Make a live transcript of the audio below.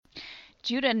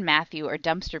Judah and Matthew are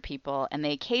dumpster people, and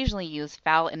they occasionally use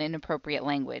foul and inappropriate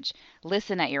language.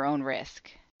 Listen at your own risk.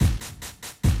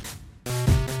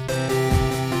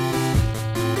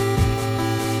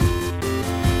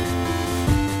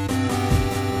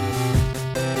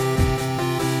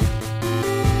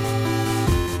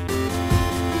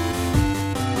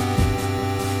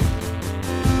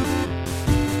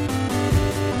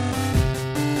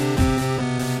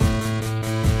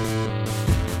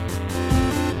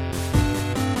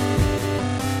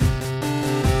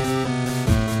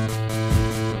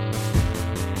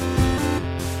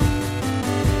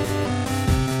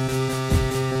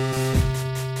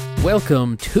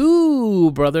 Welcome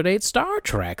to Brother Date Star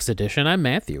Trek's edition. I'm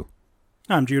Matthew.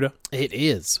 I'm Judah. It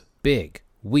is Big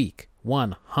Week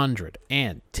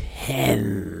 110.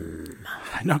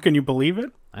 Now, can you believe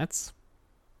it? That's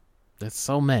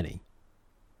so many.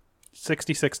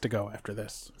 66 to go after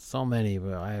this. So many.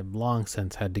 I have long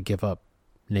since had to give up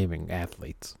naming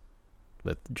athletes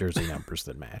with jersey numbers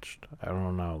that matched. I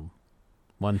don't know.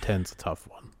 110's a tough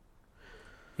one.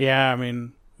 Yeah, I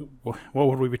mean, what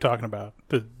would we be talking about?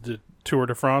 The Tour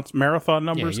de France marathon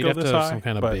numbers you'd go have this to have high? some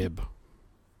kind of bib.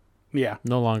 Yeah.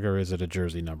 No longer is it a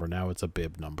jersey number. Now it's a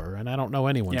bib number. And I don't know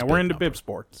anyone's Yeah, bib we're into number. bib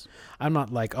sports. I'm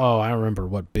not like, oh, I remember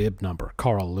what bib number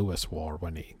Carl Lewis wore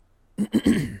when he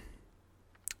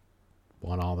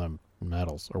won all them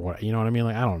medals or what. You know what I mean?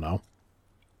 Like, I don't know.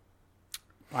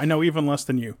 I know even less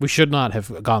than you. We should not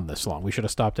have gone this long. We should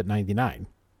have stopped at 99.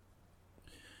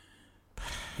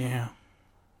 Yeah.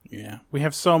 Yeah. We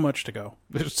have so much to go.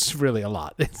 It's really a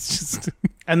lot. It's just...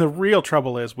 And the real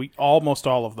trouble is almost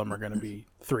all of them are going to be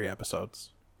 3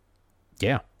 episodes.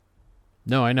 Yeah.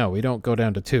 No, I know. We don't go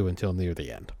down to 2 until near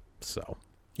the end. So.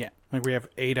 Yeah. Like we have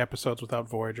 8 episodes without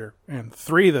Voyager and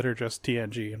 3 that are just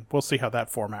TNG, and we'll see how that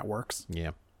format works.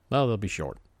 Yeah. Well, they'll be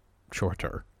shorter.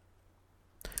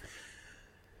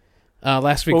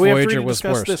 Last week, well, we have Voyager 3 to was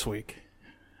discuss worse. this week.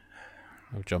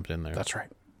 I jumped in there. That's right.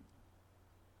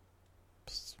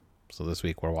 So this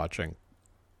week we're watching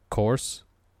Course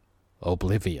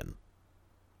Oblivion.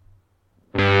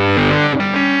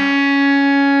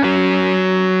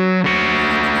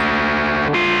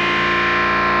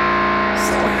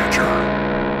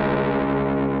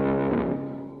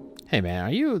 Hey man,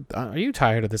 are you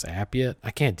tired of this app yet?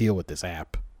 I can't deal with this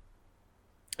app.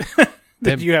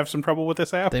 Did you have some trouble with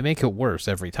this app? They make it worse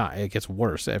every time. It gets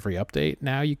worse every update.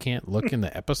 Now you can't look in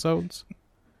the episodes.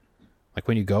 Like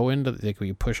when you go into, like when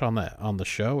you push on the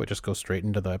show, it just goes straight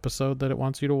into the episode that it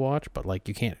wants you to watch. But like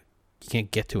you can't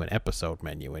get to an episode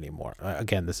menu anymore.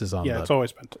 Again, this is on it's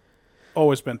always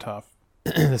been tough.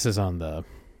 This is on the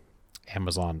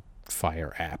Amazon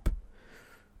Fire app,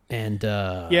 and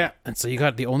and so you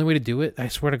got the only way to do it. I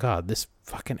swear to God, this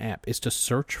fucking app is to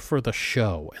search for the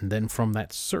show, and then from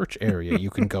that search area you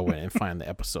can go in and find the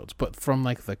episodes. But from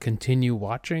like the continue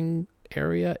watching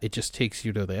area, it just takes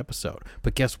you to the episode.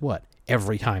 But guess what?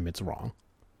 Every time it's wrong.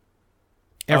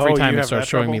 Every time it starts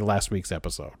showing me last week's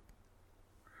episode.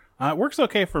 It works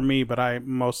okay for me, but I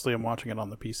mostly am watching it on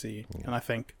the PC, and I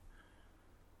think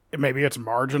maybe it's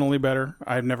marginally better.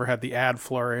 I've never had the ad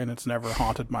flurry, and it's never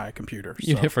haunted my computer.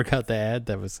 You never got the ad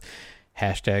that was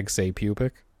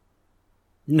 #SayPubic?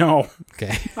 No.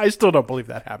 Okay. I still don't believe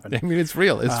that happened. I mean, it's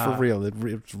real. It's for real. It's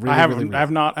really, I haven't. really real. I've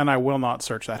not, and I will not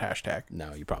search that hashtag.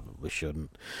 No, you probably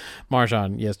shouldn't.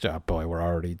 Marjan, boy, we're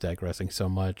already digressing so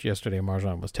much. Yesterday,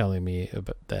 Marjan was telling me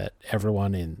that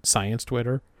everyone in science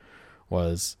Twitter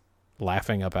was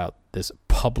laughing about this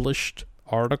published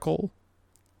article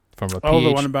from a PhD.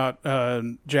 The one about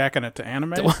jacking it to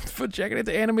anime? The one for jacking it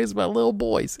to anime is about little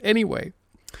boys. Anyway,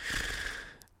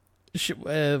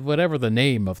 whatever the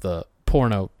name of the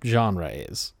porno genre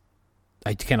is,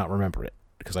 I cannot remember it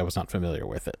because I was not familiar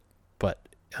with it. But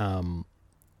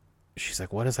she's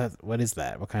like, "What is that? What is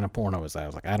that? What kind of porno is that?" I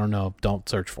was like, "I don't know. Don't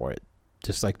search for it.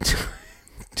 Just like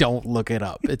don't look it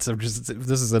up. This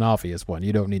is an obvious one.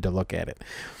 You don't need to look at it."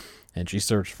 And she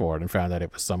searched for it and found that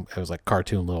it was like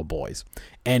cartoon little boys.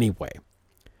 Anyway,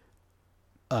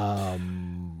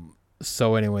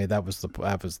 so anyway, that was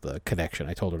the connection.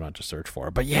 I told her not to search for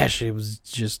it, but yeah, she was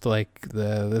just like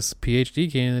this PhD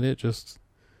candidate just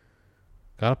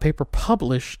got a paper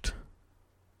published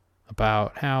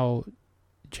about how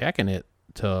jacking it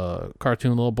to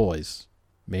cartoon little boys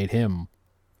made him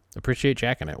appreciate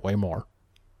jacking it way more.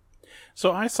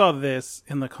 So I saw this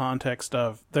in the context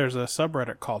of there's a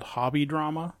subreddit called Hobby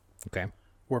Drama. Okay.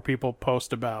 Where people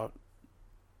post about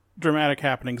dramatic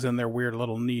happenings in their weird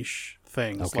little niche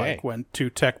things. Okay. Like when 2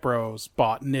 tech bros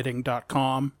bought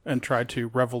knitting.com and tried to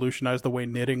revolutionize the way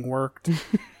knitting worked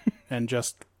and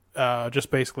just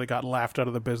basically got laughed out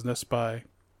of the business by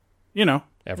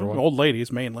Everyone? old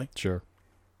ladies mainly. Sure.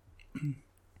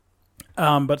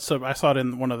 But so I saw it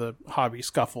in one of the hobby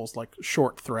scuffles, like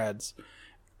short threads.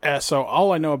 So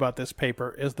all I know about this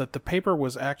paper is that the paper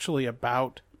was actually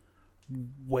about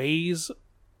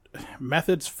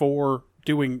methods for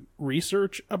doing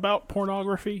research about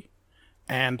pornography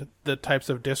and the types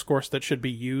of discourse that should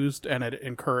be used, and it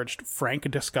encouraged frank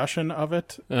discussion of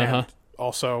it, and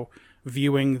also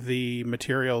viewing the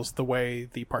materials the way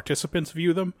the participants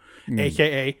view them,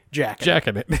 aka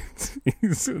jacking it.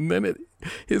 And then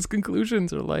his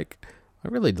conclusions are like, I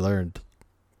really learned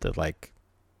that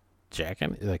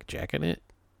jacking it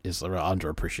is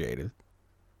underappreciated.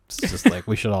 It's just like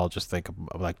we should all just think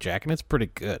of like jacking it's pretty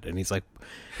good. And he's like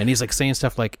saying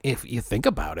stuff like, if you think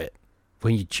about it,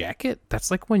 when you jack it,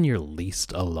 that's like when you're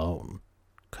least alone,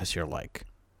 because you're like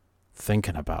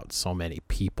thinking about so many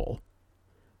people.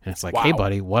 And it's like, Hey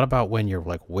buddy, what about when you're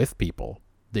like with people?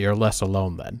 You're less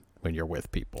alone then when you're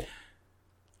with people.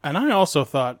 And I also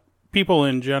thought people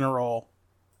in general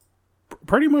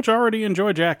pretty much already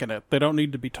enjoy jacking it. They don't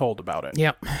need to be told about it.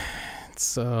 Yep.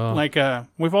 So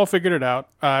we've all figured it out.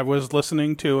 I was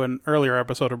listening to an earlier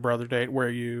episode of Brother Date where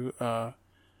you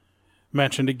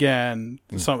mentioned again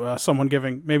someone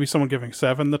giving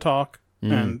Seven the talk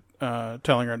and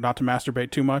telling her not to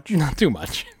masturbate too much. Not too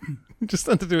much. Just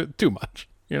not to do it too much,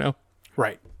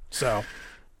 Right. So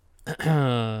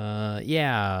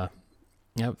yeah,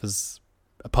 it was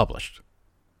published.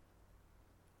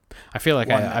 I feel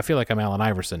like I'm Allen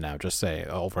Iverson now, just say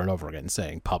over and over again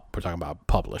saying we're talking about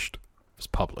published. It was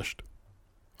published.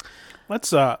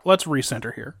 Let's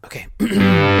recenter here. Okay.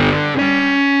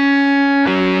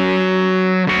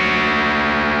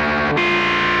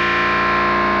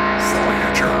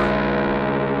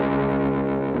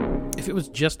 If it was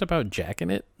just about jacking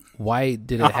it, why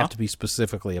did it have to be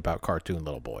specifically about cartoon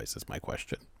little boys is my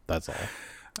question. That's all.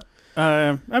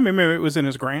 I mean, maybe it was in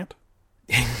his grant.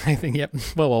 I think, yep.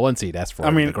 Well, once he'd asked for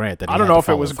the grant, that I don't know if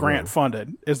it was grant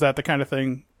funded. Is that the kind of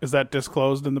thing? Is that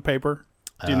disclosed in the paper?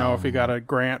 Do you know if he got a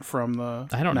grant from the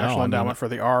National Endowment for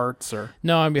the Arts or?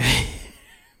 No, I mean,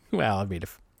 well, I mean,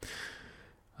 if,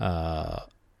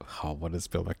 what does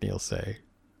Bill McNeil say?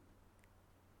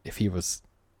 If he was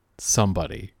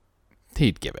somebody,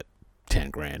 he'd give it 10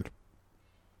 grand.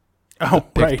 Oh,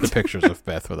 right. The pictures of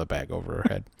Beth with a bag over her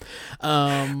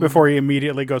head. Before he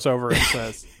immediately goes over and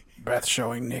says, Beth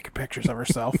showing naked pictures of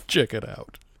herself. Check it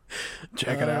out.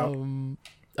 Check it out.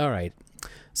 All right.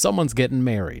 Someone's getting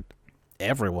married.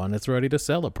 Everyone is ready to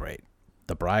celebrate.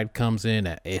 The bride comes in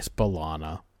at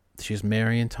Espolana. She's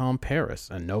marrying Tom Paris,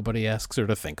 and nobody asks her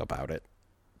to think about it.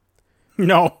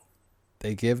 No.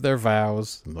 They give their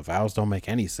vows, and the vows don't make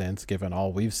any sense given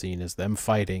all we've seen is them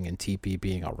fighting and TP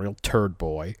being a real turd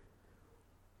boy.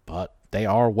 But they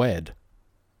are wed.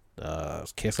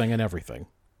 Kissing and everything.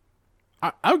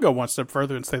 I would go one step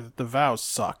further and say that the vows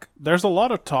suck. There's a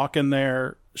lot of talk in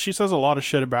there. She says a lot of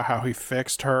shit about how he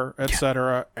fixed her,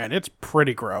 etc., and it's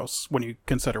pretty gross when you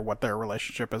consider what their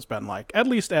relationship has been like, at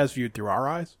least as viewed through our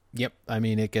eyes. Yep. I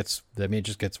mean, it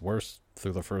just gets worse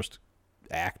through the first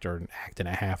act or act and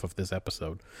a half of this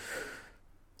episode.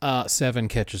 Seven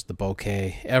catches the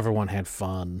bouquet. Everyone had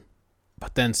fun.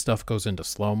 But then stuff goes into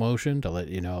slow motion to let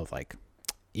you know, like,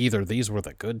 either these were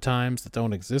the good times that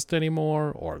don't exist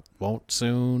anymore or won't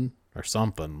soon or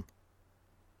something.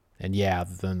 And yeah,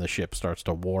 then the ship starts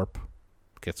to warp,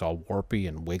 gets all warpy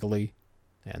and wiggly,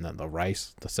 and then the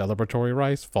celebratory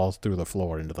rice, falls through the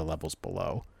floor into the levels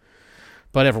below.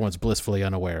 But everyone's blissfully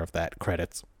unaware of that.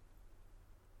 Credits.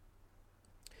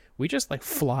 We just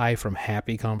fly from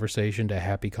happy conversation to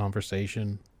happy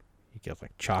conversation. You get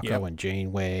Chaco and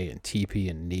Janeway and TP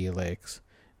and Neelix,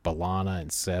 B'Elanna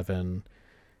and Seven.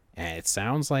 And it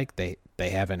sounds like they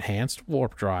have enhanced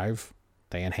warp drive.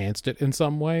 They enhanced it in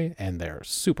some way, and they're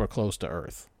super close to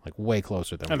Earth. Way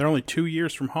closer than... And they're only 2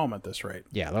 years from home at this rate.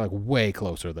 Yeah, they're way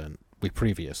closer than we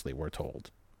previously were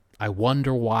told. I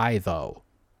wonder why, though.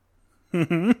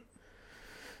 This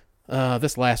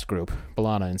last group,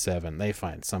 B'Elanna and Seven, they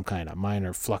find some kind of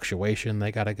minor fluctuation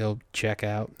they gotta go check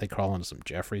out. They crawl into some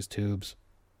Jeffries tubes.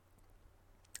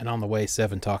 And on the way,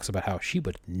 Seven talks about how she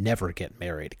would never get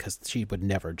married because she would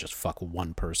never just fuck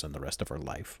one person the rest of her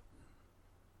life.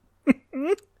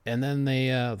 And then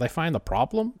they find the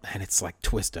problem, and it's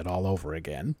twisted all over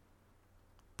again.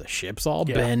 The ship's all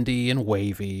bendy and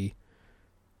wavy.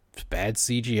 It's bad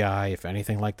CGI. If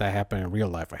anything like that happened in real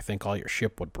life, I think all your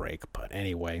ship would break. But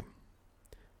anyway,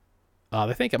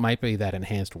 they think it might be that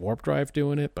enhanced warp drive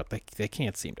doing it, but they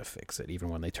can't seem to fix it, even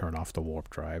when they turn off the warp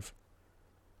drive.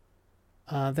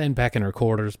 Then back in her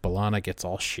quarters, B'Elanna gets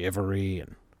all shivery,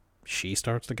 and she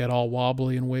starts to get all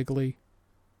wobbly and wiggly.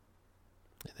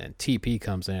 And then TP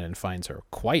comes in and finds her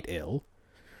quite ill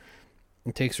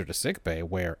and takes her to sickbay,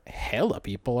 where hella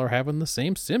people are having the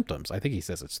same symptoms. I think he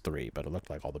says it's 3, but it looked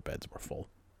like all the beds were full.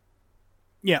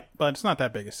 Yeah, but it's not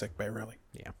that big a sickbay, really.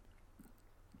 Yeah.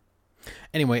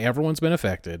 Anyway, everyone's been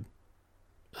affected,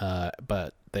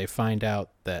 but they find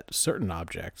out that certain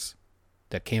objects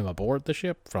that came aboard the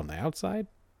ship from the outside,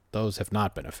 those have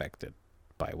not been affected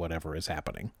by whatever is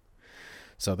happening.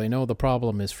 So they know the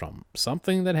problem is from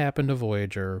something that happened to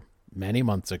Voyager many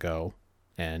months ago,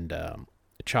 and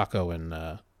Chaco and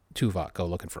Tuvok go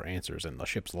looking for answers in the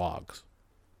ship's logs.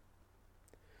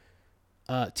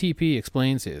 TP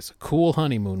explains his cool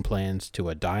honeymoon plans to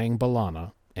a dying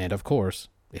B'Elanna, and of course,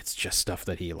 it's just stuff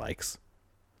that he likes.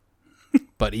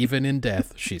 But even in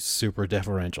death, she's super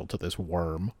deferential to this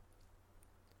worm.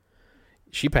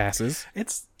 She passes.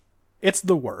 It's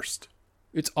the worst.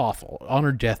 It's awful. On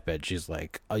her deathbed, she's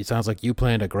like, oh, it sounds like you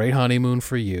planned a great honeymoon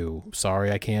for you. Sorry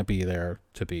I can't be there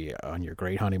to be on your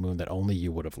great honeymoon that only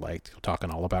you would have liked. Talking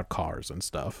all about cars and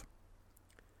stuff.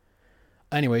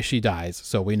 Anyway, she dies,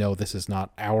 so we know this is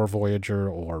not our Voyager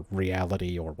or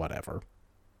reality or whatever.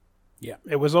 Yeah,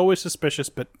 it was always suspicious,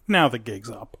 but now the gig's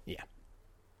up. Yeah.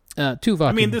 Tuvok.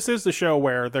 I mean, this is the show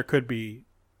where there could be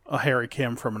a Harry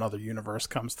Kim from another universe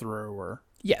comes through, or...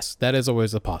 Yes, that is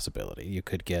always a possibility. You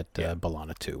could get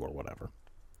B'Elanna 2 or whatever.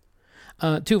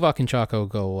 Tuvok and Chaco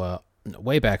go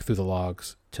way back through the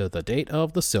logs to the date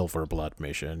of the Silver Blood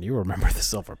mission. You remember the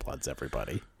Silver Bloods,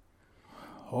 everybody.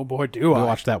 Oh boy, do I. We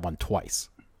watched that one twice.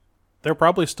 They're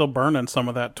probably still burning some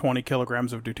of that 20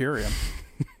 kilograms of deuterium.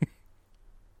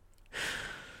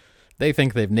 They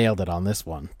think they've nailed it on this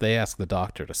one. They ask the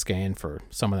doctor to scan for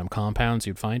some of them compounds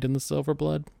you'd find in the Silver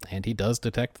Blood, and he does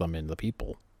detect them in the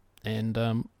people. And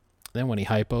then when he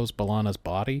hypos B'Elanna's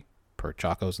body, per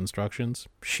Chaco's instructions,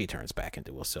 she turns back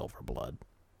into a Silver Blood.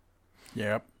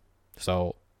 Yep.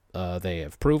 So they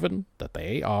have proven that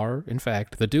they are, in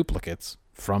fact, the duplicates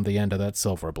from the end of that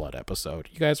Silver Blood episode.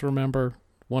 You guys remember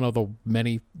one of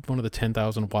the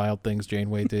 10,000 wild things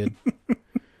Janeway did?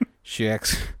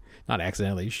 Not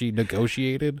accidentally, she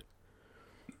negotiated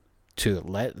to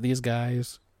let these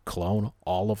guys clone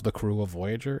all of the crew of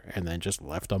Voyager and then just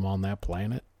left them on that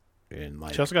planet. And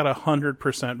just got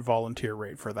 100% volunteer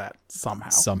rate for that somehow.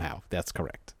 Somehow, that's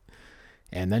correct.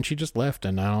 And then she just left,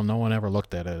 and no one ever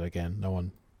looked at it again. No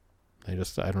one. I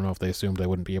don't know if they assumed they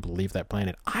wouldn't be able to leave that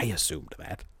planet. I assumed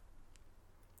that.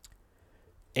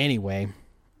 Anyway,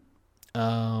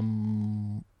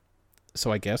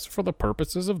 so I guess for the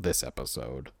purposes of this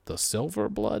episode, the Silver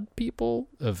Blood people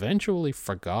eventually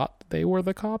forgot they were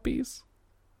the copies.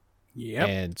 Yep.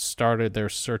 And started their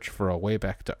search for a way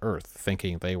back to Earth,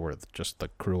 thinking they were just the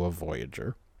crew of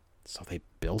Voyager. So they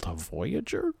built a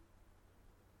Voyager?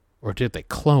 Or did they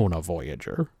clone a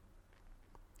Voyager?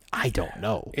 I don't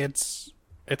know. It's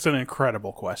an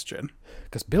incredible question.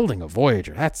 Because building a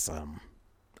Voyager, that's,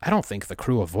 I don't think the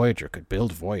crew of Voyager could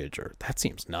build Voyager. That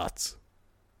seems nuts.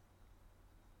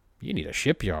 You need a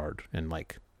shipyard and,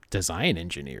 design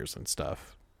engineers and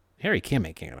stuff. Harry Kim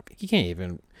he can't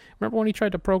even... Remember when he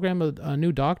tried to program a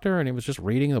new doctor and he was just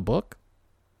reading a book?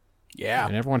 Yeah.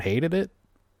 And everyone hated it?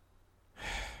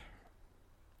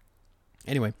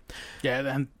 Anyway. Yeah,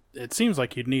 and it seems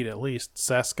like you'd need at least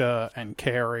Seska and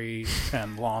Carey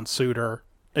and Lon Suter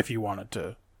if you wanted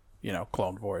to,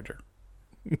 clone Voyager.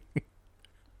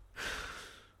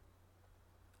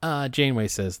 Janeway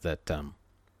says that,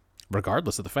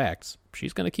 regardless of the facts,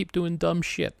 she's going to keep doing dumb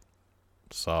shit.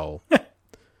 So...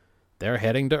 They're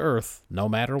heading to Earth, no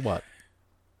matter what.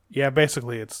 Yeah,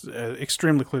 basically, it's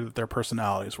extremely clear that their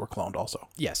personalities were cloned also.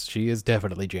 Yes, she is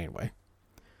definitely Janeway.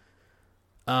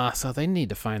 So they need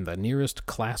to find the nearest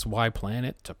Class Y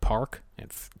planet to park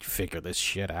and figure this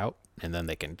shit out, and then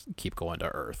they can keep going to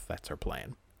Earth. That's her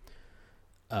plan.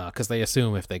 Because they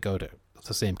assume if they go to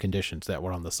the same conditions that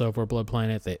were on the Silver Blood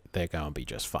planet, they're going to be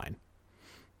just fine.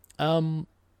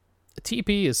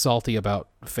 TP is salty about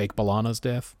fake B'Elanna's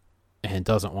death and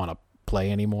doesn't want to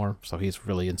play anymore, so he's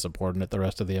really insubordinate the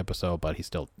rest of the episode, but he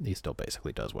still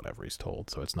basically does whatever he's told,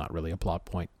 so it's not really a plot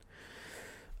point.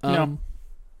 No.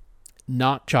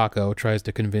 Not Chaco tries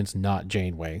to convince Not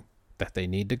Janeway that they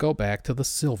need to go back to the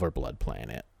Silver Blood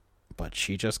planet, but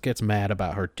she just gets mad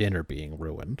about her dinner being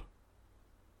ruined.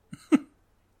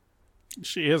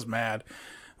 She is mad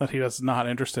that he is not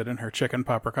interested in her chicken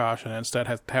paprikash and instead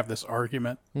has to have this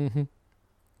argument. Mm-hmm.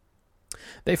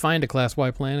 They find a Class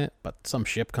Y planet, but some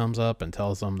ship comes up and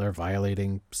tells them they're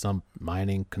violating some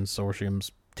mining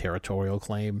consortium's territorial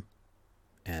claim,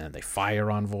 and they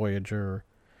fire on Voyager.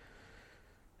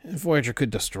 And Voyager could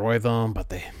destroy them, but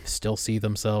they still see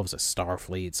themselves as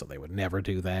Starfleet, so they would never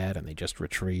do that, and they just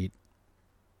retreat.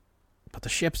 But the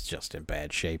ship's just in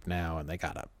bad shape now, and they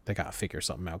gotta figure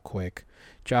something out quick.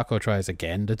 Jocko tries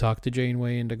again to talk to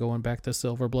Janeway into going back to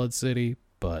Silverblood City,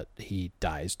 but he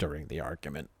dies during the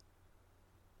argument.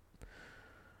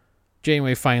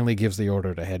 Janeway finally gives the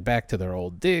order to head back to their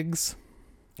old digs,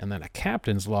 and then a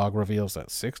captain's log reveals that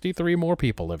 63 more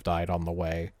people have died on the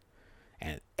way,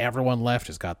 and everyone left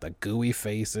has got the gooey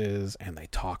faces, and they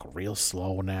talk real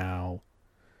slow now.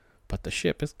 But the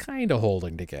ship is kind of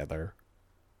holding together.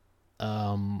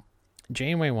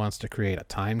 Janeway wants to create a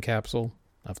time capsule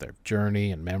of their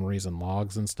journey and memories and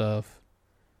logs and stuff,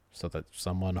 so that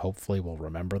someone hopefully will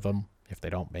remember them if they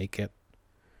don't make it.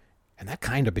 And that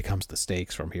kind of becomes the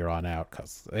stakes from here on out,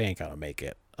 because they ain't gonna make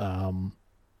it.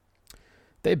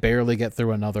 They barely get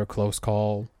through another close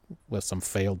call with some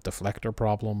failed deflector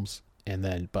problems,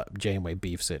 but Janeway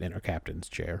beefs it in her captain's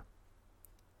chair.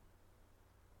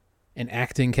 In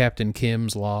acting Captain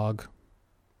Kim's log,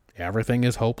 everything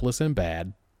is hopeless and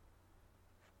bad.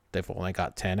 They've only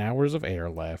got 10 hours of air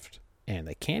left, and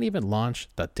they can't even launch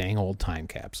the dang old time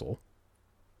capsule.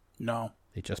 No.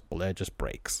 It just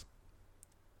breaks.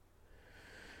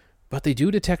 But they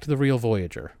do detect the real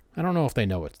Voyager. I don't know if they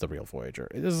know it's the real Voyager.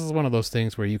 This is one of those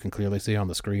things where you can clearly see on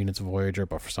the screen it's Voyager,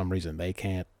 but for some reason they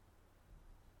can't.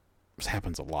 This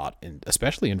happens a lot,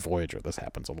 especially in Voyager. This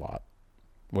happens a lot,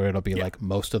 where it'll be like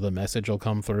most of the message will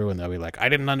come through, and they'll be like,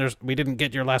 we didn't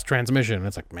get your last transmission. And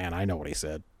it's like, man, I know what he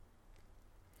said.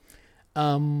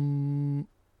 They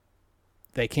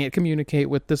can't communicate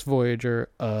with this Voyager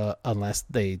unless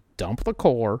they dump the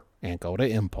core and go to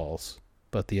Impulse.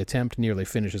 But the attempt nearly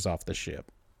finishes off the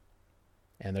ship,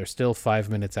 and they're still 5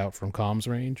 minutes out from comms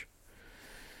range.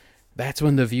 That's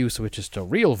when the view switches to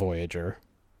real Voyager,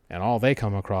 and all they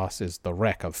come across is the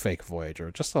wreck of fake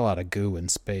Voyager. Just a lot of goo in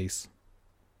space.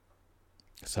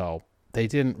 So they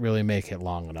didn't really make it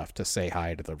long enough to say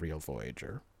hi to the real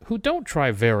Voyager, who don't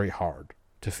try very hard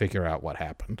to figure out what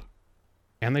happened.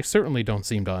 And they certainly don't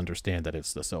seem to understand that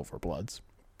it's the Silverbloods.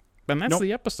 And that's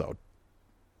the episode.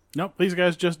 Nope, these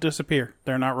guys just disappear.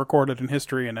 They're not recorded in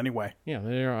history in any way.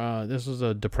 Yeah, this is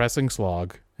a depressing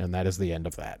slog, and that is the end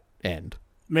of that. End.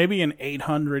 Maybe in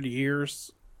 800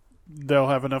 years, they'll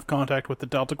have enough contact with the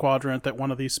Delta Quadrant that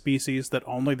one of these species that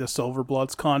only the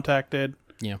Silverbloods contacted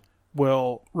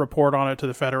will report on it to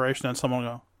the Federation, and someone will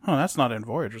go, oh, that's not in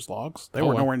Voyager's logs. They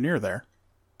were nowhere near there.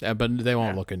 Yeah, but they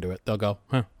won't look into it. They'll go,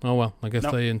 oh well, I guess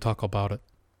they didn't talk about it.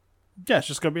 Yeah, it's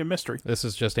just going to be a mystery. This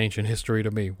is just ancient history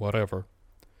to me, whatever.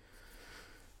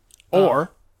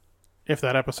 Or, if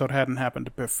that episode hadn't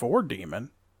happened before Demon,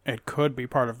 it could be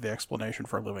part of the explanation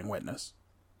for Living Witness.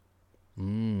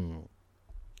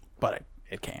 But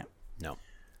it can't. No.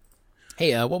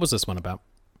 Hey, what was this one about?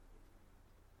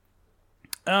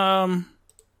 Ben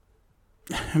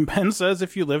says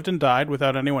if you lived and died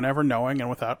without anyone ever knowing and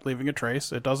without leaving a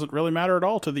trace, it doesn't really matter at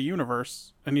all to the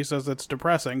universe. And he says it's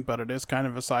depressing, but it is kind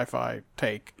of a sci-fi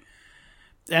take.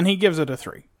 And he gives it a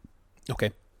 3.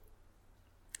 Okay.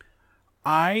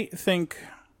 I think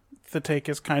the take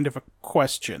is kind of a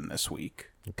question this week.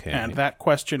 Okay. And that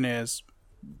question is,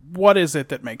 what is it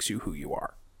that makes you who you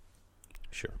are?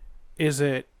 Sure. Is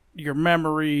it your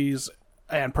memories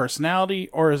and personality,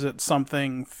 or is it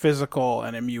something physical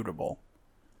and immutable?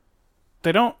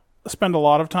 They don't spend a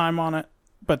lot of time on it,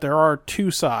 but there are two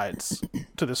sides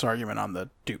to this argument on the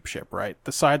dupe ship, right?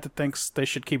 The side that thinks they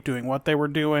should keep doing what they were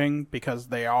doing because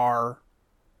they're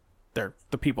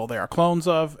the people they are clones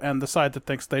of, and the side that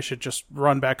thinks they should just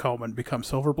run back home and become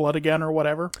Silverblood again or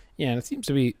whatever. Yeah, and it seems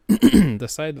to be the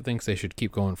side that thinks they should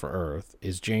keep going for Earth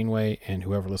is Janeway and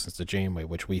whoever listens to Janeway,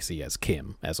 which we see as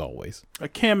Kim, as always.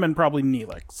 Kim and probably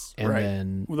Neelix, and right?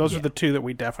 Then, those are the two that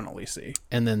we definitely see.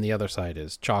 And then the other side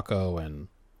is Jocko and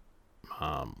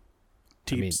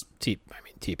Teeps.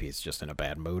 TP is just in a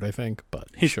bad mood, I think, but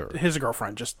sure. His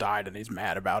girlfriend just died and he's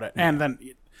mad about it. Yeah. And then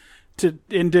to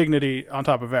indignity on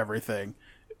top of everything,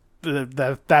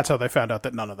 that's how they found out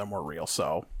that none of them were real.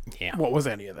 So what was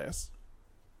any of this?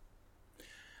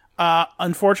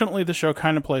 Unfortunately, the show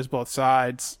kind of plays both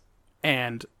sides,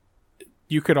 and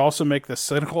you could also make the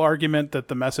cynical argument that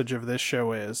the message of this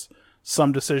show is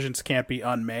some decisions can't be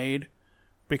unmade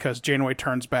because Janeway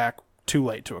turns back too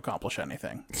late to accomplish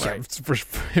anything. Right?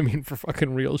 Yeah, for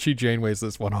fucking real, she Janeways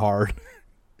this one hard.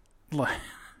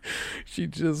 She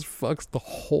just fucks the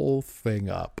whole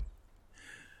thing up.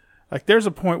 Like, there's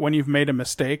a point when you've made a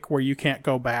mistake where you can't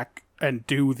go back and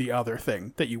do the other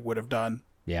thing that you would have done.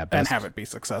 Yeah, and have it be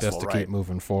successful. Best to keep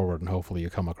moving forward, and hopefully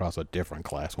you come across a different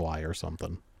Class Y or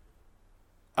something.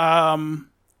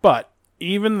 But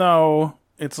even though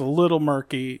it's a little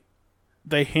murky,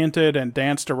 they hinted and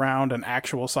danced around an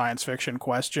actual science fiction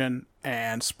question,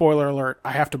 and spoiler alert,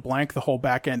 I have to blank the whole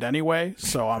back end anyway,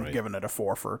 so I'm giving it a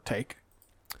 4 for take.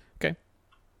 Okay.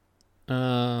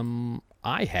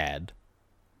 I had,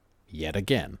 yet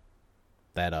again,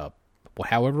 that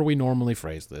however we normally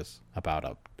phrase this,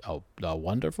 about a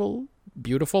wonderful,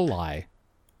 beautiful lie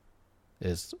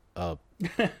is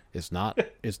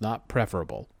not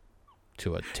preferable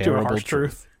to a terrible harsh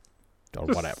truth or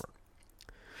whatever.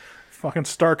 Fucking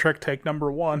Star Trek take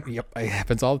number 1. Yep, it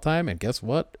happens all the time, and guess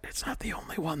what? It's not the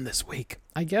only one this week.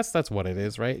 I guess that's what it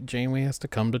is, right? Janeway has to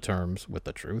come to terms with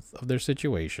the truth of their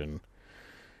situation,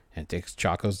 and it takes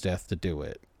Chaco's death to do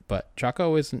it. But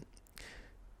Chaco isn't...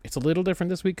 It's a little different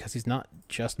this week because he's not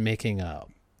just making a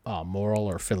moral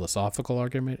or philosophical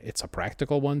argument. It's a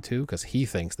practical one, too, because he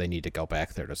thinks they need to go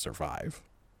back there to survive.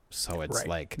 So it's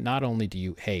like, not only do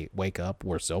you, hey, wake up,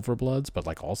 we're Silverbloods, but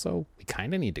like also, we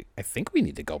kind of need to, I think we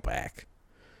need to go back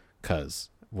because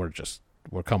we're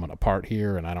coming apart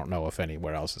here, and I don't know if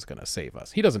anywhere else is going to save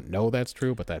us. He doesn't know that's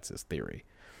true, but that's his theory.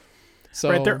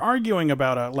 So they're arguing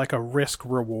about a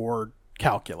risk-reward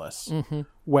calculus,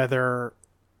 whether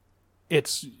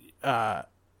it's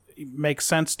makes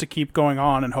sense to keep going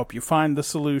on and hope you find the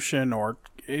solution, or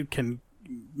it can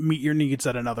meet your needs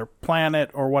at another planet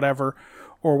or whatever,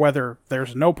 or whether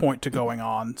there's no point to going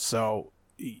on, so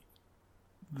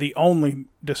the only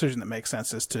decision that makes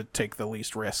sense is to take the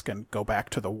least risk and go back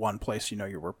to the one place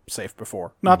you were safe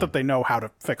before. Not that they know how to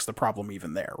fix the problem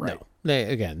even there, right? No.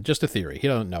 Again, just a theory. He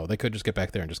doesn't know. They could just get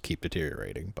back there and just keep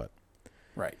deteriorating, but...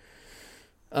 Right.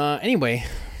 Anyway,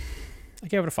 I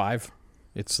gave it a 5.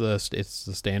 It's the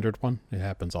standard one. It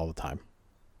happens all the time.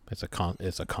 It's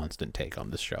a constant take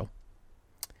on this show.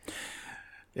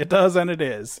 It does, and it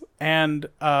is. And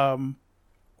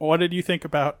what did you think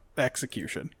about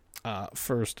execution?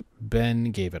 First,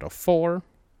 Ben gave it a 4.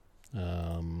 He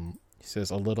says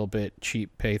a little bit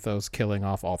cheap pathos, killing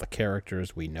off all the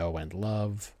characters we know and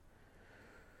love.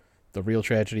 The real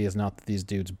tragedy is not that these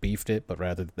dudes beefed it, but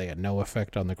rather that they had no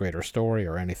effect on the greater story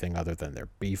or anything other than they're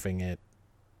beefing it.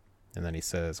 And then he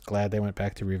says, glad they went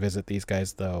back to revisit these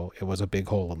guys, though. It was a big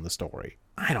hole in the story.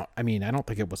 I don't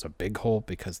think it was a big hole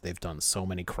because they've done so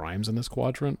many crimes in this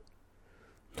quadrant.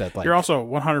 That, like, you're also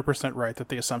 100% right that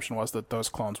the assumption was that those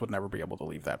clones would never be able to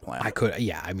leave that planet.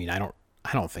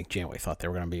 I don't think Janeway thought they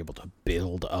were going to be able to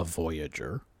build a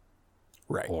Voyager.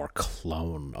 Right. Or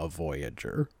clone a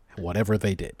Voyager. Whatever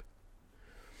they did.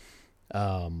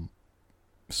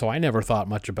 So I never thought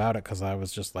much about it because I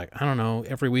was just like, I don't know,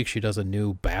 every week she does a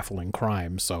new baffling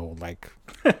crime, so like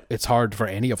it's hard for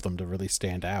any of them to really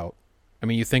stand out. I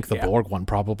mean, you think the Borg one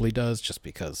probably does just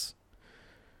because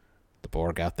the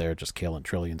Borg out there just killing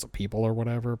trillions of people or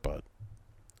whatever, but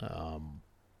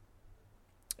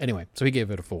anyway, so he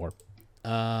gave it a 4.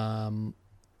 So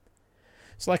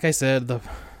like I said, the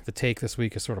take this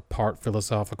week is sort of part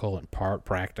philosophical and part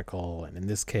practical, and in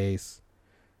this case,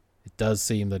 it does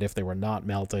seem that if they were not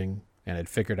melting and had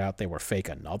figured out they were fake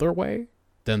another way,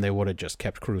 then they would have just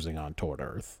kept cruising on toward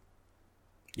Earth.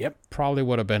 Yep. Probably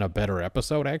would have been a better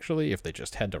episode, actually, if they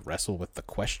just had to wrestle with the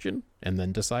question and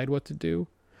then decide what to do,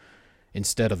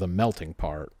 instead of the melting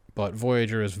part. But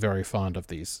Voyager is very fond of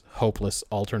these hopeless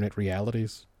alternate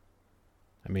realities.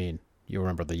 I mean, you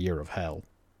remember the Year of Hell.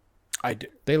 I do.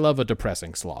 They love a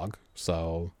depressing slog,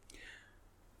 so...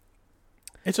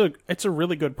 It's a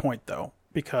really good point, though.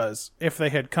 Because if they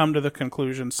had come to the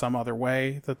conclusion some other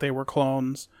way that they were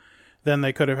clones, then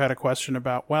they could have had a question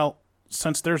about, well,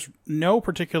 since there's no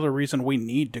particular reason we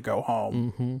need to go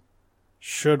home,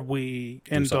 should we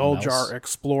indulge our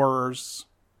explorers'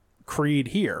 creed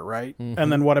here, right?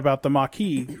 And then what about the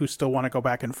Maquis, who still want to go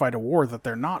back and fight a war that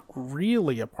they're not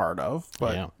really a part of?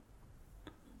 But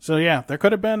So there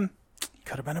could have been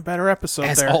a better episode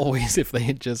as there. As always, if they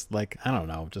had just, like, I don't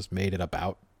know, just made it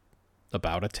about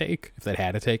a take. If they'd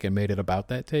had a take and made it about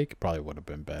that take, it probably would have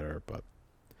been better, but...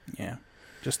 Yeah.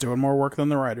 Just doing more work than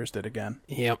the writers did again.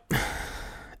 Yep.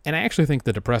 And I actually think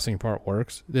the depressing part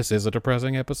works. This is a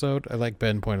depressing episode. Like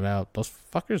Ben pointed out, those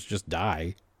fuckers just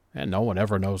die, and no one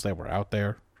ever knows they were out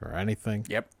there or anything.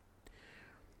 Yep.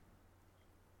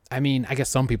 I mean, I guess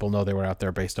some people know they were out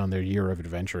there based on their year of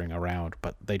adventuring around,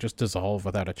 but they just dissolve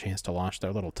without a chance to launch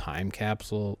their little time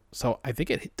capsule. So I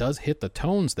think it does hit the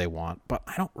tones they want, but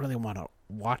I don't really want to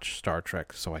watch Star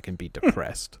Trek so I can be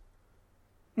depressed.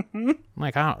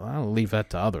 Like, I'll leave that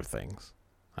to other things.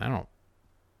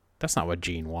 That's not what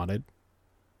Gene wanted.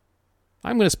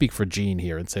 I'm going to speak for Gene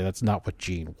here and say that's not what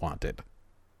Gene wanted.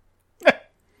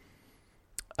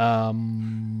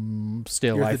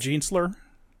 Still, you're the Gene slur?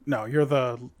 No, you're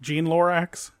the Gene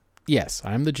Lorax? Yes,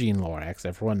 I'm the Gene Lorax.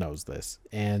 Everyone knows this.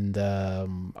 And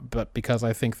but because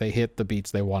I think they hit the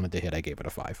beats they wanted to hit, I gave it a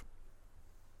 5.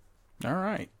 All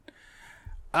right.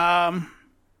 I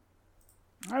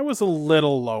was a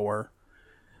little lower.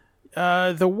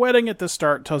 The wedding at the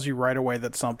start tells you right away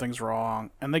that something's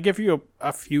wrong, and they give you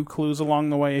a few clues along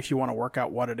the way if you want to work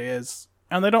out what it is.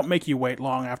 And they don't make you wait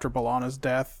long after B'Elanna's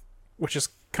death, which is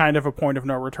kind of a point of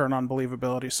no return on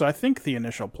believability. So I think the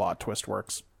initial plot twist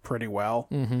works pretty well.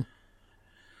 Mm-hmm.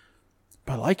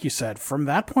 But like you said, from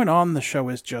that point on, the show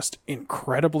is just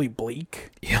incredibly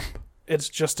bleak. Yep. It's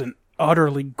just an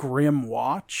utterly grim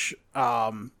watch.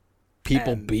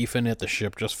 People beefing at the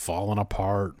ship just falling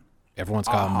apart. Everyone's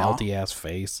got a melty-ass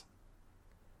face.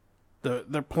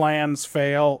 Their plans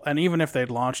fail, and even if they'd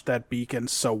launched that beacon,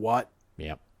 so what?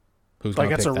 Yep. Who's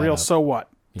like, it's a real so what?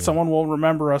 Yeah. Someone will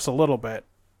remember us a little bit.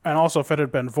 And also, if it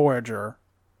had been Voyager,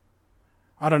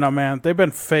 I don't know, man. They've been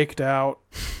faked out.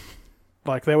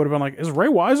 Like, they would have been like, is Ray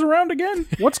Wise around again?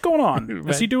 What's going on?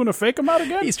 Is he doing a fake him out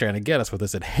again? He's trying to get us with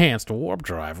this enhanced warp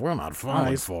drive. We're not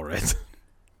falling for it.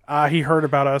 He heard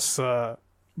about us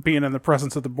being in the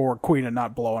presence of the Borg Queen and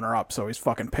not blowing her up, so he's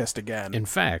fucking pissed again. In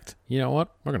fact, you know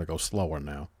what? We're going to go slower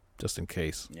now, just in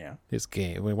case. Yeah. His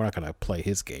game. We're not going to play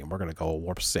his game. We're going to go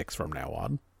warp 6 from now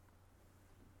on.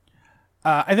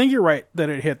 I think you're right that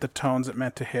it hit the tones it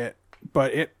meant to hit,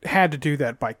 but it had to do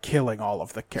that by killing all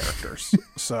of the characters.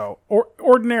 So,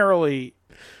 ordinarily,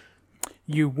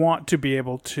 you want to be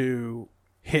able to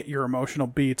hit your emotional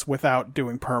beats without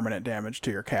doing permanent damage to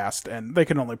your cast, and they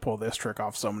can only pull this trick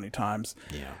off so many times.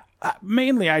 Yeah.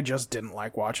 Mainly, I just didn't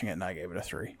like watching it, and I gave it a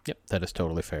 3. Yep, that is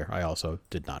totally fair. I also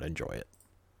did not enjoy it.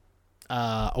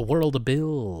 A world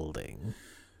building.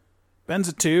 Ben's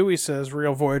a 2. He says,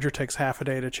 real Voyager takes half a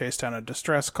day to chase down a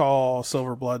distress call.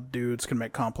 Silverblood dudes can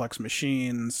make complex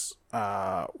machines.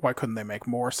 Why couldn't they make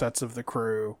more sets of the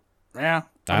crew? Yeah.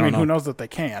 I mean, who knows that they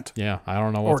can't? Yeah, I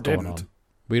don't know what's going on.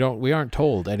 We aren't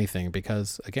told anything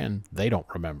because, again, they don't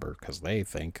remember because they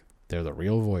think they're the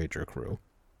real Voyager crew.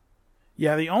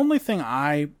 Yeah, the only thing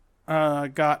I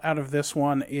got out of this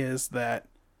one is that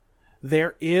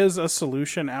there is a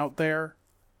solution out there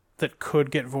that could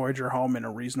get Voyager home in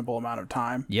a reasonable amount of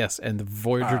time. Yes, and the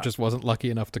Voyager just wasn't lucky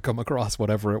enough to come across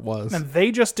whatever it was. And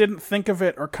they just didn't think of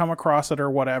it or come across it or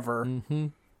whatever.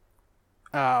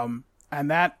 Mm-hmm.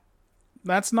 And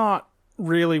that's not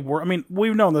really... I mean,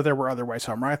 we've known that there were other ways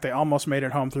home, right? They almost made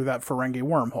it home through that Ferengi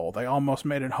wormhole. They almost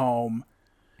made it home...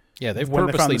 Yeah, they've when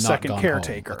purposely they found the second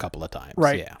caretaker home a couple of times.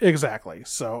 Right, yeah. Exactly.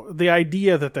 So the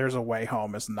idea that there's a way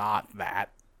home is not that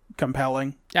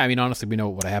compelling. Yeah, I mean, honestly, we know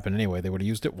what would have happened anyway. They would have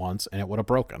used it once, and it would have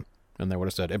broken. And they would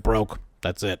have said, it broke.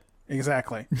 That's it.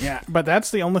 Exactly. Yeah, but that's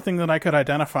the only thing that I could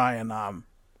identify, and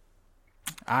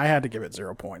I had to give it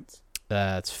 0 points.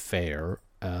 That's fair.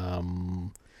 I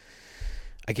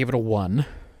gave it a 1.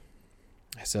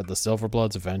 I said the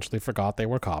Silverbloods eventually forgot they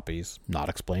were copies. Not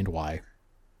explained why.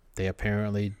 They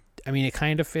apparently... I mean, it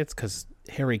kind of fits, because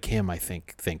Harry Kim, I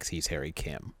think, thinks he's Harry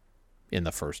Kim in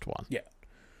the first one. Yeah.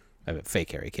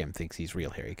 Fake Harry Kim thinks he's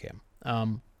real Harry Kim.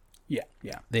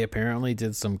 Yeah. They apparently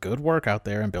did some good work out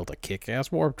there and built a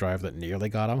kick-ass warp drive that nearly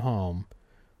got them home.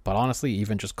 But honestly,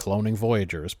 even just cloning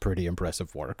Voyager is pretty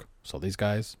impressive work. So these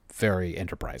guys, very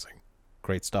enterprising.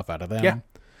 Great stuff out of them. Yeah.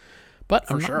 But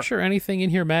I'm not sure anything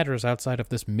in here matters outside of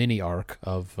this mini arc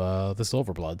of the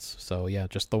Silverbloods. So yeah,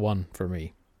 just the 1 for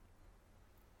me.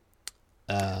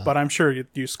 But I'm sure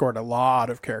you scored a lot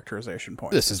of characterization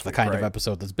points. This is the kind of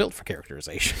episode that's built for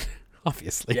characterization,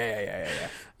 obviously. Yeah.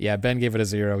 Yeah, Ben gave it a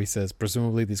 0. He says,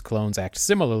 presumably these clones act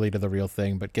similarly to the real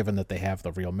thing, but given that they have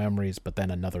the real memories, but then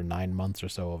another 9 months or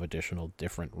so of additional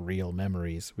different real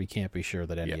memories, we can't be sure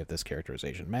that any of this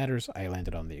characterization matters. I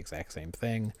landed on the exact same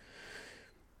thing.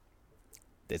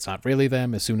 It's not really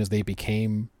them. As soon as they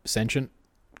became sentient,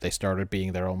 they started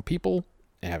being their own people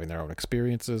and having their own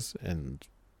experiences, and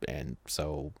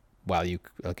so while you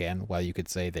could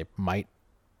say this might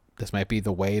be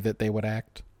the way that they would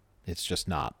act, it's just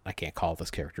not. I can't call this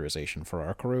characterization for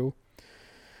our crew.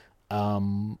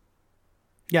 Yeah,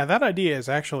 that idea is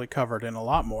actually covered in a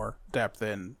lot more depth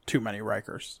in Too Many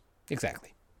Rikers.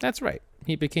 Exactly. That's right.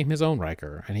 He became his own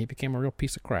Riker, and he became a real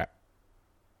piece of crap.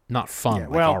 Not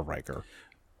fun our Riker.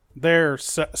 They're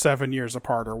 7 years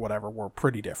apart or whatever were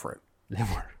pretty different. They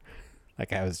were. That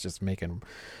guy was just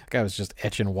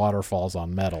etching waterfalls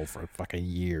on metal for fucking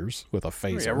years with a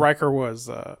phaser. Yeah,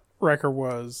 Riker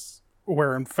was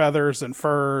wearing feathers and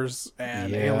furs,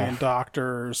 and alien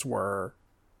doctors were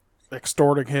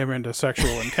extorting him into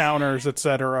sexual encounters,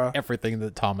 etc. Everything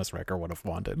that Thomas Riker would have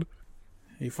wanted.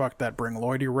 He fucked that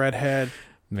Bringloidy redhead.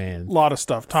 Man. A lot of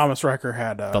stuff. Thomas Riker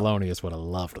had... Thelonious would have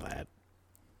loved that.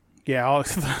 Yeah,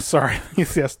 sorry.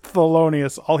 Yes,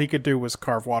 Thelonious, all he could do was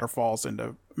carve waterfalls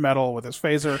into metal with his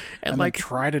phaser and like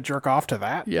try to jerk off to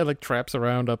that. Yeah, like traps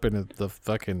around up in the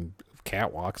fucking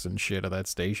catwalks and shit of that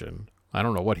station. I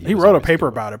don't know what he wrote a paper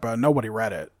about it, but nobody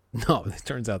read it. No, it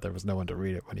turns out there was no one to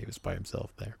read it when he was by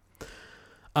himself there.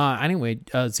 Anyway,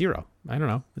 0. I don't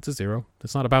know. It's a 0.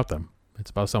 It's not about them. It's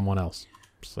about someone else.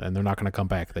 And they're not going to come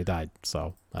back. They died.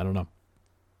 So, I don't know.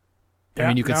 Yeah, I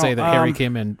mean, you could say that Harry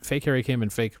Kim and fake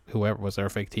whoever was there,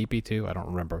 fake TP too. I don't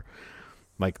remember.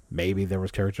 Like maybe there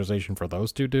was characterization for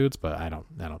those two dudes, but I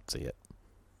don't see it.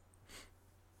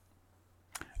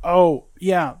 Oh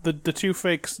yeah, the two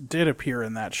fakes did appear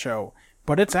in that show,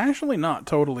 but it's actually not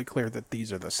totally clear that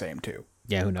these are the same two.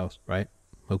 Yeah, who knows, right?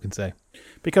 Who can say?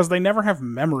 Because they never have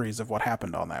memories of what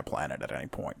happened on that planet at any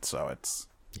point, so it's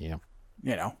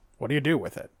what do you do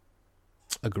with it?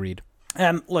 Agreed.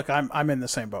 And look, I'm in the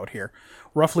same boat here.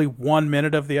 Roughly 1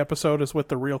 minute of the episode is with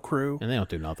the real crew. And they don't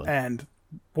do nothing. And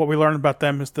what we learned about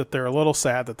them is that they're a little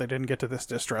sad that they didn't get to this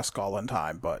distress call in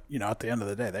time. But, at the end of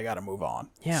the day, they got to move on.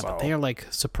 Yeah, but they are, like,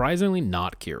 surprisingly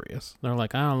not curious. They're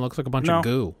like, it looks like a bunch of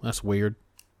goo. That's weird.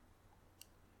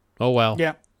 Oh, well.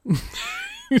 Yeah.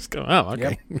 Just go,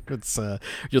 okay. Yep. It's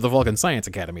you're the Vulcan Science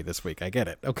Academy this week. I get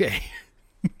it. Okay.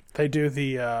 They do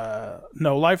the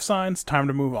no life signs, time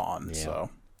to move on. Yeah. So.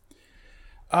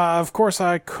 Of course,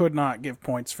 I could not give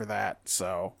points for that,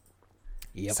 so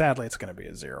sadly it's going to be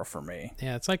a 0 for me.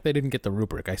 Yeah, it's like they didn't get the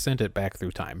rubric. I sent it back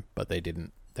through time, but they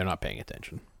didn't. They're not paying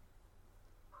attention.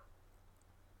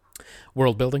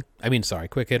 World building?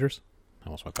 Quick hitters. I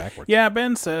almost went backwards. Yeah,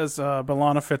 Ben says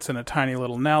B'Elanna fits in a tiny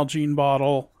little Nalgene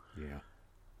bottle.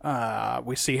 Yeah.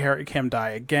 We see Harry Kim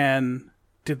die again.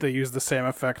 Did they use the same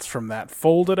effects from that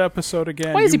Folded episode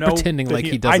again? Why is he pretending like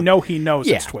he doesn't? I know he knows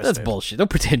it's twisted. That's bullshit.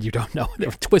 Don't pretend you don't know. They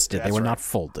were twisted. They were not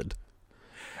folded.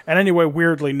 And anyway,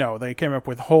 weirdly, no. They came up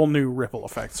with whole new ripple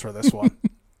effects for this one.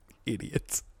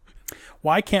 Idiots.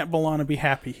 Why can't B'Elanna be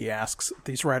happy, he asks.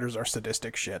 These writers are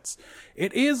sadistic shits.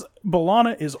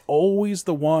 B'Elanna is always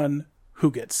the one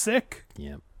who gets sick.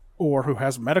 Yep. Or who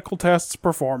has medical tests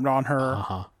performed on her.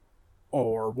 Uh-huh.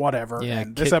 Or whatever. Yeah,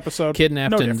 and this episode,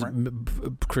 kidnapped no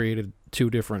and created 2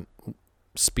 different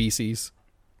species.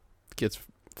 Gets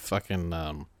fucking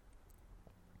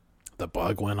the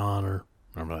bug went on her.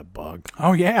 Remember that bug?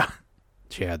 Oh yeah.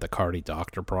 She had the Cardi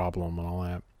doctor problem and all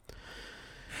that.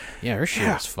 Yeah, her shit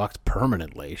was fucked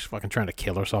permanently. She's fucking trying to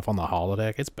kill herself on the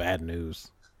holodeck. It's bad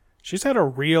news. She's had a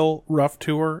real rough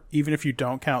tour, even if you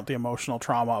don't count the emotional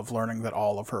trauma of learning that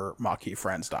all of her Maquis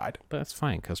friends died. But that's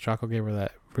fine, because Choco gave her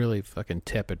that really fucking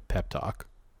tepid pep talk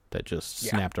that just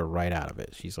snapped her right out of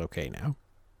it. She's okay now.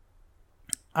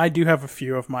 I do have a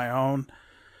few of my own.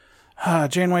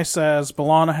 Janeway says,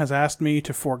 B'Elanna has asked me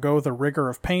to forego the rigor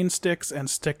of pain sticks and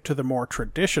stick to the more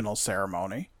traditional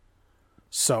ceremony.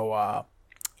 So,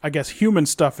 I guess human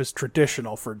stuff is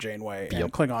traditional for Janeway,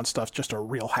 and Klingon stuff's just a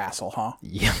real hassle, huh?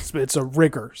 Yeah. It's a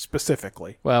rigor,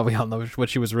 specifically. Well, we all know what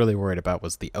she was really worried about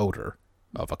was the odor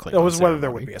of a Klingon It was ceremony. whether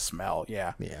there would be a smell,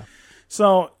 yeah. Yeah.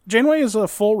 So, Janeway is a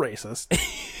full racist.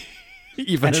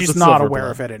 And she's not aware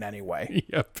of it in any way.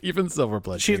 Yep, even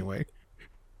Silverblood Janeway.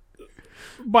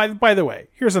 By the way,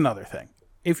 here's another thing.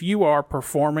 If you are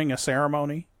performing a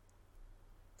ceremony,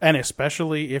 and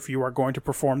especially if you are going to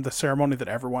perform the ceremony that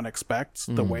everyone expects,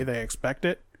 the way they expect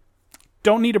it,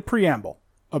 don't need a preamble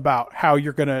about how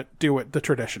you're going to do it the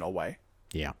traditional way.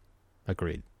 Yeah,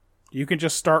 agreed. You can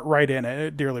just start right in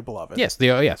it, dearly beloved. Yes,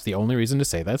 the only reason to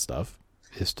say that stuff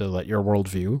is to let your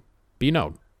worldview be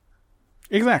known.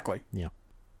 Exactly. Yeah.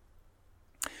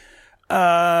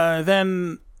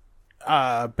 Then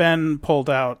Ben pulled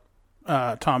out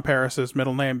Tom Paris's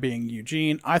middle name being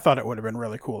Eugene. I thought it would have been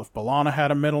really cool if B'Elanna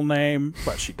had a middle name,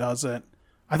 but she doesn't.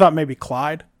 I thought maybe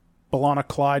Clyde. B'Elanna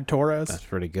Clyde Torres. That's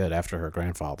pretty good, after her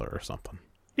grandfather or something.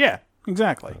 Yeah,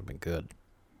 exactly. That would have been good.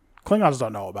 Klingons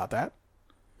don't know about that.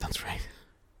 That's right.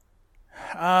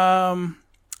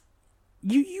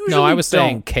 You usually No, I was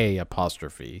saying K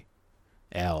apostrophe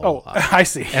L. Oh, I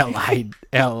see. Liyde.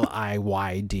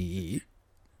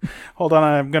 Hold on,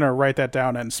 I'm going to write that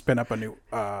down and spin up a new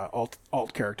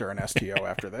alt character in STO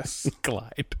after this.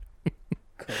 Clyde.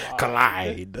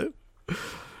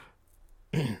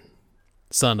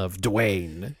 Son of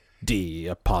Dwayne D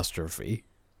apostrophe.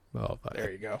 Oh,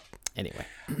 there you go. Anyway.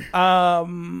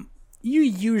 You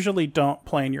usually don't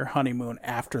plan your honeymoon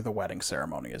after the wedding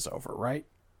ceremony is over, right?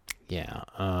 Yeah.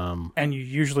 And you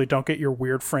usually don't get your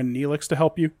weird friend Neelix to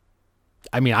help you?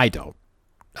 I mean, I don't.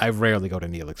 I rarely go to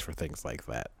Neelix for things like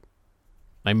that.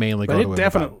 I mainly go to him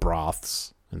about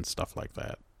broths and stuff like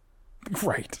that.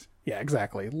 Right. Yeah,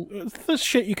 exactly. The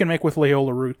shit you can make with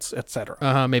Leola roots,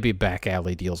 etc. Maybe back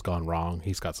alley deal's gone wrong.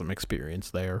 He's got some experience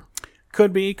there.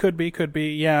 Could be.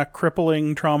 Yeah,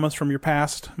 crippling traumas from your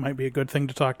past might be a good thing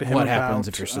to talk to him about. What happens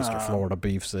if your sister Florida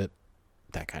beefs it?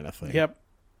 That kind of thing. Yep.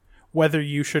 Whether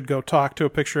you should go talk to a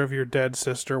picture of your dead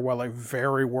sister while a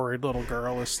very worried little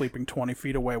girl is sleeping 20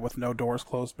 feet away with no doors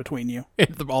closed between you.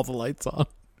 And all the lights on.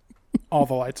 All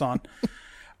the lights on.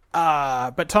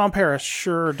 But Tom Paris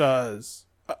sure does.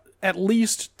 At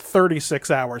least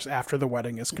 36 hours after the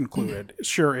wedding is concluded,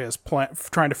 sure is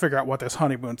trying to figure out what this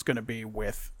honeymoon's going to be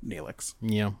with Neelix.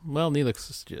 Yeah, well,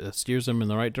 Neelix steers them in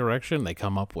the right direction. They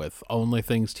come up with only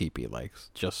things TP likes.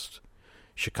 Just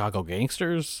Chicago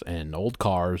gangsters and old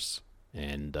cars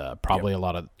and probably a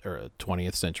lot of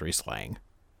 20th century slang.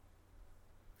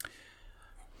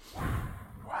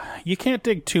 You can't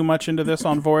dig too much into this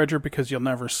on Voyager because you'll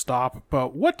never stop,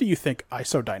 but what do you think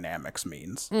isodynamics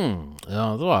means?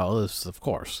 Well, this, of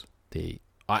course, the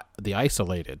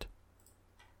isolated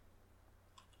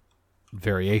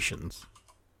variations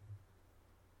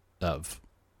of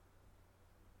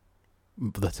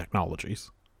the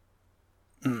technologies.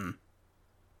 And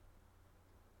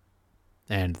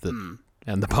the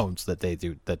bones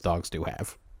that dogs do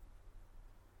have.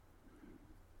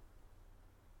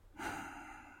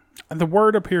 And the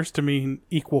word appears to mean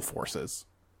equal forces.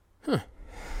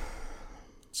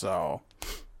 So,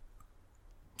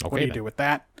 what do you do with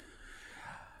that?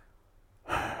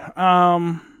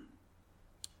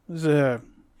 There's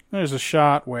a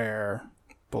shot where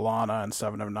B'Elanna and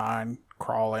Seven of Nine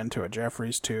crawl into a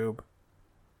Jeffries tube.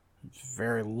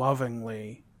 Very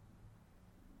lovingly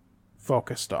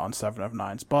focused on Seven of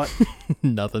Nine's butt.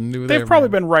 Nothing new there. They've probably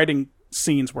been writing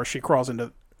scenes where she crawls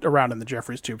around in the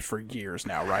Jeffries tubes for years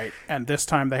now, right? And this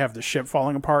time they have the ship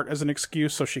falling apart as an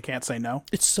excuse, so she can't say no.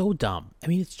 It's so dumb. I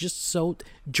mean, it's just so...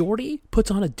 Geordi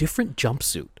puts on a different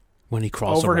jumpsuit when he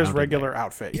crawls over around his regular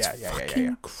outfit. It's Yeah.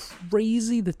 fucking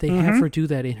crazy that they have her do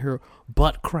that in her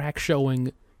butt crack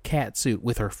showing cat suit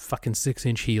with her fucking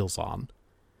 6-inch heels on.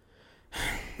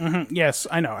 Yes,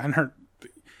 I know. And her...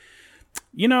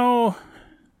 You know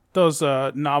those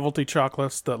novelty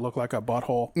chocolates that look like a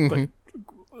butthole? That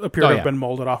appear to have been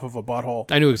molded off of a butthole.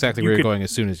 I knew exactly where you're going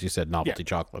as soon as you said novelty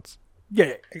chocolates.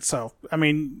 Yeah. So, I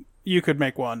mean, you could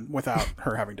make one without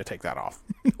her having to take that off.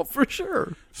 No, for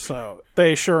sure. So,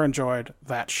 they sure enjoyed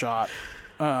that shot.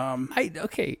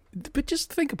 Okay, but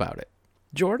just think about it.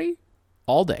 Geordi,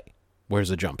 all day, wears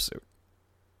a jumpsuit.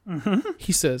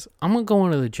 He says, I'm going to go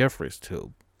into the Jeffries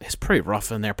tube. It's pretty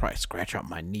rough in there, probably scratch out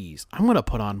my knees. I'm going to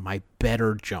put on my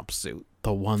better jumpsuit.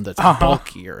 The one that's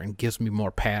bulkier and gives me more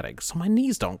padding, so my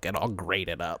knees don't get all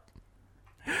grated up.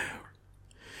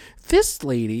 This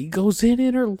lady goes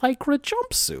in her Lycra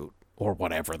jumpsuit, or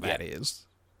whatever that is.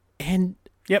 And...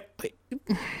 Yep.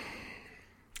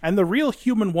 And the real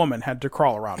human woman had to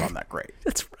crawl around on that grate.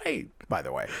 That's right. By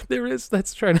the way.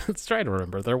 Let's try to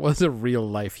remember. There was a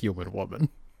real-life human woman.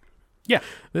 Yeah.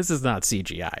 This is not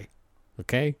CGI.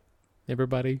 Okay?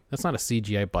 Everybody? That's not a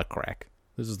CGI butt crack.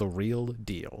 This is the real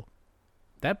deal.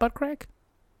 That butt crack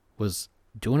was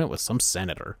doing it with some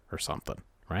senator or something,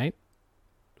 right?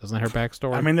 Isn't that her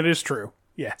backstory? I mean, that is true.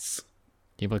 Yes.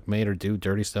 He made her do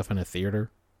dirty stuff in a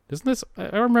theater. Isn't this?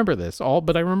 I remember this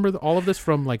but I remember all of this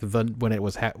from like when it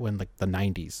was when like the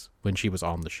 90s when she was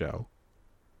on the show.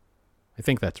 I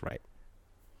think that's right.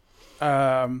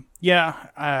 Yeah.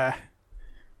 I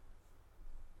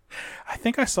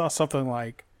think I saw something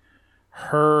like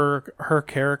her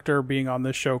character being on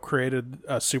this show created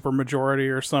a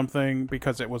supermajority or something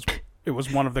because it was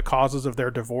one of the causes of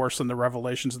their divorce, and the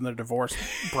revelations in their divorce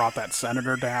brought that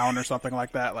senator down or something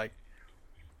like that. Like,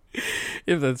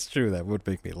 if that's true, that would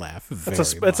make me laugh.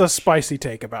 It's a spicy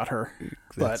take about her.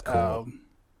 That's cool.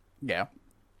 Yeah.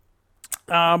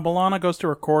 B'Elanna goes to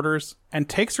her quarters and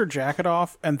takes her jacket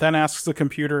off and then asks the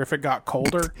computer if it got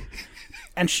colder.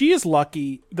 And she is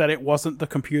lucky that it wasn't the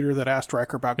computer that asked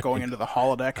Riker about going into the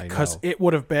holodeck, because it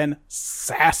would have been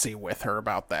sassy with her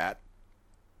about that.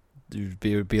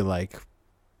 It would be like,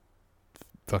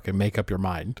 fucking make up your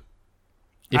mind.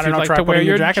 If you'd like to wear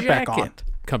your jacket back on.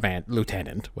 Command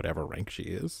Lieutenant, whatever rank she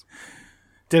is.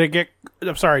 Do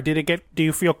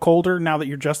you feel colder now that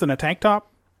you're just in a tank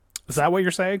top? Is that what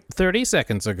you're saying? 30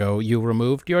 seconds ago, you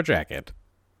removed your jacket.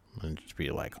 And just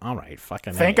be like, all right,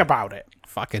 fucking think about it.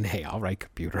 Fucking hey, all right,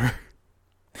 computer.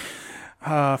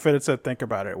 If it had said think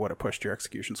about it, it would have pushed your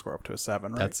execution score up to a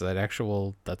 7, right? That's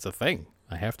a thing.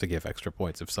 I have to give extra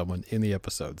points if someone in the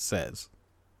episode says,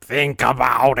 think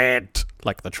about it,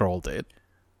 like the troll did.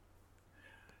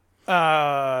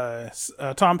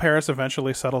 Tom Paris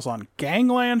eventually settles on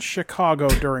Gangland, Chicago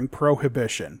during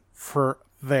Prohibition for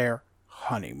their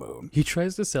honeymoon. He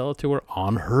tries to sell it to her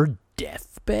on her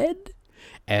deathbed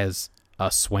as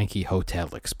a swanky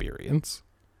hotel experience.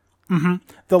 Mm-hmm.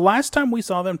 The last time we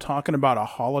saw them talking about a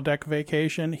holodeck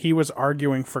vacation, he was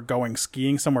arguing for going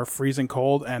skiing somewhere freezing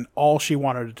cold, and all she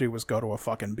wanted to do was go to a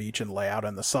fucking beach and lay out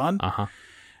in the sun. Uh-huh.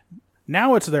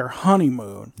 Now it's their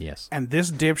honeymoon. Yes. And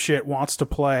this dipshit wants to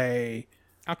play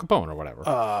Al Capone or whatever.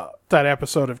 that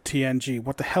episode of TNG.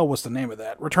 What the hell was the name of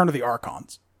that? Return of the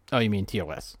Archons. Oh, you mean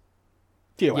TOS?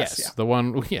 TOS, yes, yeah. the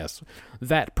one, yes.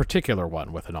 That particular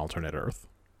one with an alternate Earth.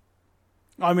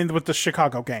 I mean, with the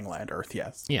Chicago Gangland Earth,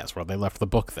 yes. Yes, where they left the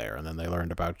book there, and then they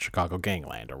learned about Chicago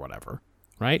Gangland or whatever.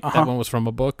 Right? Uh-huh. That one was from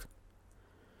a book?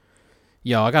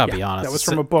 Yo, I gotta be honest. That was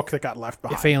from a book that got left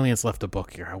behind. If aliens left a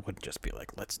book here, I wouldn't just be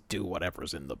like, let's do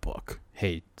whatever's in the book.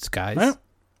 Hey, guys, Well,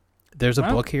 there's a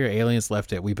book here, aliens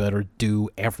left it, we better do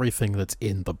everything that's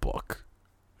in the book.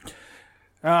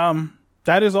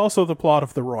 that is also the plot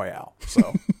of the Royale,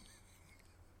 so...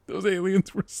 Those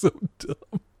aliens were so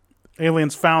dumb.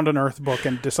 Aliens found an Earth book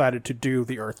and decided to do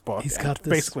the Earth book. He's and got this-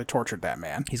 basically tortured that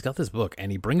man. He's got this book,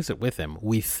 and he brings it with him.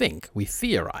 We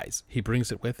theorize, he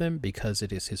brings it with him because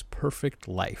it is his perfect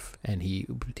life, and he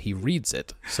reads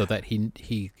it so that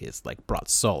he is like brought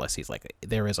solace. He's like,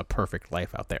 there is a perfect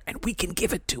life out there, and we can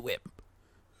give it to him.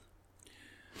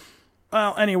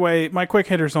 Well, anyway, my quick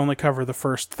hitters only cover the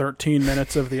first 13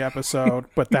 minutes of the episode,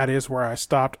 but that is where I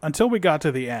stopped until we got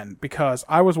to the end, because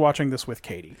I was watching this with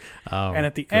Katie. Oh, and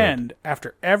at the end,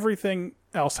 after everything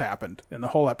else happened in the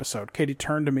whole episode, Katie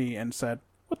turned to me and said,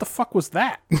 "What the fuck was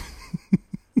that?"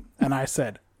 And I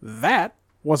said, "That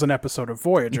was an episode of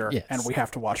Voyager, Yes. and we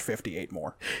have to watch 58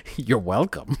 more." You're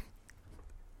welcome.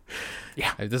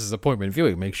 Yeah. If this is appointment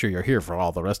viewing, make sure you're here for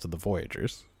all the rest of the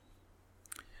Voyagers.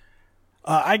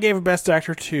 I gave Best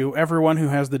Actor to everyone who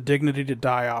has the dignity to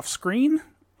die off screen,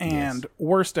 and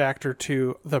Worst Actor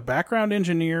to the background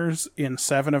engineers in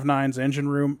 7 of 9's engine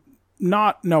room,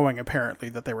 not knowing apparently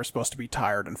that they were supposed to be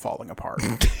tired and falling apart.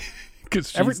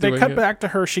 They cut back to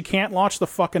her. She can't launch the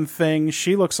fucking thing.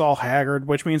 She looks all haggard,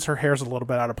 which means her hair's a little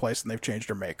bit out of place, and they've changed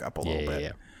her makeup a little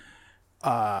bit.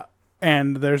 Yeah.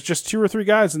 And there's just 2 or 3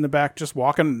 guys in the back just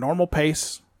walking normal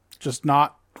pace, just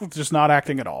not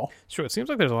acting at all. Sure, it seems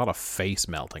like there's a lot of face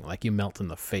melting. Like you melt in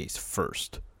the face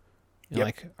first. Yep.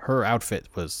 Like her outfit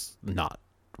was not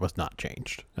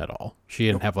changed at all. She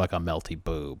didn't have like a melty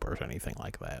boob or anything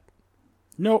like that.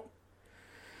 Nope.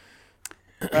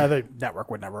 The network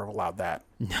would never have allowed that.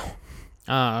 No.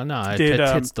 No, Did,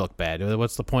 tits look bad.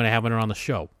 What's the point of having her on the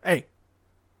show? Hey,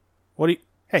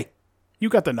 you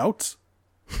got the notes?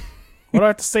 What do I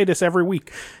have to say this every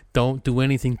week? Don't do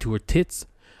anything to her tits.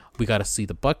 We got to see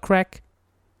the butt crack.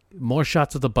 More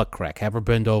shots of the butt crack. Have her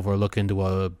bend over, look into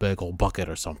a big old bucket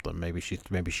or something. Maybe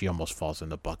she almost falls in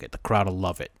the bucket. The crowd will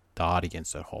love it. The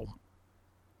audience at home.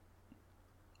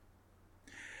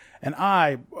 And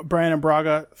I, Brandon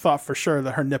Braga, thought for sure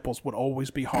that her nipples would always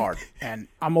be hard. And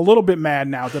I'm a little bit mad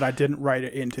now that I didn't write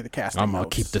it into the casting I'm going to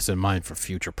notes. keep this in mind for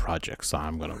future projects.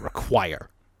 I'm going to require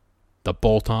the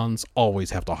bolt-ons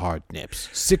always have the hard nips.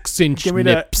 6-inch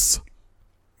nips.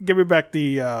 Give me back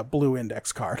the blue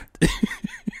index card.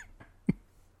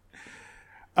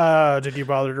 Did you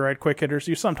bother to write quick hitters?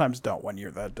 You sometimes don't when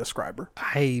you're the describer.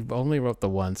 I only wrote the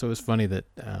one, so it was funny that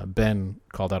Ben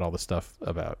called out all the stuff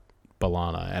about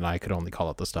B'Elanna, and I could only call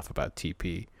out the stuff about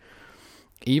TP.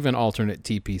 Even alternate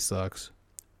TP sucks.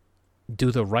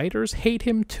 Do the writers hate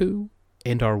him too?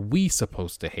 And are we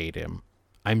supposed to hate him?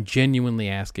 I'm genuinely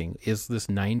asking, is this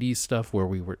 90s stuff where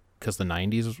we were... Because the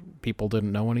 90s people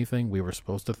didn't know anything, we were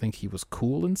supposed to think he was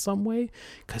cool in some way?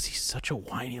 Because he's such a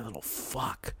whiny little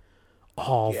fuck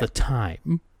all the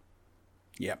time.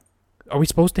 Yep. Are we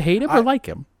supposed to hate him or like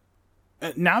him?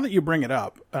 Now that you bring it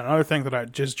up, another thing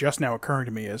that just now occurring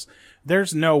to me is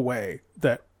there's no way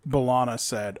that B'Elanna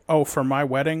said, "Oh, for my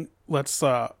wedding, let's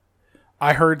I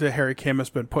heard that Harry Kim has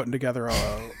been putting together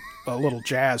a little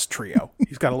jazz trio.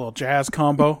 He's got a little jazz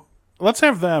combo. Let's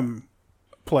have them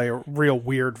play a real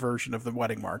weird version of the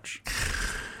wedding march."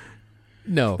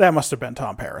 No. That must have been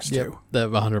Tom Paris, too. That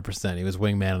 100%. He was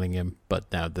wingmanning him,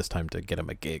 but now this time to get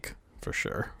him a gig, for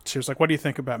sure. She was like, "What do you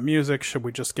think about music? Should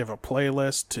we just give a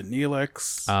playlist to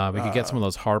Neelix?" We could get some of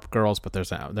those harp girls, but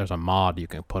there's a mod. You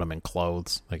can put them in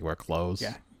clothes. They can wear clothes.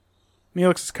 Yeah.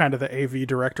 Neelix is kind of the AV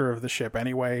director of the ship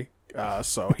anyway,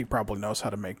 so he probably knows how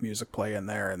to make music play in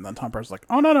there. And then Tom Paris is like,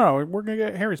 "Oh, no, we're going to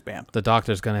get Harry's band." The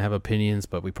doctor's going to have opinions,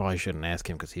 but we probably shouldn't ask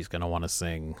him because he's going to want to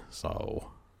sing, so...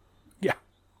 Yeah.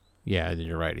 Yeah,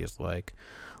 you're right. He's like,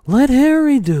 let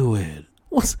Harry do it.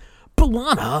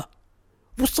 B'Elanna?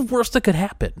 What's the worst that could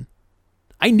happen?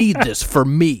 I need this for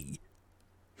me.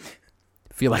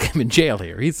 feel like I'm in jail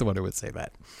here. He's the one who would say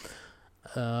that.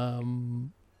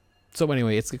 So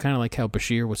anyway, it's kind of like how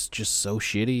Bashir was just so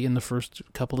shitty in the first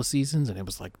couple of seasons, and it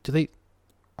was like,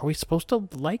 are we supposed to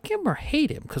like him or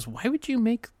hate him? Because why would you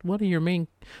make your main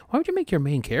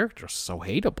character so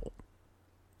hateable?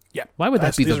 Yeah. Why would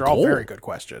that be the goal? These are all very good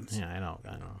questions. Yeah, I know.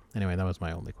 Anyway, that was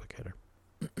my only quick hitter.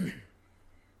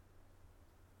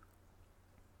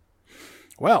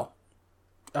 Well,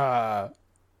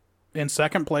 in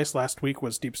second place last week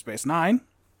was Deep Space Nine.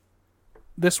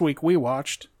 This week we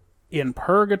watched In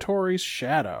Purgatory's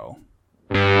Shadow.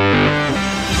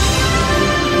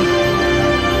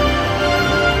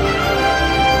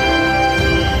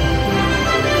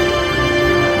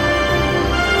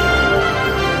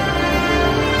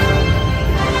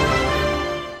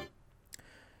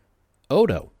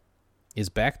 Odo is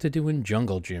back to doing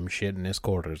jungle gym shit in his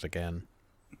quarters again.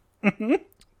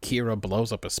 Kira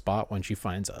blows up a spot when she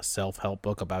finds a self-help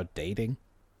book about dating.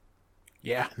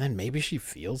 Yeah. And then maybe she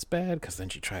feels bad because then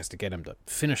she tries to get him to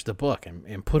finish the book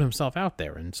and put himself out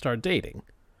there and start dating.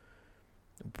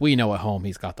 We know at home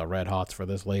he's got the red hots for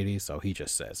this lady, so he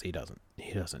just says he doesn't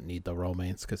need the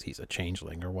romance because he's a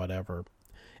changeling or whatever.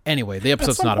 Anyway, the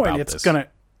episode's not about this.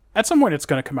 At some point it's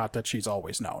gonna come out that she's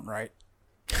always known, right?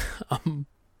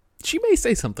 She may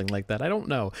say something like that. I don't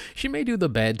know. She may do the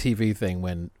bad TV thing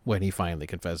when he finally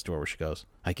confesses to her where she goes,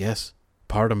 I guess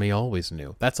part of me always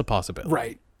knew. That's a possibility.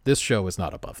 Right. This show is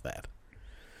not above that.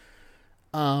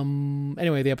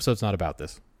 Anyway, the episode's not about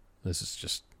this. This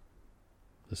is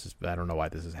I don't know why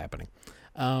this is happening.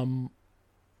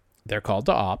 They're called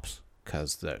to ops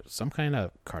because there's some kind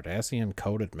of Cardassian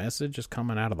coded message is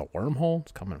coming out of the wormhole.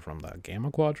 It's coming from the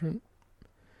Gamma Quadrant.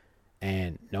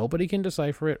 And nobody can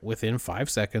decipher it within 5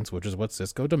 seconds, which is what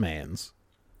Sisko demands.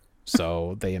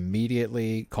 So they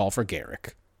immediately call for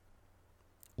Garrick.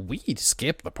 We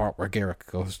skip the part where Garrick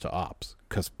goes to ops.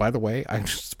 Because, by the way,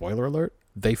 spoiler alert,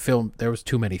 there was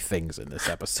too many things in this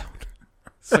episode.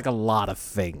 It's like a lot of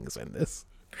things in this.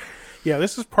 Yeah,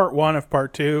 this is part 1 of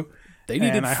part 2. They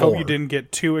needed and I 4. hope you didn't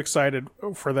get too excited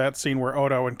for that scene where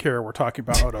Odo and Kira were talking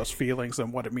about Odo's feelings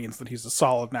and what it means that he's a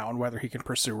solid now and whether he can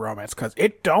pursue romance, because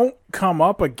it don't come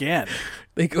up again.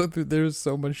 They go through, there's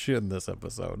so much shit in this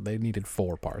episode. They needed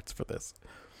 4 parts for this.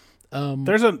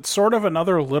 There's a sort of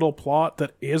another little plot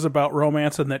that is about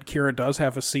romance and that Kira does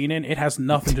have a scene in. It has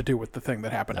nothing to do with the thing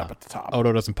that happened up at the top.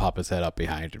 Odo doesn't pop his head up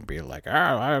behind and be like,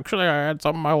 actually, I had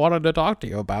something I wanted to talk to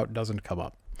you about. Doesn't come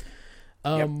up.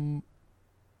 Yep.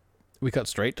 We cut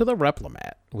straight to the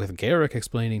Replimat, with Garrick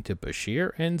explaining to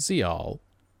Bashir and Zial,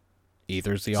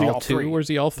 either Zial 2 or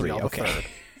Zial 3. Zial okay.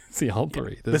 Zial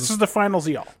 3. This is the final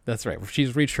Zial. That's right.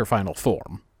 She's reached her final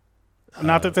form.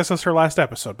 Not that this is her last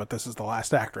episode, but this is the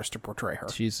last actress to portray her.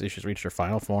 She's reached her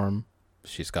final form.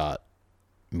 She's got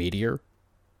Meteor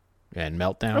and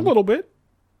Meltdown. A little bit.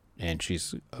 And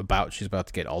she's about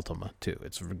to get Ultima, too.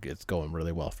 It's going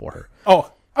really well for her.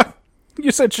 Oh, you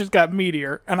said she's got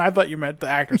Meteor, and I thought you meant the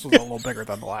actress was a little bigger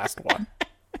than the last one.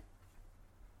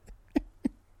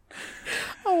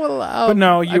 Oh, well, but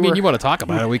no, you want to talk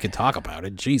about it, we can talk about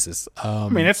it. Jesus. I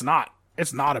mean, it's not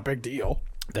a big deal.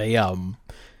 They,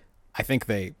 I think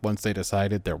once they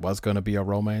decided there was going to be a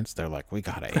romance, they're like, we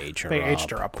got to age her up. They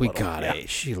aged her up a little.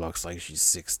 She looks like she's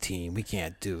 16. We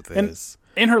can't do this.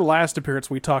 In her last appearance,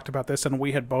 we talked about this, and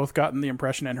we had both gotten the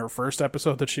impression in her first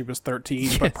episode that she was 13,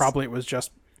 yes. But probably it was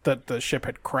just that the ship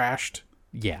had crashed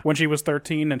when she was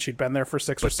 13, and she'd been there for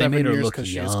 6 or 7 years because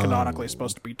she's canonically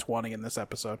supposed to be 20 in this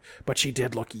episode. But she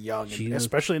did look young,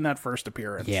 especially in that first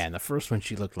appearance. Yeah, in the first one,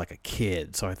 she looked like a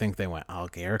kid, so I think they went, oh,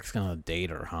 Garrick's going to date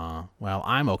her, huh? Well,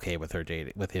 I'm okay with him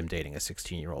dating a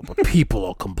 16-year-old, but people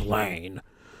will complain.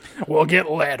 We'll get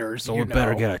letters, So we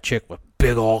better get a chick with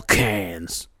big old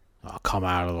cans. I'll come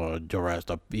out of the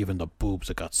rest, even the boobs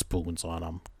that got spoons on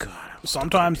them. God,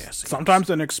 sometimes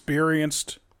an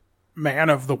experienced man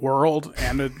of the world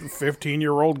and a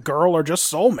 15-year-old girl are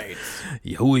just soulmates.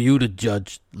 Who are you to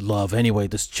judge love? Anyway,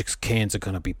 this chick's cans are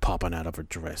going to be popping out of her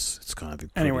dress. It's going to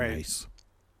be pretty nice.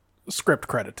 Script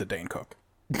credit to Dane Cook.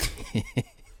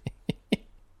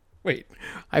 Wait,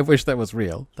 I wish that was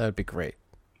real. That would be great.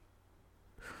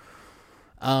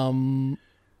 Okay.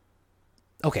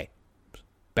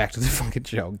 Back to the fucking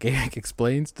show. Garrick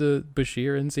explains to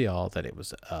Bashir and Zial that it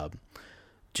was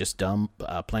just dumb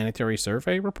planetary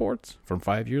survey reports from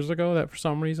 5 years ago that for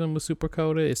some reason was super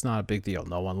coded. It's not a big deal.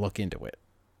 No one look into it.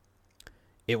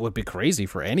 It would be crazy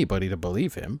for anybody to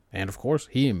believe him. And of course,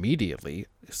 he immediately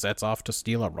sets off to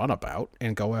steal a runabout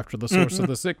and go after the source of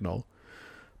the signal.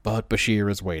 But Bashir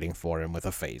is waiting for him with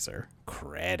a phaser.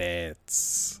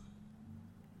 Credits.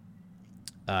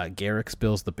 Garrick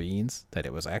spills the beans that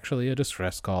it was actually a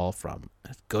distress call from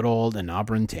good old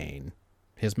Enabran Tain,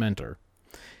 his mentor.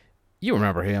 You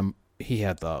remember him. He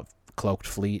had the cloaked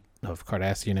fleet of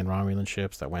Cardassian and Romulan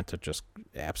ships that went to just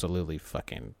absolutely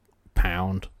fucking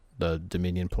pound the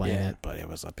Dominion planet, but it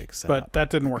was a big setup. But that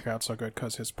didn't work out so good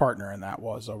because his partner in that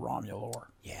was a Romulor.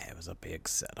 Yeah, it was a big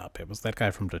setup. It was that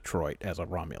guy from Detroit as a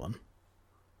Romulan.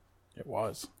 It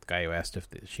was. The guy who asked if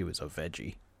she was a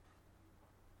veggie.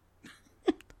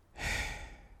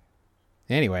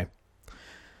 Anyway,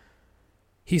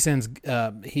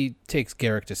 he takes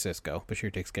Garrick to Sisko.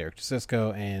 Bashir takes Garrick to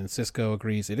Sisko, and Sisko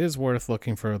agrees it is worth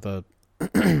looking for the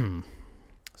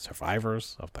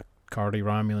survivors of the Cardi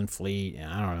Romulan fleet.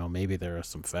 And I don't know, maybe there are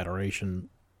some Federation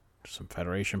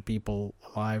people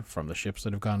alive from the ships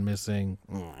that have gone missing.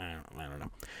 I don't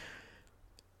know.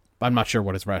 I'm not sure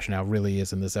what his rationale really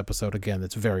is in this episode. Again,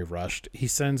 it's very rushed. He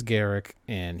sends Garrick,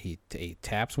 and he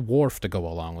taps Worf to go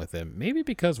along with him. Maybe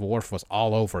because Worf was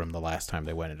all over him the last time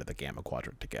they went into the Gamma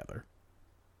Quadrant together.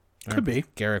 Could be.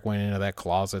 Garrick went into that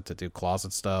closet to do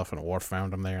closet stuff, and Worf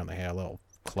found him there, and they had a little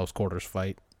close quarters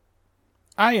fight.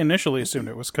 I initially assumed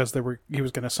it was because he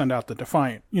was going to send out the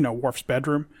Defiant, Worf's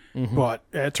bedroom, but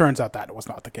it turns out that was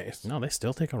not the case. No, they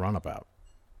still take a runabout.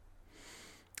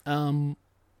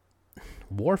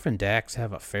 Worf and Dax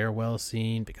have a farewell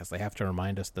scene because they have to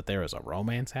remind us that there is a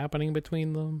romance happening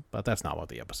between them, but that's not what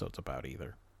the episode's about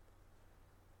either.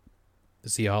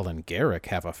 Ziyal and Garrick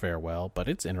have a farewell, but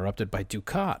it's interrupted by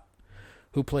Dukat,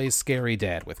 who plays Scary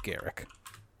Dad with Garrick.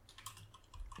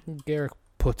 Garrick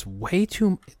puts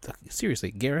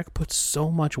Garrick puts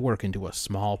so much work into a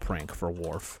small prank for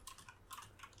Worf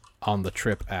on the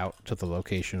trip out to the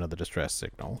location of the distress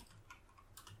signal.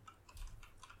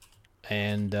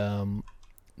 And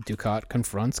Dukat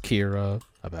confronts Kira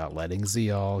about letting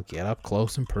Ziyal get up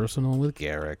close and personal with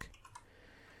Garrick.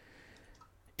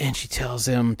 And she tells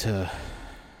him to,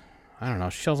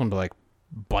 she tells him to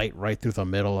bite right through the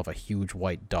middle of a huge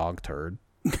white dog turd.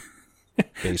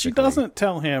 She doesn't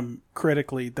tell him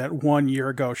critically that 1 year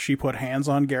ago she put hands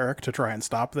on Garrick to try and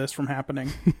stop this from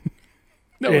happening.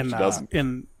 No, she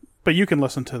doesn't. But you can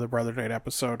listen to the Brother Date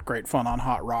episode, Great Fun on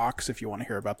Hot Rocks, if you want to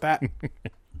hear about that.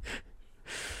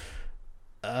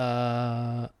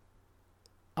 On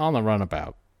the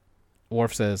runabout,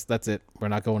 Worf says, that's it, we're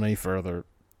not going any further.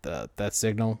 That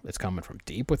signal is coming from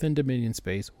deep within Dominion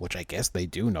space, which I guess they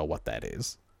do know what that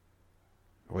is.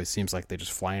 It always seems like they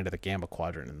just fly into the Gamma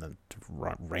Quadrant and then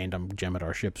random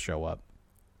Jem'Hadar ships show up.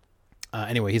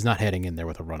 Anyway, he's not heading in there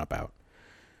with a runabout.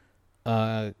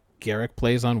 Garrick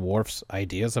plays on Worf's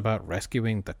ideas about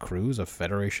rescuing the crews of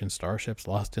Federation starships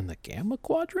lost in the Gamma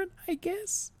Quadrant, I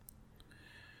guess?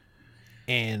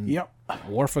 And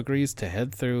Worf agrees to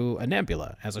head through a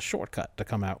nebula as a shortcut to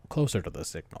come out closer to the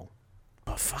signal.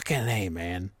 But fucking A,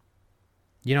 man.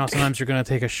 Sometimes you're going to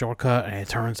take a shortcut and it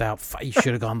turns out you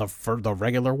should have gone the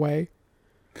regular way.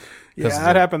 Yeah,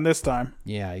 that happened this time.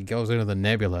 Yeah, he goes into the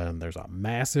nebula and there's a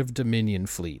massive Dominion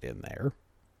fleet in there.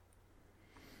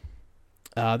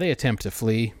 They attempt to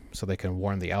flee so they can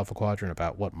warn the Alpha Quadrant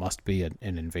about what must be an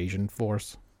invasion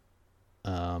force.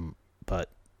 But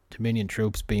Dominion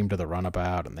troops beam to the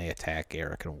runabout and they attack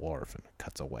Garrick and Worf, and it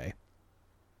cuts away.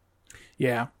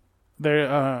 Yeah.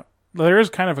 There is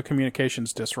kind of a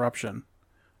communications disruption,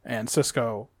 and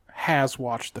Sisko has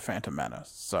watched The Phantom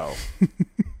Menace, so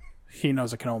he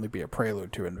knows it can only be a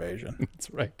prelude to invasion. That's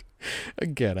right.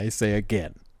 I say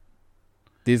again.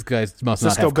 These guys must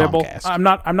Cisco not have Bibble.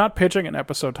 Comcast. I'm not pitching an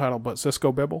episode title, but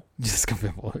Cisco Bibble. Cisco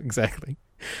Bibble, exactly.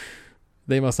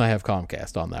 They must not have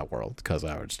Comcast on that world, because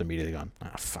I would just immediately gone,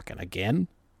 fucking again?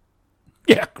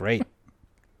 Yeah. Great.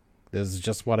 This is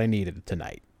just what I needed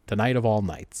tonight. Tonight of all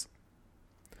nights.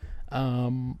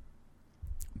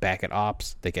 Back at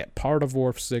Ops, they get part of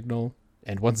Worf's signal,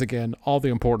 and once again, all the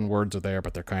important words are there,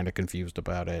 but they're kind of confused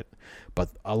about it. But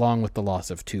along with the loss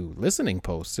of 2 listening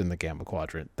posts in the Gamma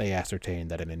Quadrant, they ascertain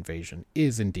that an invasion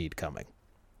is indeed coming.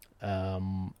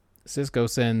 Sisko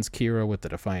sends Kira with the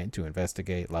Defiant to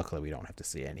investigate. Luckily, we don't have to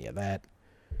see any of that.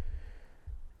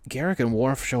 Garrick and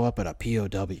Worf show up at a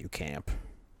POW camp,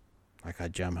 like a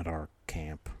Jem'Hadar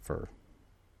camp for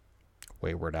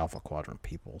wayward Alpha Quadrant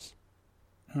peoples.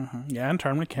 Mm-hmm. Yeah, and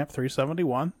Terminal Camp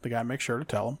 371. The guy makes sure to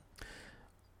tell him.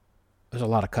 There's a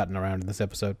lot of cutting around in this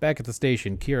episode. Back at the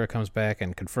station, Kira comes back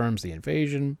and confirms the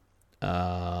invasion.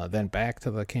 Then back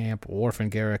to the camp, Worf and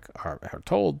Garrick are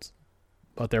told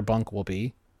what their bunk will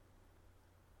be,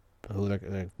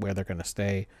 where they're going to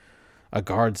stay. A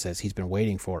guard says he's been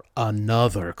waiting for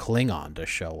another Klingon to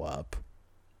show up.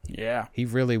 Yeah. He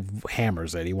really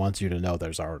hammers it. He wants you to know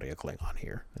there's already a Klingon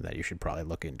here and that you should probably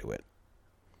look into it.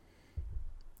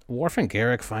 Worf and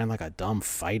Garrick find like a dumb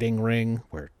fighting ring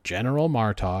where General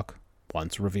Martok,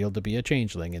 once revealed to be a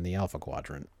changeling in the Alpha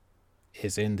Quadrant,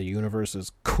 is in the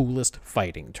universe's coolest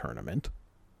fighting tournament.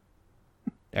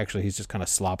 Actually, he's just kind of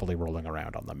sloppily rolling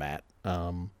around on the mat.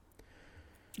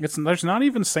 There's not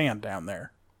even sand down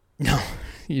there.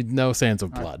 No sands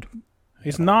of blood.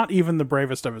 He's not even the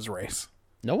bravest of his race.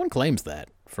 No one claims that,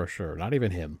 for sure. Not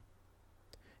even him.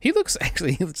 He looks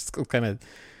kind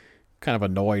of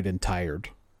annoyed and tired.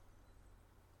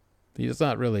 He's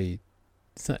not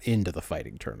into the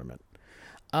fighting tournament.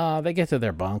 They get to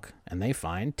their bunk, and they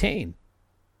find Tane.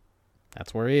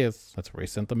 That's where he is. That's where he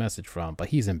sent the message from. But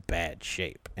he's in bad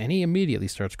shape, and he immediately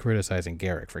starts criticizing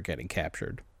Garrick for getting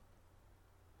captured.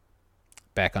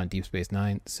 Back on Deep Space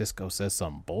Nine, Sisko says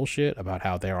some bullshit about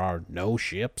how there are no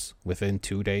ships within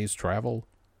 2 days' travel.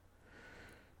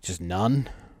 Just none.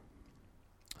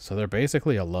 So they're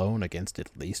basically alone against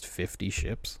at least 50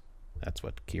 ships. That's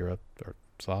what Kira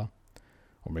saw.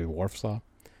 Or maybe Worf saw.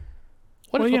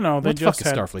 They just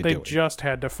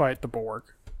had to fight the Borg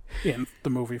in the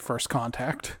movie First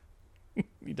Contact.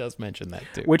 He does mention that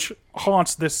too. Which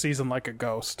haunts this season like a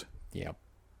ghost. Yep.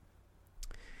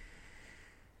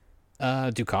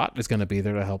 Dukat is going to be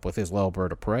there to help with his little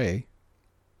bird of prey.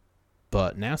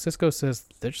 But now Sisko says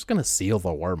they're just going to seal the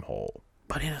wormhole,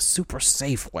 but in a super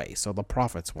safe way so the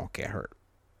Prophets won't get hurt.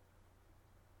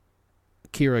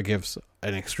 Kira gives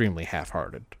an extremely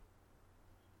half-hearted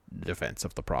defense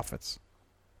of the Prophets.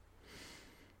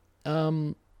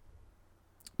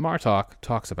 Martok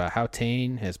talks about how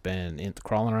Tane has been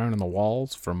crawling around in the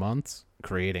walls for months,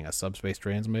 creating a subspace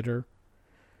transmitter.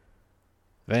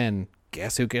 Then,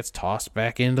 guess who gets tossed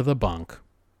back into the bunk?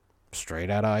 Straight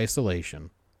out of isolation.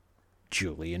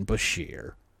 Julian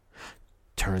Bashir.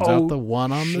 Turns out the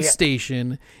one on the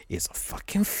station is a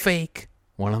fucking fake.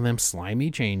 One of them slimy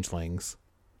changelings.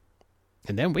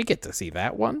 And then we get to see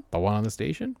that one, the one on the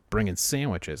station, bringing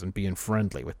sandwiches and being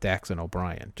friendly with Dax and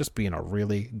O'Brien. Just being a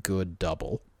really good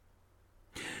double.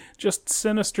 Just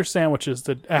sinister sandwiches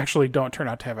that actually don't turn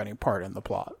out to have any part in the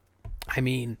plot. I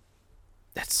mean,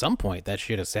 at some point that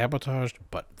shit is sabotaged,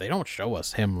 but they don't show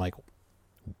us him like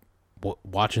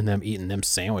watching them eating them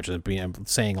sandwiches and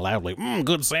saying loudly,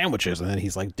 good sandwiches, and then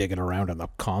he's like digging around in the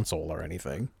console or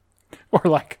anything. Or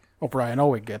like O'Brien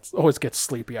always gets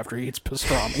sleepy after he eats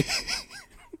pastrami.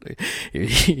 Here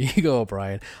you go,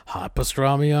 O'Brien. Hot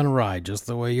pastrami on rye, just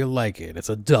the way you like it. It's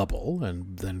a double.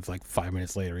 And then it's like 5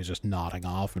 minutes later, he's just nodding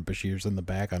off, and Bashir's in the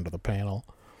back under the panel.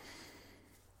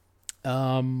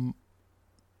 Meanwhile,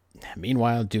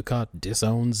 Dukat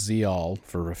disowns Zial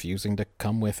for refusing to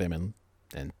come with him,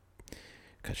 and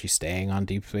because she's staying on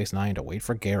Deep Space Nine to wait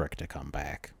for Garrick to come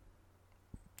back.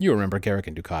 You remember Garrick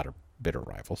and Dukat are bitter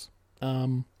rivals.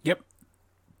 Yep.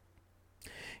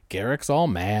 Garrick's all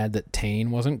mad that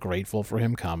Tane wasn't grateful for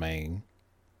him coming.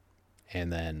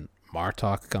 And then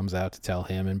Martok comes out to tell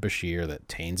him and Bashir that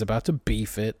Tane's about to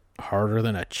beef it harder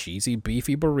than a cheesy,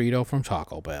 beefy burrito from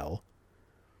Taco Bell.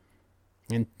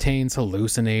 And Tane's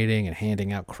hallucinating and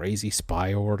handing out crazy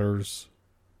spy orders.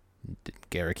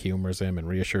 Garrick humors him and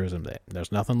reassures him that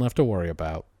there's nothing left to worry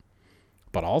about.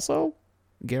 But also,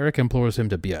 Garrick implores him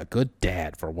to be a good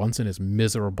dad for once in his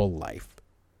miserable life.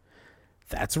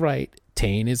 That's right,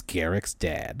 Tane is Garrick's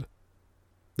dad.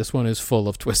 This one is full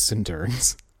of twists and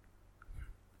turns.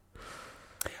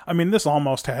 I mean, this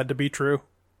almost had to be true.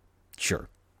 Sure.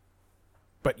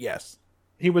 But yes,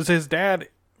 he was his dad,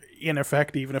 in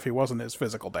effect, even if he wasn't his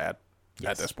physical dad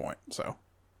at this point. So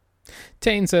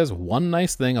Tane says one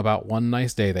nice thing about one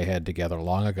nice day they had together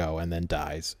long ago and then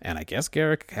dies. And I guess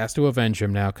Garrick has to avenge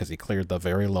him now because he cleared the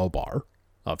very low bar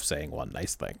of saying one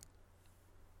nice thing.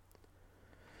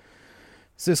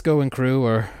 Sisko and crew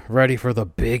are ready for the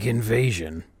big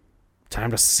invasion.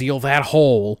 Time to seal that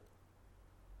hole.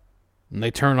 And they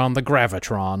turn on the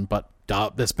Gravitron, but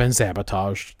it's been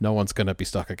sabotaged. No one's going to be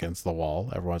stuck against the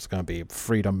wall. Everyone's going to be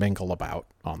free to mingle about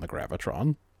on the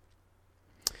Gravitron.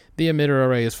 The emitter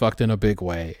array is fucked in a big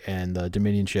way, and the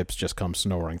Dominion ships just come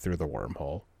snoring through the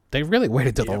wormhole. They really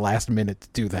waited till the last minute to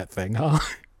do that thing, huh?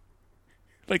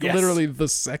 Literally the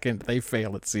second they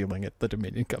fail at sealing it, the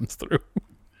Dominion comes through.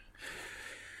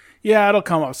 Yeah, it'll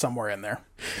come up somewhere in there.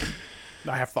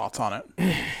 I have thoughts on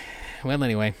it. Well,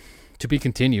 anyway, to be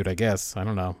continued, I guess. I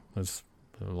don't know. There's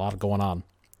a lot going on.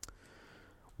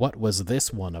 What was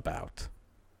this one about?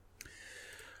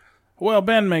 Well,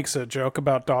 Ben makes a joke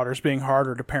about daughters being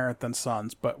harder to parent than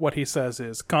sons, but what he says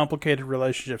is complicated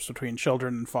relationships between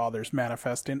children and fathers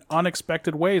manifest in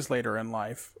unexpected ways later in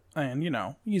life. And,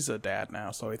 he's a dad now,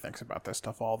 so he thinks about this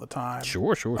stuff all the time.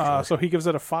 Sure. So he gives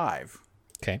it a 5.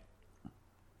 Okay.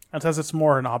 And says it's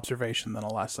more an observation than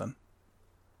a lesson.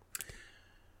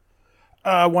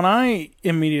 When I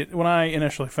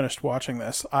initially finished watching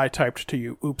this, I typed to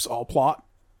you, "Oops, all plot."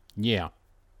 Yeah.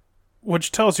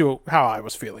 Which tells you how I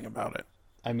was feeling about it.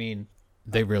 I mean,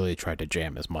 they really tried to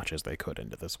jam as much as they could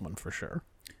into this one for sure.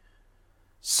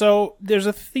 So there's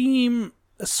a theme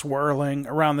swirling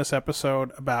around this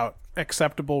episode about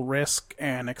acceptable risk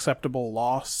and acceptable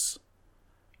loss.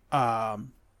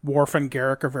 Worf and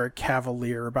Garak are very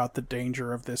cavalier about the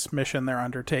danger of this mission they're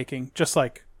undertaking, just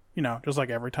like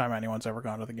every time anyone's ever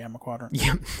gone to the Gamma Quadrant.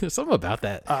 Yeah, there's something about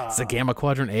that. It's the Gamma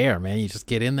Quadrant air, man. You just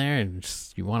get in there and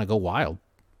you want to go wild.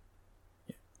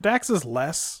 Dax is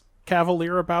less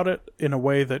cavalier about it in a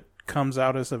way that comes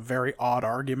out as a very odd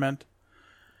argument.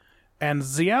 And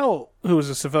Ziyal, who is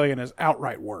a civilian, is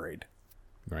outright worried.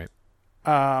 Right.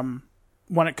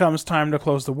 When it comes time to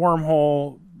close the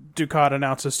wormhole, Dukat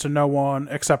announces to no one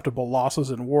acceptable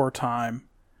losses in wartime.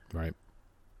 Right.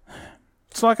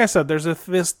 So like I said, there's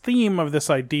this theme of this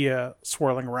idea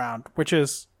swirling around, which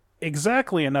is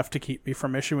exactly enough to keep me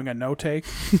from issuing a no-take,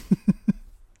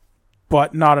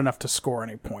 but not enough to score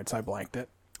any points. I blanked it.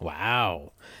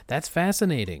 Wow. That's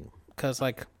fascinating, because,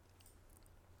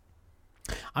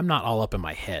 I'm not all up in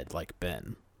my head like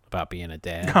Ben about being a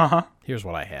dad. Uh-huh. Here's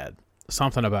what I had.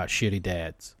 Something about shitty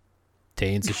dads.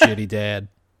 Tane's a shitty dad,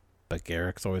 but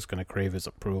Garak's always going to crave his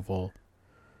approval.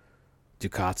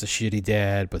 Dukat's a shitty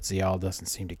dad, but Ziyal doesn't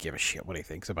seem to give a shit what he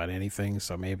thinks about anything,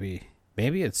 so maybe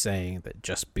it's saying that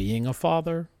just being a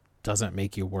father doesn't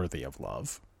make you worthy of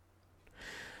love.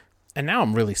 And now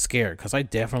I'm really scared, because I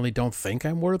definitely don't think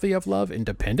I'm worthy of love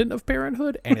independent of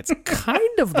parenthood, and it's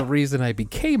kind of the reason I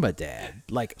became a dad.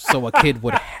 So a kid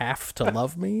would have to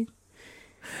love me.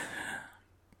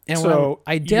 And so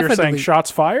you're saying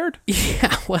shots fired?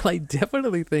 Yeah, well, I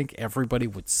definitely think everybody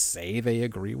would say they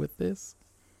agree with this,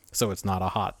 so it's not a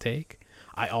hot take.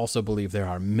 I also believe there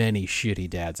are many shitty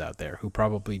dads out there who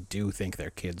probably do think their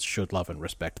kids should love and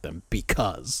respect them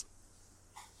because.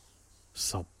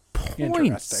 So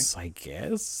points, I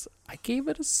guess. I gave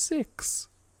it a 6.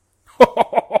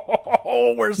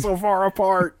 Oh, we're so far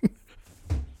apart.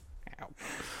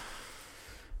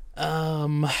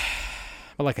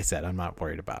 But like I said, I'm not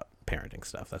worried about parenting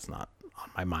stuff. That's not on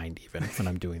my mind even when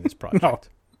I'm doing this project.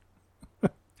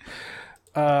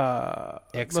 No.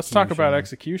 Let's talk about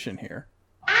execution here.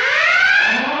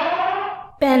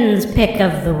 Ben's pick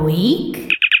of the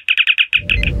week.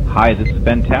 Hi, this is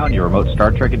Ben Town, your remote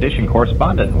Star Trek Edition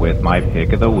correspondent, with my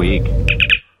pick of the week.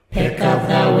 Pick of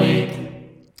the week.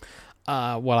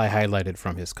 What I highlighted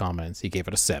from his comments, he gave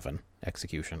it a 7,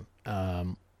 execution.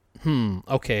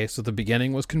 Okay, so the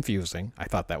beginning was confusing. I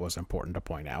thought that was important to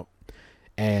point out.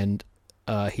 And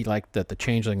he liked that the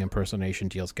changeling impersonation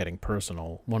deal's getting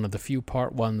personal, one of the few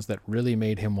part 1s that really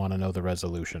made him want to know the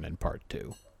resolution in part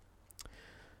 2.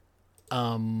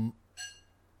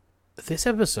 This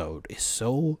episode is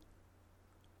so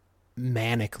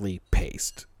manically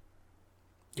paced.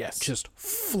 Yes. Just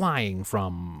flying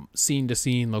from scene to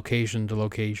scene, location to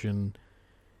location.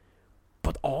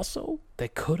 But also, they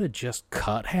could have just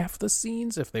cut half the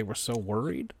scenes if they were so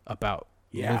worried about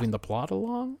moving the plot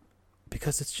along.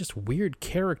 Because it's just weird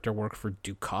character work for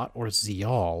Dukat or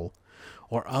Ziyal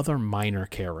or other minor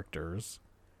characters.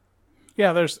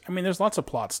 Yeah, there's lots of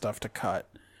plot stuff to cut.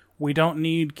 We don't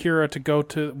need Kira to go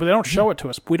to... But they don't show it to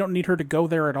us. We don't need her to go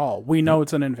there at all. We know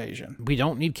it's an invasion. We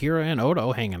don't need Kira and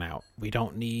Odo hanging out. We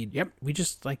don't need... Yep. We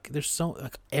just, there's so...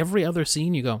 every other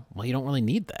scene you go, well, you don't really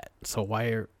need that. So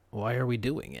why are we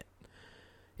doing it?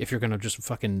 If you're going to just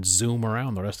fucking zoom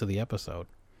around the rest of the episode.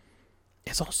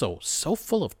 It's also so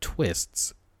full of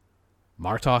twists.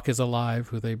 Martok is alive,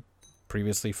 who they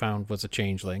previously found was a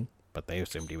changeling, but they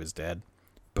assumed he was dead.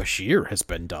 Bashir has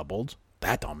been doubled.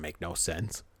 That don't make no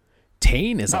sense.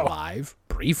 Tane is alive,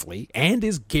 briefly, and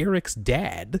is Garak's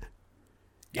dad.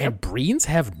 Yep. And Breens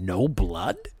have no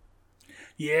blood?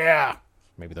 Yeah.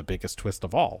 Maybe the biggest twist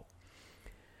of all.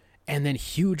 And then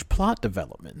huge plot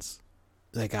developments.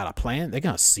 They got a plan. They're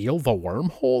going to seal the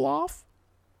wormhole off?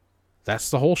 That's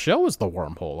the whole show is the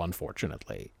wormhole,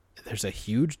 unfortunately. There's a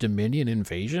huge Dominion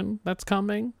invasion that's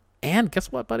coming. And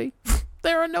guess what, buddy?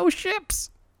 There are no ships.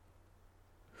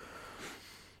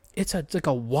 It's like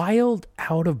a wild,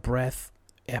 out-of-breath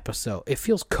episode. It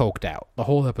feels coked out. The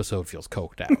whole episode feels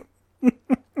coked out.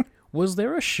 Was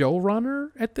there a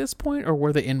showrunner at this point, or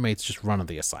were the inmates just running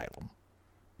the asylum?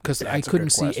 Because I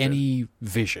couldn't see any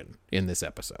vision in this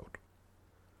episode.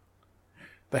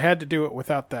 They had to do it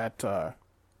without that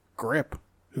Grip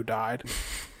who died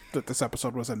that this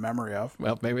episode was in memory of.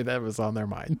 Well, maybe that was on their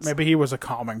minds. Maybe he was a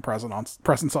calming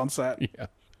presence on set. Yeah.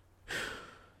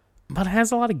 But it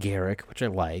has a lot of Garak, which I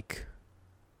like.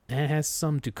 And it has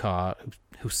some Dukat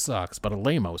who sucks, but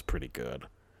Alemo is pretty good.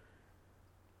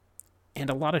 And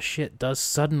a lot of shit does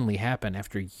suddenly happen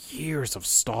after years of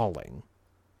stalling,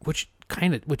 which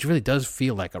really does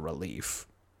feel like a relief.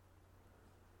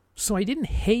 So I didn't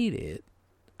hate it.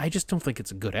 I just don't think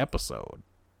it's a good episode.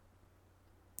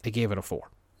 I gave it a 4.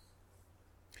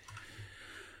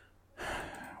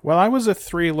 Well, I was a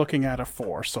 3 looking at a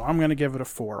 4, so I'm going to give it a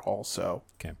 4 also.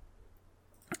 Okay.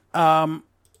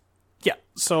 Yeah,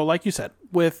 so like you said,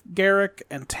 with Garak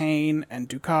and Tain and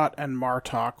Dukat and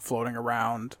Martok floating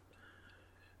around,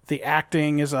 the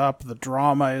acting is up, the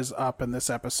drama is up in this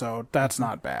episode. That's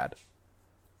not bad.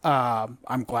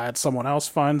 I'm glad someone else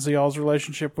finds Ziyal's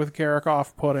relationship with Garak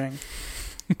off-putting.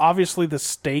 Obviously, the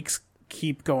stakes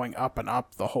keep going up and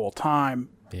up the whole time.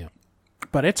 Yeah.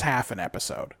 But it's half an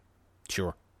episode.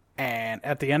 Sure. And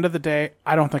at the end of the day,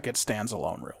 I don't think it stands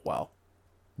alone real well.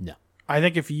 No. I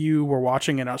think if you were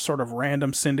watching in a sort of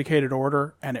random syndicated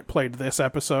order and it played this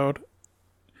episode,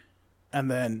 and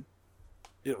then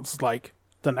it was like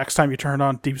the next time you turned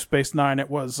on Deep Space Nine, it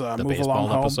was Move Along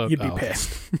Home, episode? you'd be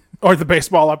pissed. Or the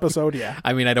baseball episode, yeah.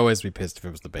 I mean, I'd always be pissed if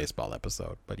it was the baseball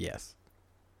episode, but yes.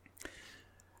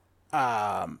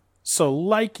 So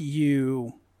like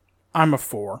you, I'm a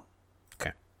 4.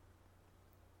 Okay.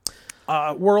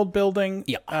 World building,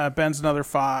 Yeah. Ben's another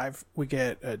 5. We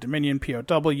get a Dominion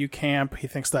POW camp. He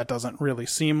thinks that doesn't really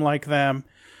seem like them.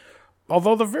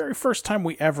 Although the very first time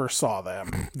we ever saw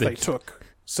them, they took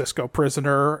Cisco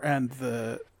prisoner and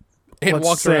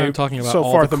Walks around talking about so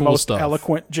all far the cool most stuff.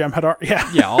 eloquent Jem'Hadar.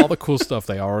 Yeah. Yeah, all the cool stuff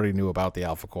they already knew about the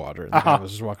Alpha Quadrant. I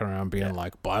was just walking around being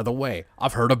like, by the way,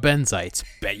 I've heard of Benzites.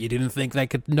 Bet you didn't think they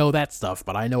could know that stuff,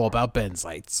 but I know about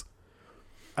Benzites.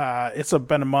 It's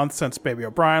been a month since Baby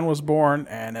O'Brien was born,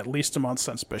 and at least a month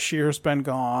since Bashir's been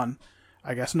gone.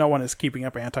 I guess no one is keeping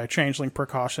up anti-changeling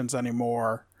precautions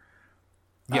anymore.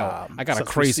 Yo, I got a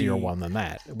crazier one than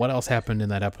that. What else happened in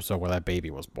that episode where that baby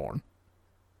was born?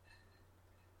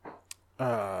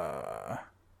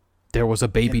 There was a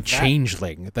baby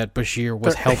changeling that Bashir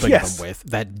was helping them with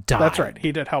that died. That's right.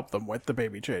 He did help them with the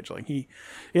baby changeling. He,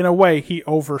 in a way, he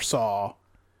oversaw.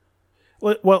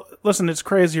 Well, listen, it's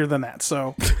crazier than that.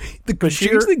 So the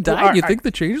changeling died. You think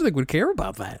the changeling would care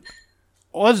about that?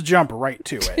 Let's jump right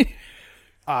to it.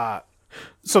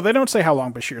 So they don't say how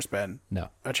long Bashir's been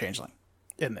a changeling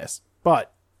in this,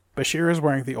 but Bashir is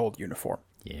wearing the old uniform.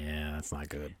 Yeah, that's not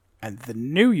good. And the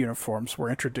new uniforms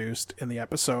were introduced in the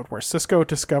episode where Cisco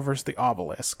discovers the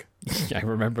obelisk. I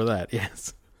remember that,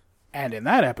 yes. And in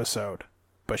that episode,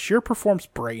 Bashir performs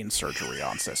brain surgery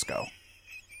on Cisco.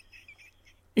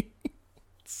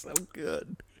 So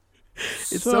good.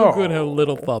 It's so good how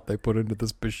little thought they put into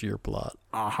this Bashir plot.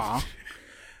 Uh-huh.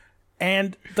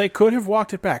 And they could have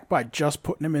walked it back by just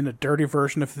putting him in a dirty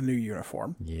version of the new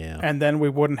uniform. Yeah. And then we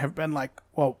wouldn't have been like,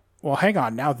 well, hang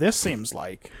on, now this seems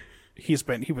like he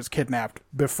was kidnapped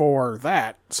before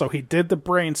that. So he did the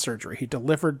brain surgery. He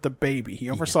delivered the baby. He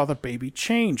oversaw the baby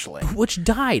changeling. Which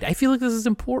died. I feel like this is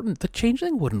important. The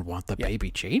changeling wouldn't want the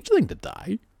baby changeling to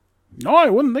die. No, I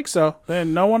wouldn't think so.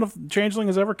 Then no one of changeling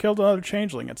has ever killed another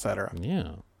changeling, etc.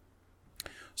 Yeah.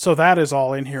 So that is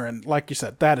all in here, and like you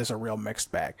said, that is a real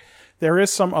mixed bag. There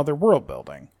is some other world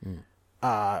building.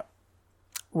 Runabout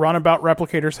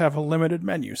replicators have a limited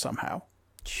menu somehow.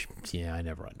 Yeah, I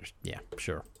never understood. Yeah,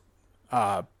 sure.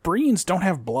 Breens don't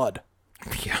have blood.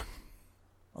 Yeah.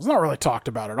 It's not really talked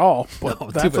about at all,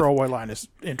 but that throwaway line is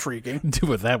intriguing. Do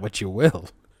with that what you will.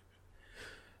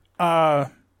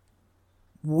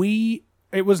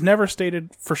 It was never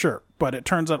stated for sure, but it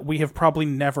turns out we have probably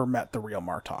never met the real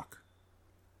Martok.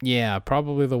 Yeah,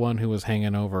 probably the one who was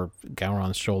hanging over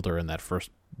Gowron's shoulder in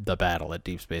the battle at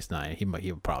Deep Space Nine. He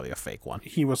was probably a fake one.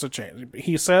 He was a change.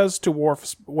 He says to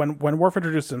Worf, when Worf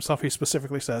introduces himself, he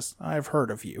specifically says, "I've heard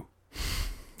of you."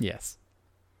 Yes.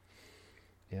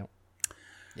 Yep.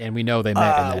 And we know they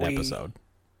met in that episode.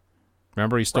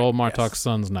 Remember, he stole Martok's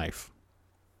son's knife.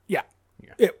 Yeah.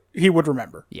 He would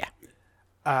remember. Yeah.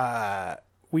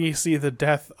 We see the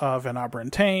death of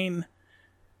Enabran Tain.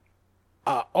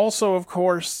 Also, of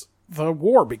course, the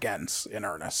war begins in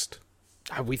earnest.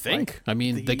 We think. I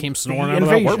mean, they came snoring out of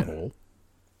that wormhole.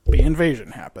 The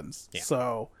invasion happens. Yeah.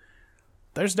 So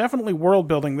there's definitely world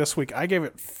building this week. I gave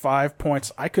it 5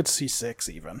 points. I could see 6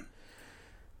 even.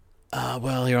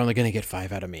 Well, you're only going to get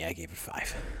 5 out of me. I gave it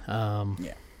 5.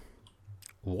 Yeah.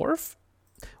 Worf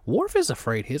is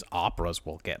afraid his operas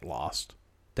will get lost.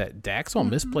 That Dax will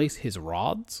misplace his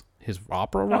rods, his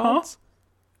opera rods.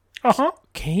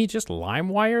 Can he just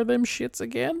LimeWire them shits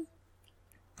again?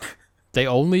 They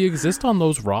only exist on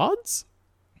those rods?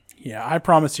 Yeah, I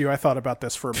promise you, I thought about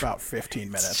this for about 15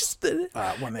 minutes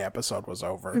when the episode was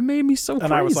over. It made me so crazy.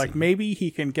 And I was like, maybe he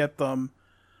can get them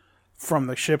from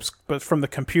the ships, but from the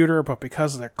computer, but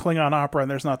because they're Klingon opera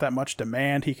and there's not that much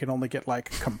demand, he can only get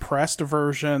like compressed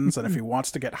versions. And if he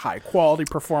wants to get high quality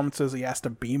performances, he has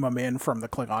to beam them in from the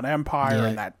Klingon Empire,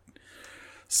 and that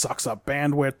sucks up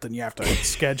bandwidth, and you have to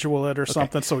schedule it or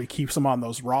something, so he keeps them on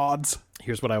those rods.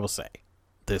 Here's what I will say.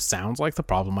 This sounds like the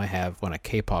problem I have when a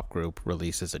K-pop group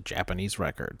releases a Japanese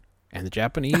record. And the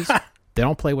Japanese, they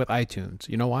don't play with iTunes.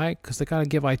 You know why? Because they got to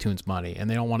give iTunes money, and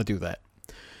they don't want to do that.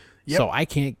 Yep. So I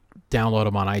can't download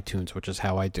them on iTunes, which is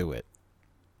how I do it.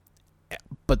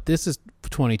 But this is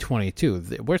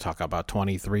 2022. We're talking about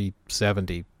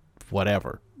 2370,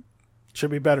 whatever.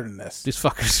 Should be better than this. These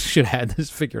fuckers should have had this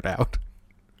figured out.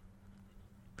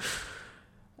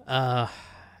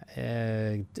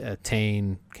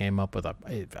 Tane came up with a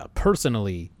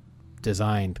personally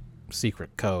designed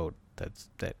secret code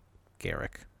that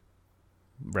Garrick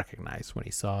recognized when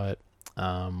he saw it.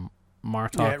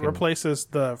 Martok. Yeah, it replaces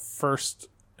the first.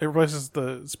 It replaces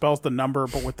spells the number,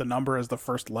 but with the number as the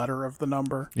first letter of the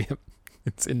number. Yep,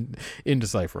 it's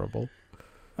indecipherable.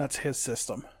 That's his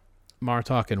system.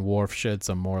 Martok and Worf shed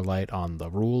some more light on the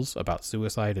rules about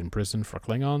suicide in prison for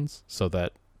Klingons, so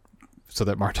that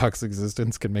Martok's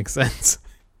existence can make sense.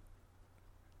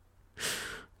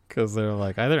 Because they're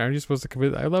like, aren't you supposed to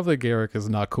commit? I love that Garrick is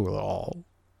not cool at all.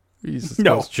 He's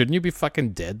supposed, shouldn't you be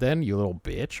fucking dead then, you little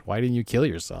bitch? Why didn't you kill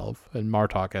yourself? And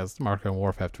Martok and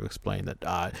Worf have to explain that,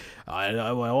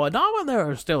 well, not when there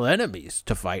are still enemies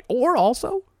to fight, or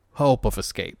also hope of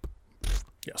escape.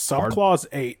 Yeah, Subclause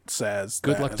 8 says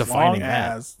good that luck as defining long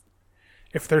that. as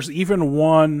if there's even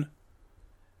one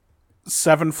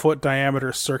 7-foot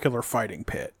diameter circular fighting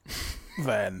pit,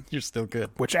 then you're still good.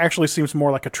 Which actually seems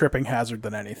more like a tripping hazard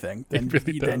than anything. Then,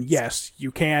 then yes,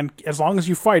 you can, as long as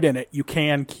you fight in it, you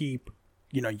can keep,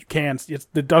 you can,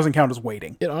 it doesn't count as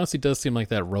waiting. It honestly does seem like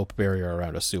that rope barrier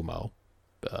around a sumo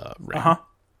ring.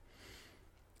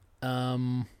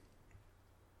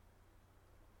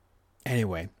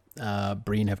 Anyway,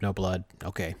 Breen have no blood.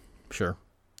 Okay, sure.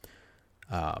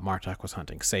 Martok was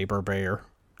hunting saber bear.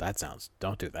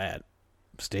 Don't do that.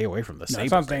 Stay away from the saber bear. That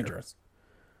sounds dangerous.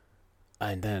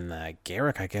 And then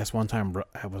Garrick, I guess, one time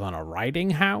was on a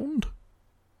riding hound,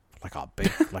 like a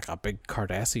big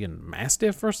Cardassian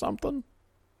Mastiff or something.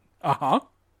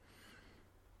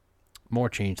 More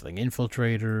changeling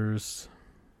infiltrators.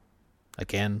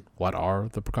 Again, what are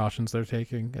the precautions they're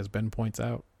taking? As Ben points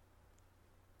out,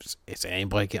 is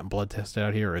anybody getting blood tested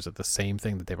out here, or is it the same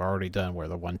thing that they've already done, where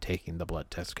the one taking the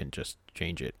blood test can just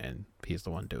change it, and he's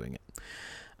the one doing it?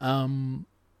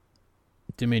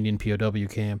 Dominion POW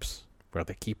camps, where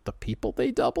they keep the people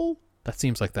they double? That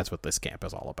seems like that's what this camp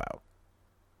is all about.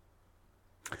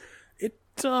 It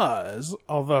does,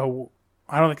 although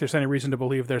I don't think there's any reason to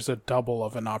believe there's a double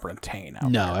of an Operant Tane out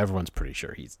there. No, everyone's pretty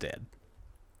sure he's dead.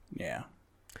 Yeah.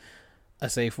 A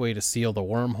safe way to seal the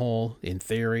wormhole, in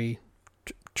theory,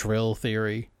 Trill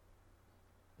theory.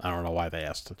 I don't know why they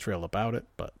asked the Trill about it,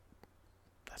 but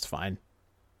that's fine.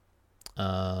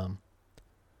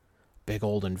 Big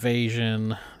old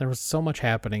invasion. There was so much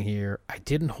happening here. I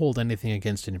didn't hold anything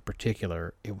against it in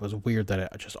particular. It was weird that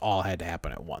it just all had to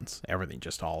happen at once. Everything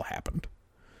just all happened.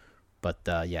 But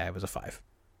yeah, it was a 5.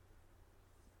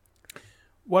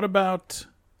 What about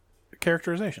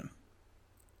characterization?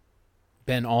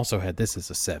 Ben also had this as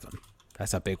a 7.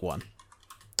 That's a big one.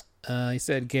 He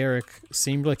said Garrick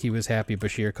seemed like he was happy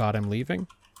Bashir caught him leaving.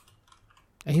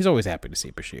 And he's always happy to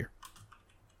see Bashir.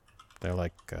 They're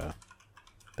like,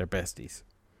 they're besties.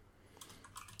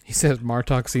 He says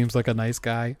Martok seems like a nice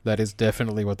guy. That is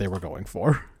definitely what they were going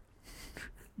for.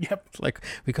 Yep. Like,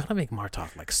 we gotta make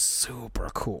Martok like super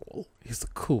cool. He's the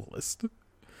coolest.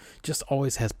 Just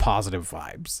always has positive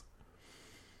vibes.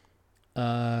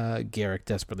 Garrick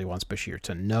desperately wants Bashir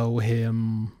to know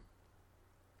him.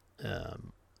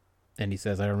 And he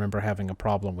says, I remember having a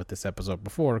problem with this episode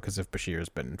before, because if Bashir has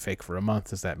been fake for a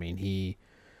month, does that mean he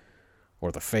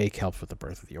or the fake helps with the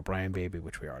birth of the O'Brien baby,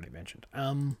 which we already mentioned?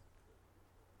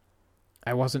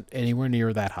 I wasn't anywhere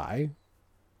near that high.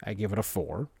 I give it a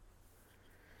 4.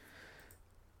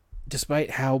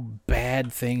 Despite how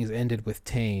bad things ended with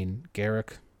Tane,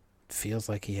 Garrick feels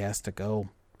like he has to go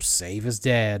save his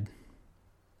dad.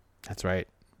 That's right.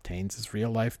 Tane's his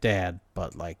real life dad,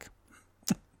 but like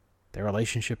their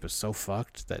relationship is so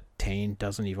fucked that Tane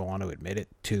doesn't even want to admit it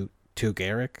to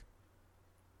Garrick.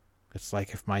 It's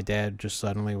like if my dad just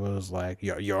suddenly was like,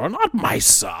 "You're not my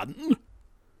son."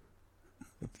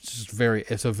 It's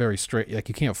a very straight, like,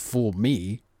 you can't fool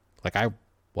me. Like,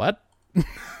 what? What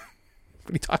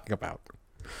are you talking about?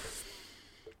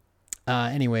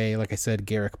 Anyway, like I said,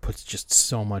 Garrick puts just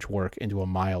so much work into a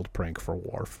mild prank for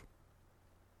Worf.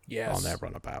 Yes. On that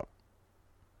runabout.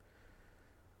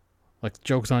 Like,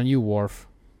 joke's on you, Worf.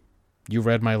 You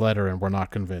read my letter and were not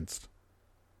convinced.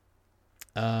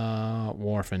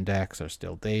 Worf and Dax are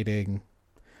still dating.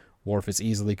 Worf is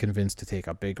easily convinced to take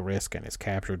a big risk and is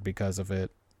captured because of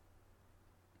it.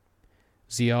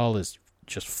 Ziyal is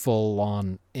just full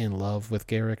on in love with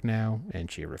Garrick now,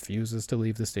 and she refuses to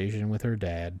leave the station with her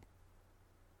dad.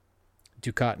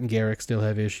 Dukat and Garrick still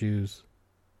have issues.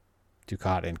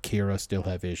 Dukat and Kira still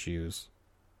have issues.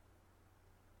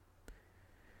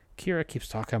 Kira keeps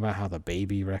talking about how the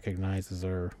baby recognizes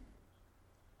her.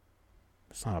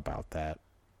 It's not about that.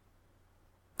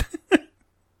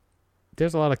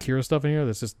 There's a lot of Kira stuff in here.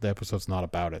 That's just the episode's not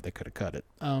about it. They could have cut it.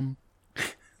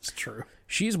 It's true.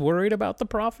 She's worried about the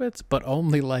prophets, but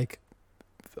only like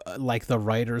the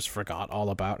writers forgot all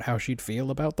about how she'd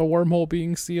feel about the wormhole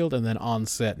being sealed, and then on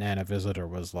set, Nana Visitor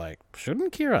was like,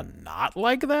 shouldn't Kira not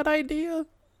like that idea?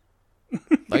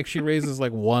 Like, she raises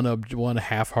like one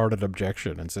half-hearted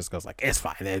objection, and Sisko's like, it's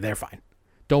fine, they're fine.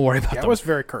 Don't worry about that. That was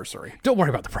very cursory. Don't worry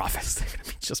about the prophets. They're gonna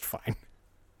be just fine.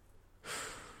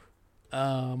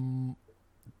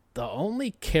 The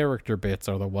only character bits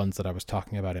are the ones that I was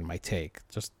talking about in my take.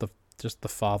 Just the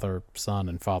father-son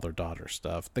and father-daughter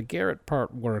stuff. The Garrett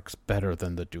part works better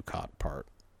than the Dukat part.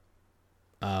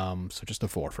 So just a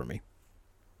 4 for me.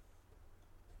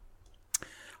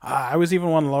 I was even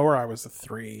one lower. I was a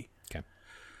 3. Okay.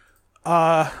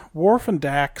 Worf and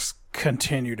Dax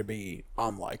continue to be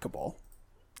unlikable.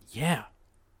 Yeah.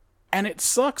 And it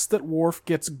sucks that Worf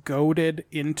gets goaded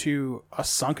into a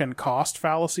sunken cost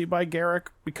fallacy by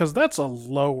Garrick, because that's a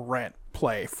low-rent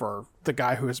play for the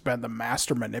guy who has been the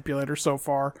master manipulator so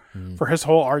far. For his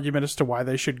whole argument as to why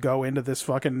they should go into this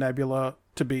fucking nebula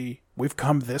to be, we've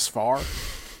come this far.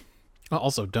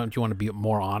 Also, don't you want to be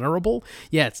more honorable?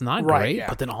 Yeah, it's not great, yeah.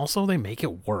 But then also they make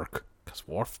it work, because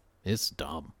Worf is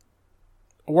dumb.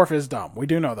 Worf is dumb. We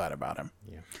do know that about him.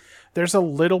 Yeah. There's a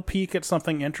little peek at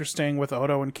something interesting with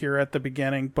Odo and Kira at the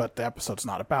beginning, but the episode's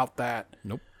not about that.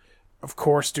 Nope. Of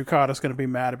course, Dukat is going to be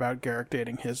mad about Garrick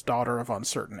dating his daughter of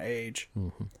uncertain age.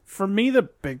 Mm-hmm. For me, the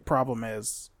big problem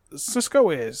is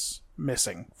Sisko is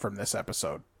missing from this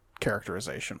episode,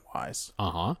 characterization-wise.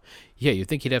 Uh-huh. Yeah, you'd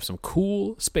think he'd have some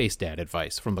cool space dad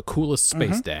advice from the coolest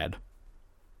space dad.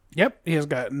 Yep, he has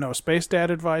got no space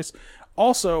dad advice.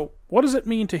 Also, what does it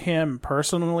mean to him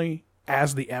personally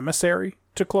as the emissary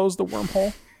to close the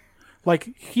wormhole?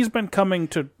 Like, he's been coming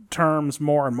to terms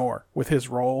more and more with his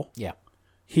role. Yeah.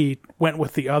 He went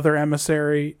with the other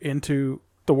emissary into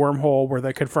the wormhole where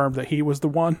they confirmed that he was the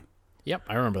one. Yep,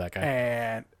 I remember that guy.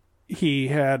 And he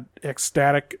had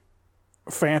ecstatic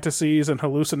fantasies and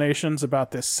hallucinations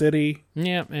about this city.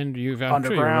 Yeah, and I'm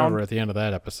sure you remember at the end of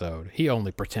that episode, he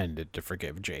only pretended to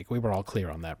forgive Jake. We were all clear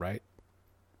on that, right?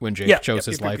 When Jake chose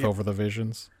his life over the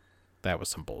visions. That was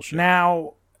some bullshit.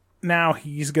 Now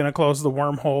he's going to close the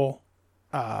wormhole.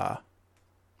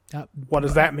 What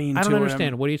does that mean to him? I don't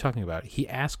understand. What are you talking about? He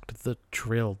asked the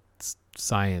Trill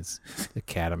Science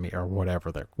Academy or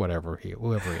whoever he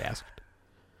asked.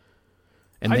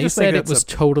 And they said it was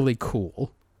totally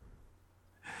cool.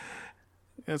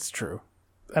 It's true.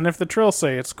 And if the Trill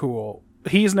say it's cool,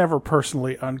 he's never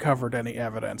personally uncovered any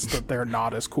evidence that they're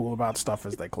not as cool about stuff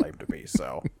as they claim to be,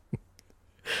 so...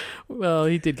 Well,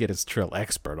 he did get his Trill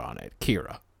expert on it,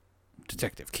 Kira.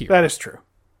 Detective Kira. That is true.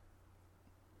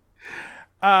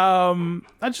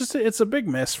 It's a big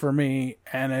miss for me,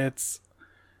 and it's...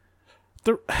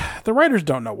 The writers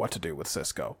don't know what to do with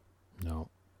Sisko. No.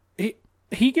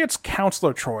 He gets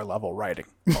Counselor Troy level writing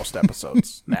most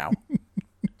episodes now.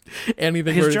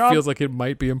 Anything where it feels like it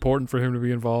might be important for him to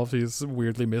be involved, he's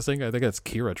weirdly missing. I think that's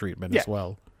Kira treatment as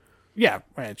well. Yeah,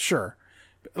 right, sure.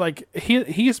 Like,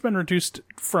 he's been reduced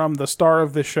from the star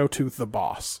of this show to the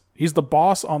boss. He's the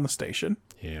boss on the station.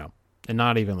 Yeah. And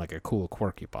not even like a cool,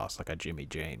 quirky boss like a Jimmy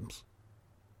James.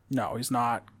 No, he's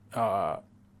not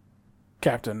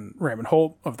Captain Raymond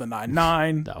Holt of the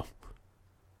 9-9. No.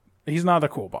 He's not a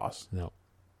cool boss. No.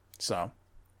 So,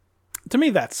 to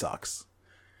me, that sucks.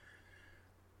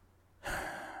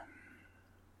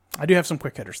 I do have some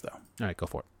quick hitters, though. All right, go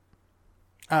for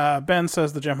it. Ben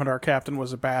says the Jem'Hadar captain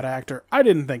was a bad actor. I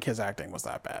didn't think his acting was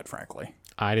that bad, frankly.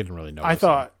 I didn't really know. I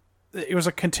thought it was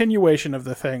a continuation of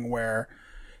the thing where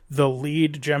the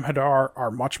lead Jem'Hadar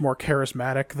are much more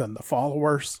charismatic than the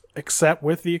followers, except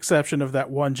with the exception of that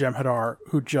one Jem'Hadar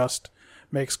who just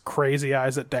makes crazy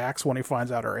eyes at Dax when he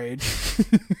finds out her age.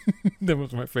 That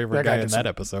was my favorite guy in that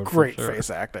episode. Great face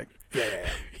acting. Yeah.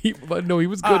 He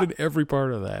was good in every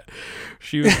part of that.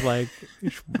 She was like,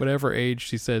 whatever age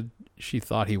she said she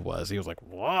thought he was. He was like,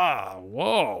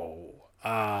 whoa.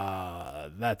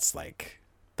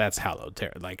 That's hallowed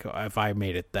terror. Like, if I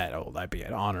made it that old, I'd be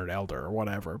an honored elder or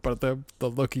whatever. But the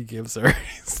look he gives her,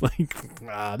 he's like,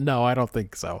 no, I don't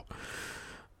think so.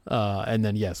 And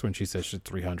then, yes, when she says she's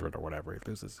 300 or whatever, he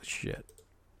loses his shit.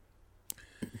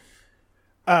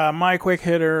 My quick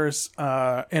hitters,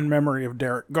 in memory of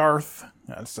Derek Garth.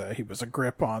 He was a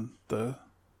grip on the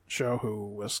show who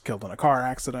was killed in a car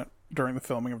accident during the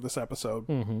filming of this episode.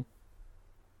 Mm-hmm.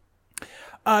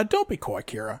 Don't be coy,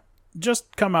 Kira.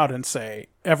 Just come out and say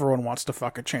everyone wants to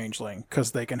fuck a changeling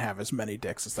because they can have as many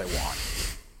dicks as they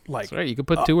want. Like, that's right. You could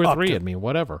put 2 or 3 in me,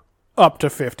 whatever. Up to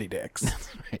 50 dicks.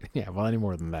 Right. Yeah, well, any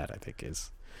more than that, I think,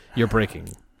 you're breaking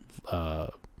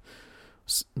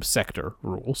sector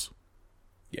rules.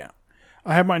 Yeah.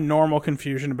 I had my normal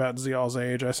confusion about Zial's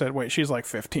age. I said, wait, she's like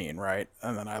 15, right?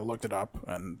 And then I looked it up,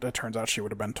 and it turns out she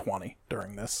would have been 20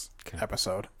 during this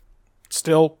episode.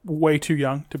 Still way too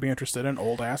young to be interested in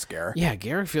old-ass Garrett. Yeah,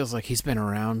 Garrett feels like he's been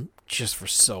around just for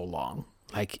so long.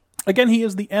 Like, again, he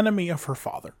is the enemy of her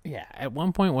father. Yeah, at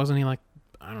one point, wasn't he like,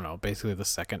 I don't know, basically the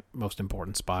second most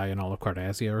important spy in all of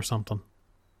Cardassia or something?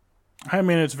 I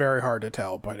mean, it's very hard to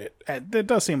tell, but it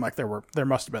does seem like there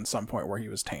must have been some point where he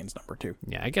was Tane's number 2.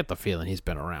 Yeah, I get the feeling he's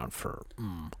been around for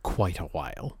quite a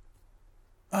while.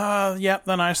 Yeah,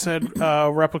 then I said,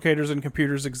 replicators and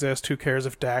computers exist. Who cares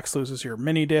if Dax loses your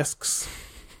mini discs?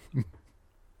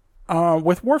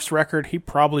 With Worf's record, he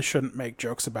probably shouldn't make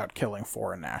jokes about killing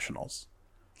foreign nationals.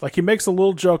 Like, he makes a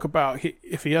little joke about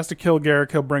if he has to kill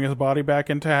Garrick, he'll bring his body back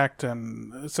intact,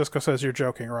 and Sisko says, you're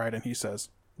joking, right? And he says,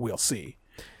 we'll see.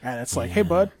 And it's like, hey,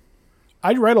 bud,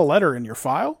 I read a letter in your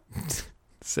file.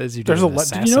 Says you did an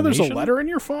assassination. Do you know there's a letter in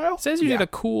your file? Says you did a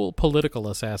cool political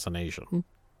assassination.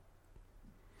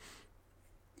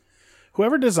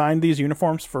 Whoever designed these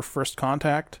uniforms for First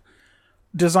Contact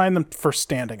designed them for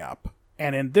standing up.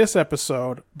 And in this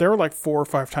episode, there were like 4 or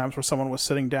 5 times where someone was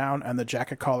sitting down and the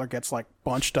jacket collar gets like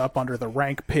bunched up under the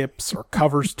rank pips or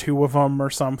covers 2 of them or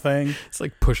something. It's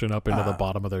like pushing up into the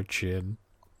bottom of their chin.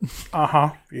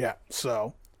 Uh-huh. Yeah.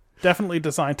 So definitely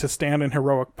designed to stand in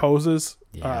heroic poses.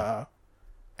 Yeah.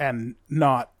 And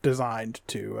not designed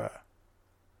to...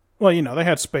 well, you know, they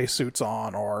had spacesuits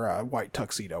on or a white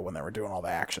tuxedo when they were doing all the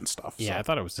action stuff. Yeah, so. I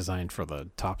thought it was designed for the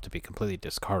top to be completely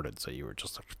discarded, so you were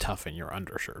just tough in your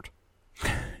undershirt.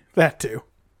 That too.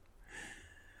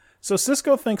 So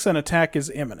Sisko thinks an attack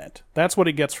is imminent. That's what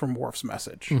he gets from Worf's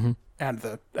message. Mm-hmm.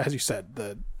 And as you said,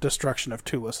 the destruction of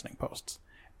 2 listening posts.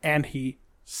 And he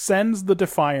sends the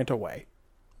Defiant away.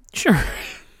 Sure.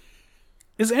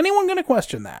 Is anyone going to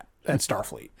question that at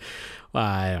Starfleet? Well,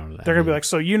 I don't know. They're going to be like,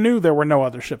 so you knew there were no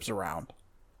other ships around.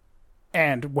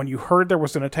 And when you heard there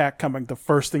was an attack coming, the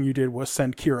first thing you did was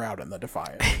send Kira out in the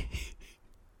Defiant.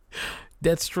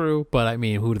 That's true, but I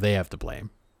mean, who do they have to blame?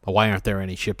 Why aren't there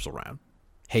any ships around?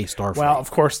 Hey, Starfleet. Well,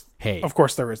 of course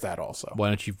there is that also. Why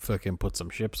don't you fucking put some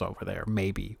ships over there?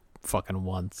 Maybe fucking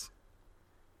once.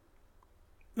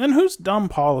 Then whose dumb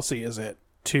policy is it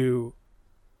to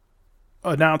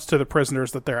announce to the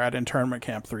prisoners that they're at internment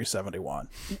camp 371?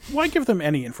 Why give them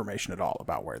any information at all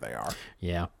about where they are?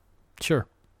 Yeah, sure.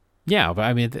 Yeah, but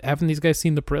I mean, haven't these guys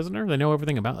seen The Prisoner? They know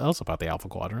everything else about the Alpha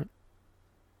Quadrant.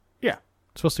 Yeah.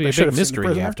 It's supposed to be a big mystery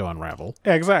you have to unravel.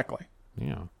 Exactly.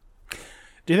 Yeah.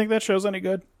 Do you think that show's any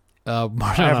good?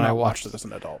 Martin I and I watched watched it as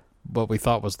an adult. What we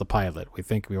thought was the pilot. We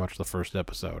think we watched the first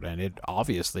episode, and it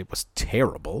obviously was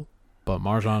terrible. But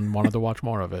Marjan wanted to watch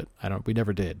more of it. We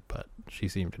never did, but she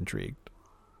seemed intrigued.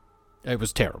 It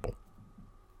was terrible.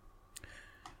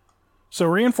 So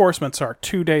reinforcements are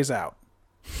 2 days out,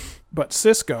 but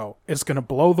Sisko is going to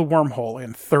blow the wormhole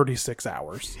in 36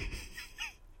 hours.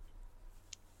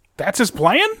 That's his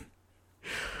plan?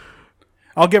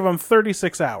 I'll give him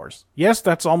 36 hours. Yes,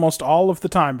 that's almost all of the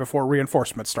time before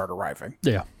reinforcements start arriving.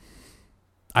 Yeah.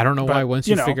 I don't know why once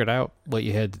you figured out what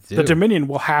you had to do. The Dominion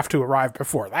will have to arrive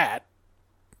before that.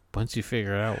 Once you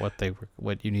figure out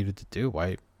what you needed to do,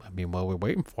 what are we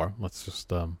waiting for? Let's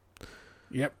just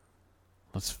Yep.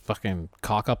 Let's fucking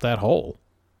caulk up that hole.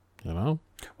 You know?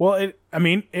 Well, it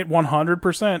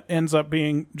 100% ends up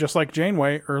being just like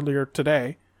Janeway earlier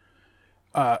today.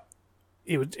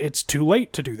 It's too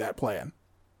late to do that plan.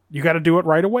 You got to do it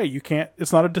right away. You can't.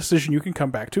 It's not a decision you can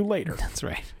come back to later. That's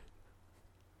right.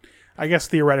 I guess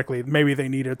theoretically, maybe they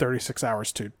needed 36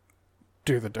 hours to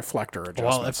do the deflector adjustments.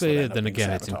 Well, if they did, then again,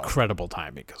 it's incredible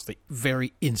timing because the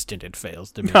very instant it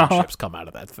fails, Dominion ships come out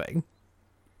of that thing.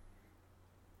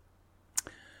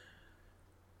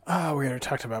 We already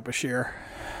talked about Bashir.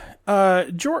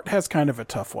 Jort has kind of a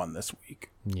tough one this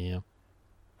week. Yeah.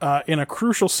 In a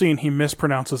crucial scene, he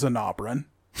mispronounces Anabran.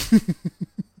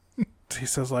 he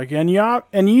says like and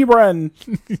Yibran.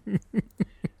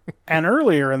 And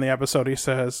earlier in the episode he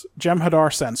says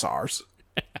Jem'Hadar Censars.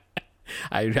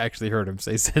 I actually heard him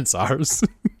say Censars.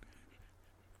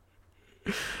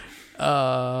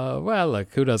 Well,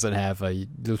 look, who doesn't have a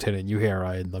Lieutenant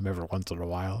Uhura in them every once in a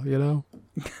while, you know?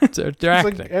 They're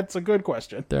acting. It's a good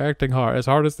question. They're acting as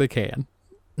hard as they can.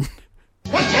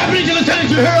 What's happening to Lieutenant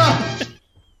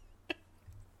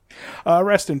Uhura?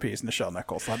 Rest in peace, Nichelle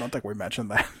Nichols. I don't think we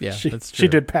mentioned that. Yeah, that's true. She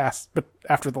did pass, but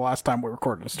after the last time we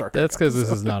recorded a Star Trek. That's because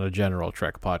this is not a general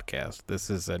Trek podcast.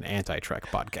 This is an anti-Trek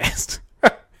podcast.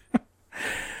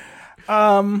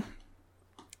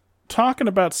 Talking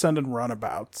about sending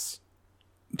runabouts.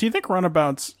 Do you think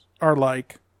runabouts are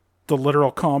like the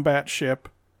literal combat ship?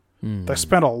 They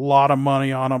spent a lot of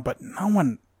money on them, but no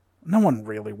one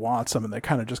really wants them, and they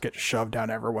kind of just get shoved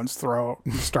down everyone's throat.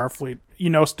 Starfleet,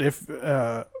 you know, if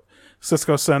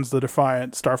Sisko sends the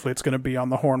Defiant, Starfleet's going to be on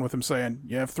the horn with him saying,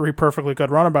 "You have 3 perfectly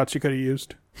good runabouts you could have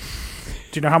used."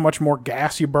 Do you know how much more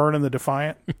gas you burn in the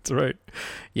Defiant? That's right.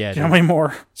 Yeah. Do you know how many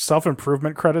more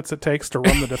self-improvement credits it takes to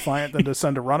run the Defiant than to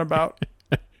send a runabout?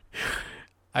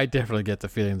 I definitely get the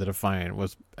feeling the Defiant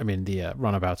was, the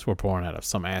runabouts were born out of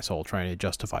some asshole trying to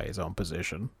justify his own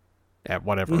position at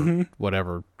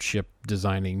whatever ship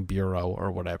designing bureau or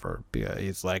whatever.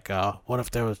 He's like, what if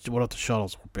the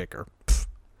shuttles were bigger? Pfft.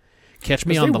 Catch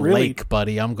me on the lake,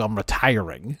 buddy. I'm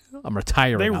retiring.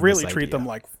 They really treat them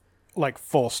like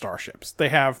full starships. They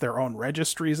have their own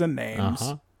registries and names.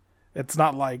 Uh-huh. It's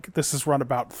not like this is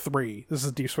Runabout 3. This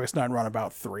is Deep Space Nine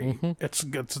Runabout 3. Mm-hmm. It's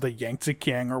the Yangtze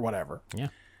King or whatever. Yeah.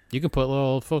 You can put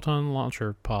little photon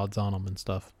launcher pods on them and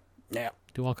stuff. Yeah.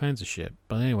 Do all kinds of shit.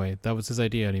 But anyway, that was his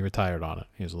idea and he retired on it.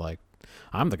 He was like,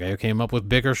 I'm the guy who came up with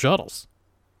bigger shuttles.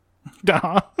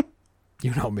 Duh.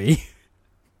 You know me.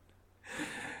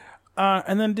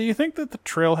 And then do you think that the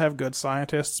Trill have good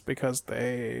scientists because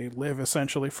they live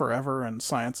essentially forever and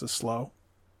science is slow?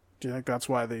 Do you think that's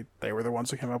why they were the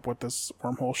ones who came up with this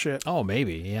wormhole shit? Oh,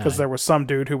 maybe, yeah. Because there was some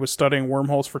dude who was studying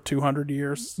wormholes for 200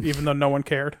 years, even though no one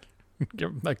cared.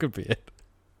 That could be it.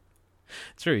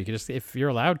 It's true. You can just, if you're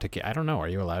allowed to, I don't know. Are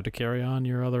you allowed to carry on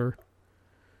your other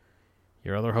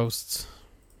hosts'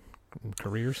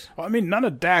 careers? Well, none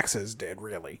of Dax's did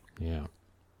really. Yeah.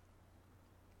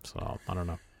 So I don't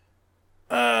know.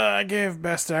 I gave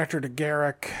Best Actor to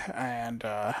Garrick and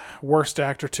Worst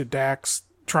Actor to Dax,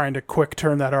 trying to quick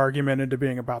turn that argument into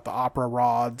being about the opera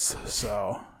rods.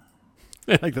 So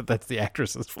I like that's the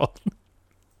actress's fault.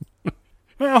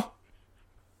 Well,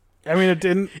 it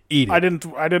didn't. Eat it. I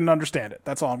didn't understand it.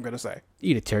 That's all I'm gonna say.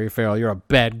 Eat it, Terry Farrell. You're a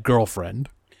bad girlfriend.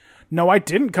 No, I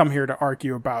didn't come here to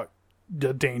argue about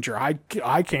the danger.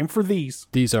 I came for these.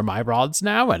 These are my rods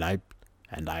now, and I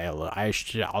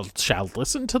shall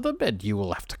listen to them, and you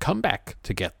will have to come back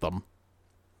to get them.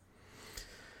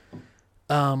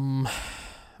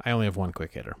 I only have one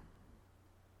quick hitter.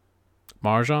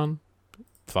 Marjan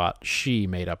thought she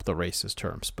made up the racist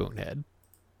term spoonhead.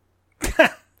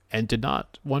 And did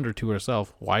not wonder to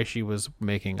herself why she was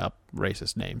making up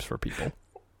racist names for people.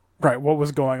 Right, what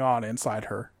was going on inside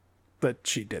her that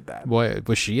she did that? Why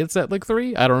was she at Setlik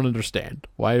 3? I don't understand.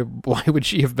 Why would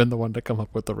she have been the one to come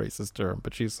up with the racist term?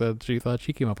 But she said she thought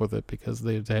she came up with it because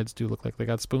the heads do look like they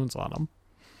got spoons on them.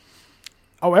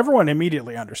 Oh, everyone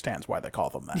immediately understands why they call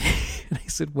them that. And I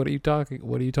said, What are you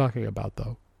talking about,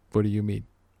 though? What do you mean?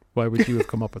 Why would you have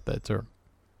come up with that term?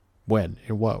 When?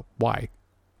 And what? Why?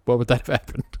 What would that have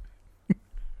happened?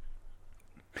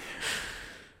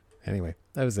 Anyway,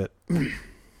 that was it.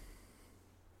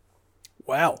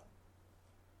 Well,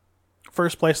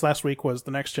 first place last week was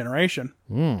The Next Generation.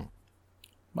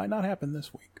 Might not happen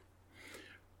this week.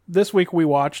 This week we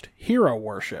watched Hero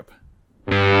Worship.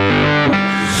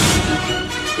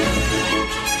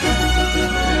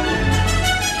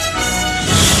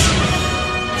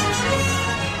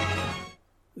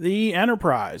 The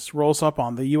Enterprise rolls up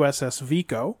on the USS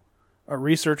Vico, a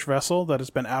research vessel that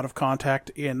has been out of contact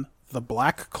in the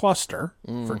Black Cluster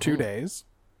for 2 days.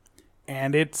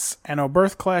 And it's an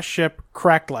Oberth-class ship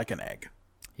cracked like an egg.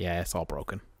 Yeah, it's all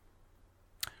broken.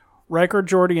 Riker,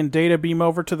 Geordi, and Data beam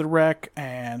over to the wreck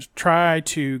and try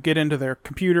to get into their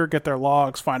computer, get their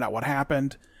logs, find out what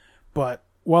happened. But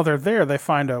while they're there, they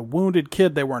find a wounded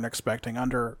kid they weren't expecting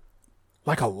under,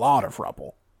 a lot of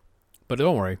rubble. But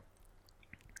don't worry.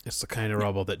 It's the kind of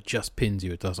rubble that just pins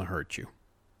you. It doesn't hurt you.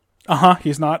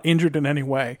 He's not injured in any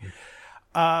way.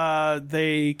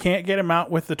 They can't get him out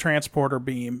with the transporter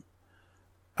beam.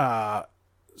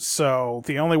 So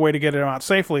the only way to get him out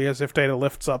safely is if Data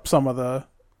lifts up some of the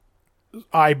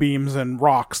I-beams and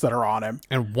rocks that are on him.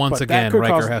 And once again,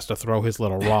 Riker has to throw his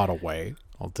little rod away.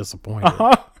 All disappointed.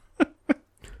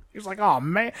 He's like, oh,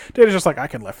 man. Data's just like, I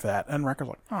can lift that. And Wrecker's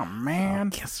like, oh, man.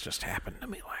 This just happened to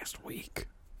me last week.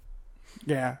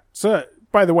 Yeah. So,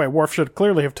 by the way, Worf should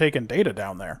clearly have taken Data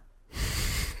down there.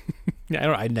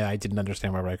 Yeah, I didn't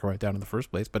understand why Riker went down in the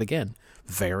first place, but again,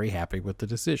 very happy with the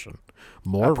decision.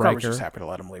 More Riker. I was just happy to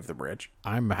let him leave the bridge.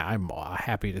 I'm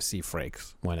happy to see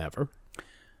Frakes whenever.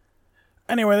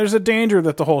 Anyway, there's a danger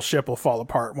that the whole ship will fall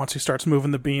apart once he starts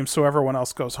moving the beam, so everyone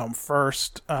else goes home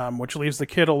first, which leaves the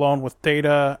kid alone with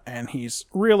Data, and he's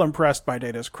real impressed by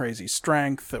Data's crazy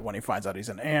strength when he finds out he's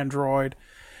an android,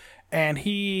 and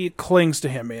he clings to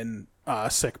him in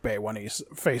sickbay when he's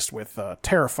faced with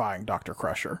terrifying Dr.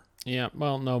 Crusher. Yeah,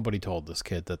 well, nobody told this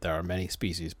kid that there are many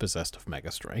species possessed of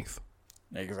mega strength.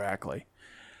 Exactly.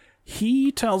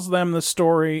 He tells them the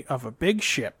story of a big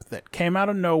ship that came out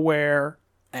of nowhere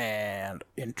and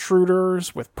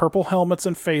intruders with purple helmets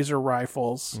and phaser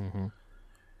rifles. Mm-hmm.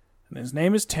 And his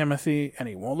name is Timothy, and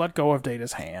he won't let go of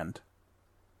Data's hand.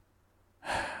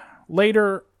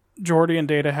 Later, Geordi and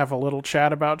Data have a little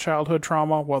chat about childhood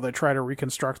trauma while they try to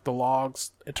reconstruct the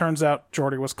logs. It turns out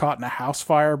Geordi was caught in a house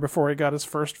fire before he got his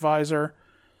first visor.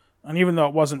 And even though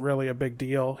it wasn't really a big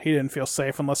deal, he didn't feel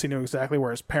safe unless he knew exactly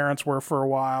where his parents were for a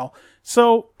while.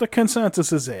 So the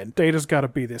consensus is in. Data's got to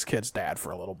be this kid's dad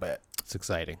for a little bit. It's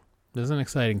exciting. This is an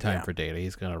exciting time for Data.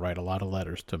 He's going to write a lot of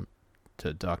letters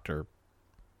to Dr.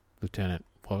 Lieutenant.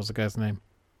 What was the guy's name?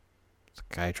 The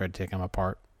guy who tried to take him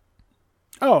apart.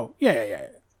 Oh, yeah.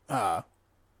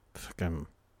 Fucking.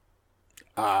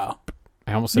 I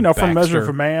almost said from Measure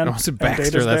for Man. I almost said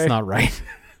Baxter. That's not right.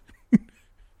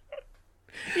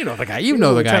 You know the guy. You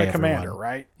know the guy. Commander,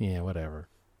 right? Yeah, whatever.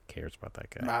 Who cares about that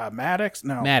guy? Maddox?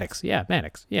 No. Maddox. Yeah,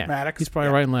 Maddox. Yeah. Maddox. He's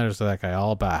probably writing letters to that guy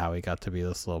all about how he got to be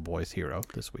this little boy's hero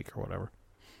this week or whatever.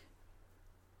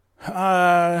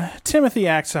 Timothy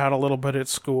acts out a little bit at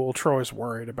school. Troy's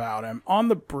worried about him. On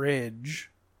the bridge,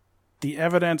 the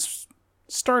evidence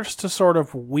starts to sort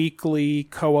of weakly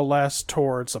coalesce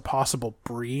towards a possible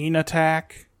Breen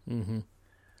attack. Mm-hmm.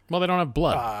 Well, they don't have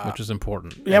blood, which is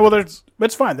important. Yeah, well,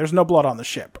 it's fine. There's no blood on the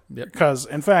ship. Yep. Because,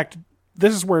 in fact,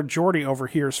 this is where Geordi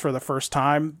overhears for the first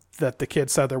time that the kid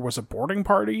said there was a boarding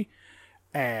party,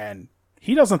 and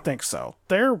he doesn't think so.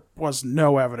 There was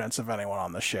no evidence of anyone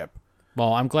on the ship.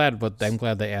 Well, I'm glad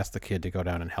they asked the kid to go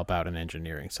down and help out in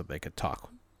engineering so they could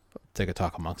talk. They could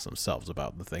talk amongst themselves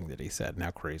about the thing that he said and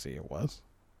how crazy it was.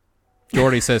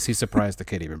 Geordi says he's surprised the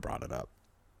kid even brought it up.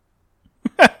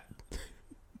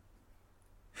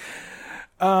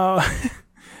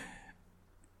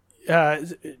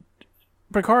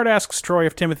 Picard asks Troy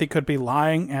if Timothy could be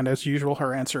lying, and as usual,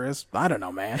 her answer is, I don't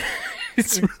know, man.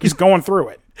 He's going through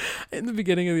it. In the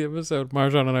beginning of the episode,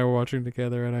 Marjan and I were watching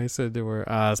together, and I said to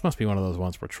her, this must be one of those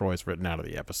ones where Troy's written out of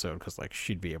the episode, because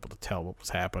she'd be able to tell what was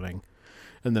happening.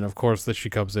 And then, of course, that she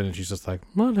comes in, and she's just like,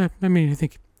 well, I mean, I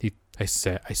think I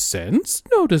sense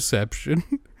no deception.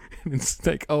 And it's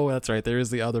like, oh, that's right. There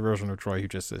is the other version of Troy who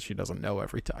just says she doesn't know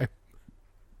every time.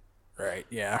 Right,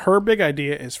 yeah. Her big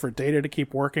idea is for Data to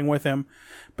keep working with him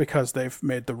because they've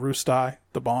made the Roostai,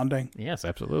 the bonding. Yes,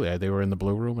 absolutely. They were in the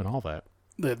Blue Room and all that.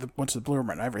 Went to the Blue Room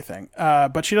and everything.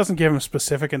 But she doesn't give him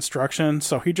specific instructions,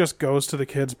 so he just goes to the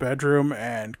kid's bedroom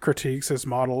and critiques his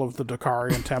model of the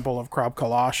Dakarian Temple of Krab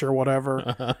Kalash or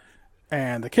whatever.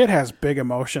 And the kid has big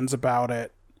emotions about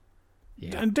it.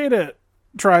 Yeah. And Data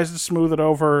tries to smooth it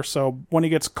over, so when he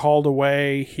gets called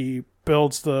away, he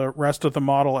builds the rest of the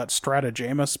model at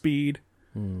Stratagema speed.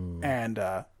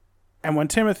 And when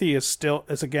Timothy is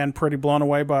again pretty blown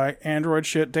away by android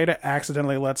shit, Data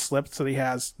accidentally lets slip that he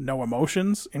has no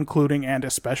emotions, including and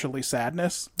especially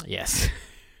sadness. Yes.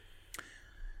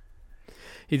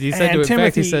 He said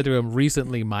to him,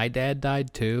 recently my dad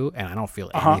died too, and I don't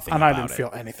feel anything about it. And I didn't feel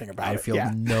anything about it. I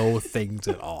feel no things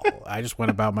at all. I just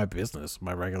went about my business,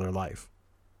 my regular life.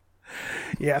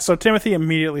 Yeah, so Timothy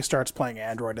immediately starts playing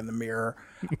Android in the mirror,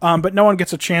 but no one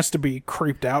gets a chance to be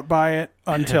creeped out by it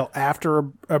until after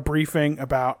a briefing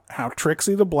about how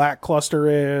tricksy the Black Cluster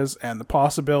is and the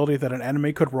possibility that an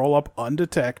enemy could roll up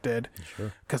undetected.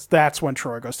 Because that's when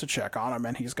Troy goes to check on him,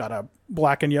 and he's got a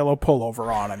black and yellow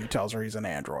pullover on, and he tells her he's an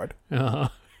android. Uh-huh.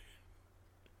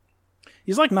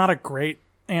 He's not a great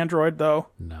android, though.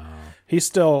 No. He's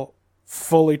still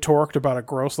fully torqued about a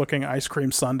gross-looking ice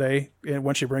cream sundae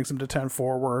when she brings him to 10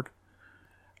 forward.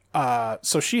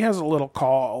 So she has a little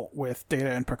call with Data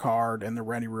and Picard in the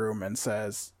ready room and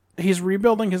says he's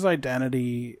rebuilding his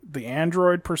identity. The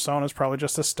android persona is probably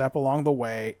just a step along the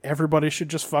way. Everybody should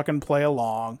just fucking play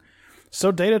along.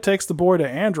 So Data takes the boy to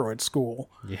android school.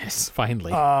 Yes,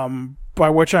 finally. By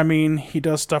which I mean he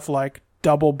does stuff like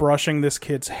double brushing this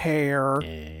kid's hair.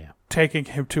 Yeah. taking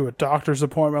him to a doctor's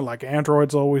appointment like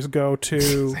androids always go to.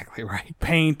 Exactly right.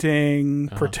 Painting,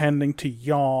 pretending to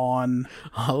yawn.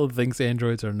 All the things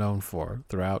androids are known for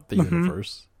throughout the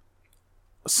universe.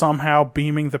 Somehow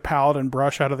beaming the Paladin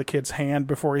brush out of the kid's hand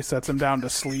before he sets him down to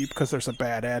sleep because there's a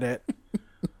bad edit.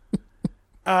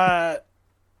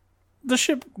 The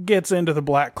ship gets into the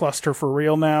black cluster for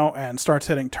real now and starts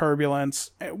hitting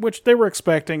turbulence, which they were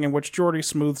expecting and which Geordi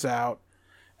smooths out.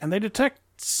 And they detect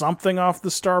something off the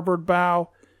starboard bow,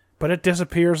 but it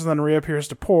disappears and then reappears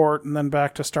to port and then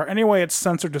back to start. Anyway, it's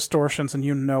sensor distortions, and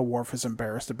Worf is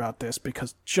embarrassed about this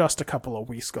because just a couple of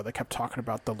weeks ago they kept talking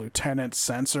about the lieutenant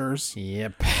sensors.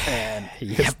 Yep. And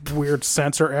his weird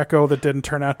sensor echo that didn't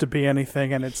turn out to be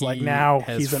anything, and it's like now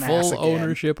he's an ass again. Full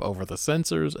ownership over the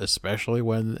sensors, especially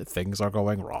when things are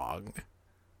going wrong.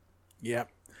 Yep.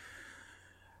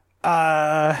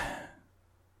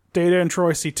 Data and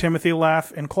Troy see Timothy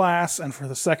laugh in class, and for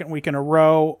the second week in a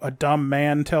row, a dumb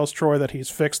man tells Troy that he's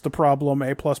fixed the problem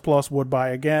A++ would buy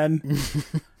again.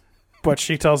 But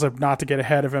she tells him not to get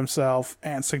ahead of himself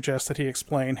and suggests that he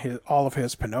explain all of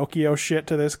his Pinocchio shit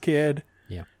to this kid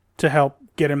to help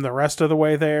get him the rest of the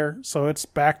way there. So it's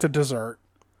back to dessert.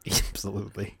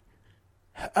 Absolutely.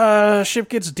 Ship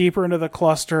gets deeper into the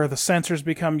cluster. The sensors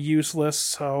become useless,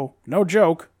 so no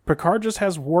joke. Picard just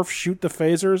has Worf shoot the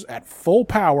phasers at full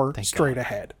power straight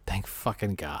ahead. Thank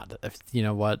fucking God. You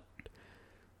know what?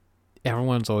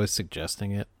 Everyone's always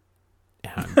suggesting it.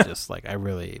 And I'm just like, I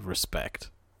really respect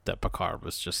that Picard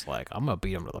was just like, I'm going to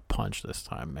beat him to the punch this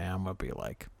time, man. I'm going to be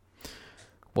like,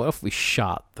 what if we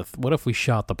shot the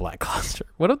black cluster?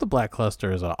 What if the black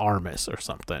cluster is an Armis or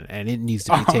something and it needs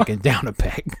to be taken down a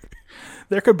peg?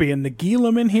 There could be a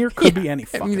Nagilum in here. Could be any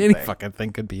fucking thing. Any fucking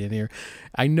thing could be in here.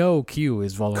 I know Q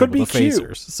is vulnerable to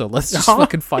phasers, so let's just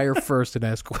fucking fire first and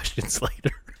ask questions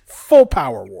later. Full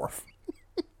power, Worf.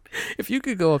 If you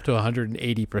could go up to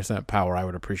 180% power, I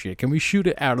would appreciate it. Can we shoot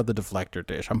it out of the deflector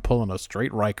dish? I'm pulling a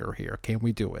straight Riker here. Can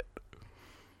we do it?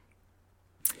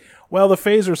 Well, the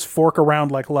phasers fork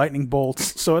around like lightning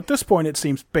bolts, so at this point it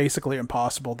seems basically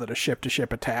impossible that a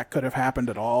ship-to-ship attack could have happened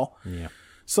at all. Yeah.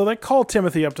 So they call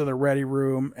Timothy up to the ready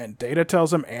room, and Data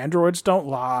tells him androids don't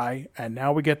lie, and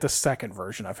now we get the second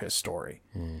version of his story.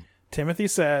 Timothy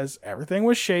says everything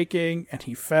was shaking, and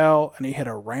he fell, and he hit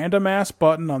a random-ass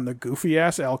button on the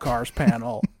goofy-ass LCARS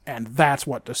panel, and that's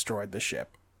what destroyed the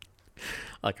ship.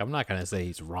 Like, I'm not going to say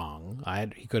he's wrong.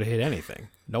 He could have hit anything.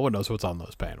 No one knows what's on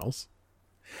those panels.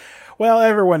 Well,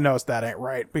 everyone knows that ain't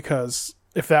right, because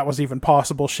if that was even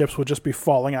possible, ships would just be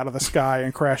falling out of the sky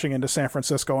and crashing into San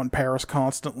Francisco and Paris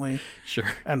constantly.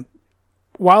 Sure. And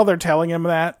while they're telling him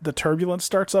that, the turbulence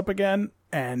starts up again,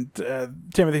 and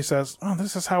Timothy says, oh,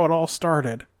 this is how it all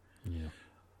started. Yeah.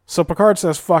 So Picard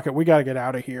says, fuck it, we gotta get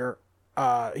out of here.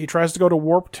 He tries to go to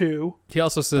Warp 2. He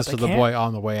also says to the boy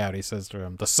on the way out, he says to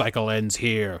him, the cycle ends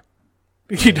here.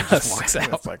 He does. Walks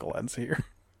out. The cycle ends here.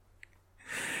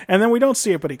 And then we don't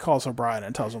see it, but he calls O'Brien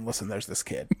and tells him, listen, there's this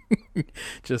kid.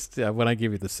 Just when I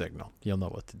give you the signal, you'll know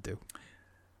what to do.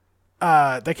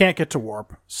 They can't get to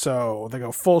Warp, so they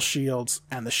go full shields,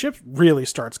 and the ship really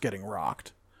starts getting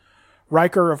rocked.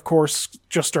 Riker, of course,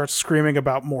 just starts screaming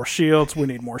about more shields. We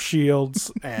need more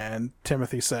shields. And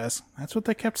Timothy says, that's what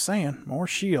they kept saying, more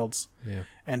shields. Yeah.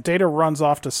 And Data runs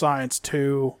off to Science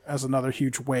 2 as another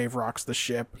huge wave rocks the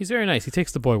ship. He's very nice. He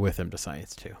takes the boy with him to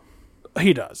Science 2.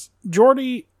 He does.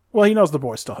 Geordi, well, he knows the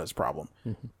boy's still his problem.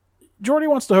 Geordi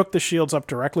wants to hook the shields up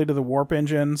directly to the warp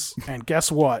engines, and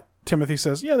guess what? Timothy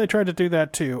says, yeah, they tried to do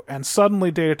that too. And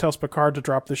suddenly Data tells Picard to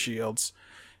drop the shields.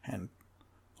 And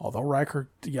although Riker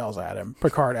yells at him,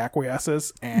 Picard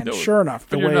acquiesces, and sure enough,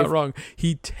 the wave... You're not wrong.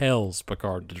 He tells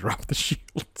Picard to drop the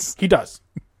shields. He does.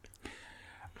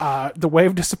 The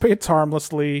wave dissipates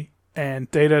harmlessly,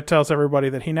 and Data tells everybody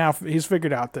that he's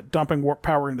figured out that dumping warp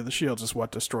power into the shields is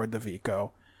what destroyed the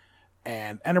Vico.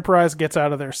 And Enterprise gets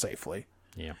out of there safely.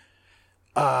 Yeah.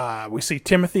 We see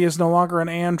Timothy is no longer an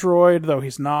android, though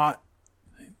he's not.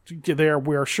 There,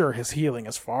 we're sure his healing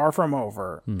is far from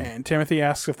over. And Timothy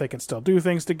asks if they can still do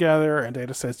things together, and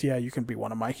Data says, yeah, you can be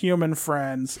one of my human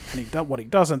friends. And what he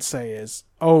doesn't say is,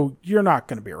 oh, you're not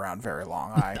going to be around very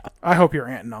long. I hope your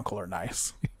aunt and uncle are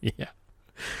nice. Yeah.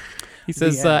 He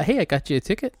says, hey, I got you a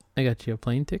ticket. I got you a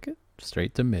plane ticket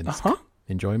straight to Minsk.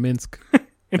 Enjoy Minsk.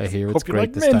 I hear it's great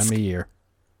like this Minsk. Time of year.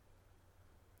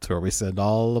 It's where we send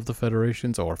all of the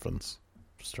Federation's orphans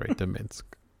straight to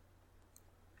Minsk.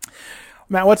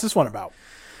 Matt, what's this one about?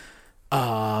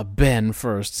 Ben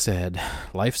first said,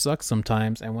 life sucks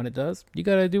sometimes, and when it does, you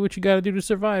gotta do what you gotta do to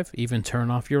survive, even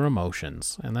turn off your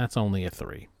emotions. And that's only a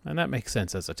 3. And that makes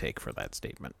sense as a take for that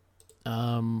statement.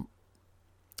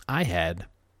 I had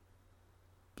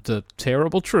the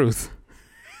terrible truth.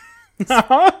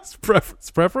 It's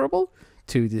preferable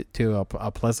to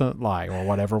a pleasant lie, or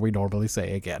whatever we normally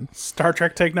say again. Star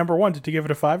Trek take number 1. Did you give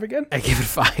it a 5 again? I give it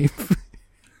 5.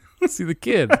 See, the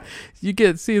kid,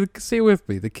 see with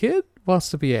me. The kid wants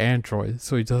to be an android,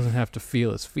 so he doesn't have to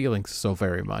feel his feelings so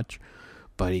very much.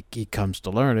 But he comes to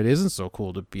learn it isn't so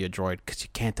cool to be a droid because you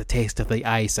can't taste of the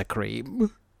ice cream.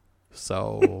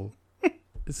 So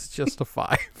it's just a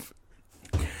 5.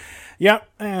 Yeah,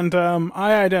 and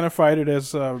I identified it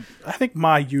as, I think,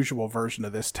 my usual version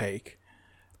of this take.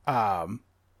 I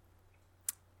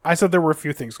said there were a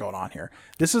few things going on here.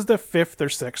 This is the 5th or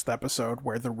 6th episode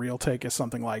where the real take is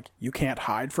something like, you can't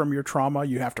hide from your trauma,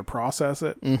 you have to process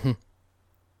it. Mm-hmm.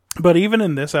 But even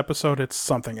in this episode, it's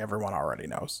something everyone already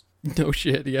knows. No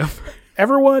shit, yeah.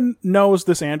 Everyone knows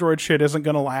this android shit isn't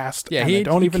going to last, and they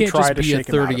don't even try to shake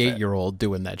him out of it. He can't just be a 38-year-old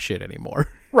doing that shit anymore.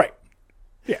 Right.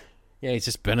 Yeah. Yeah, he's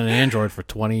just been an android for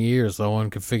 20 years. No one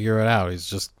can figure it out.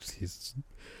 He's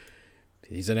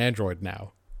an android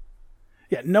now.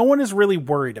 Yeah, no one is really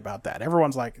worried about that.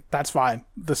 Everyone's like, that's fine.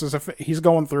 This is he's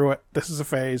going through it. This is a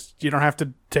phase. You don't have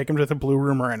to take him to the blue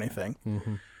room or anything.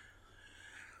 Mm-hmm.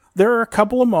 There are a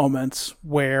couple of moments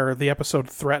where the episode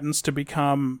threatens to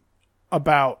become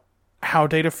about how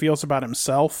Data feels about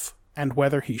himself and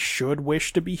whether he should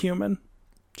wish to be human.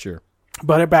 Sure.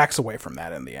 But it backs away from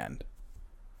that in the end.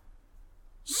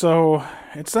 So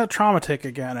it's that trauma tick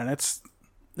again, and it's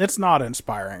not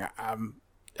inspiring.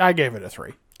 I gave it a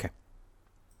 3. Okay.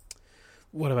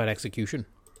 What about execution?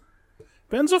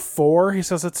 Ben's a 4. He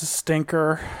says it's a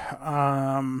stinker.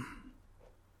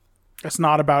 It's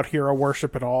not about hero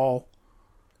worship at all.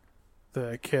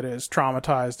 The kid is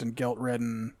traumatized and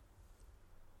guilt-ridden.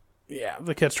 Yeah,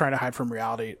 the kid's trying to hide from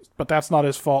reality, but that's not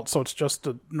his fault, so it's just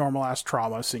a normal-ass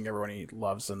trauma seeing everyone he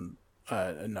loves and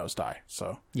nosedive.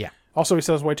 So yeah. Also, he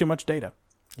says way too much data.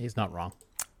 He's not wrong.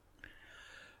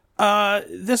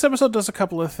 This episode does a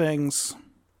couple of things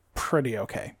pretty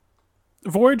okay.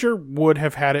 Voyager would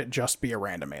have had it just be a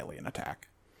random alien attack.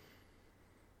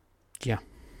 Yeah.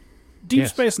 Deep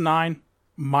Space Nine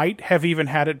might have even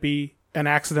had it be an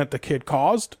accident the kid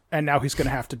caused, and now he's going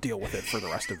to have to deal with it for the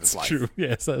rest of his life. True.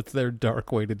 Yes, that's their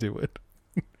dark way to do it.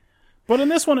 But in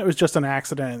this one, it was just an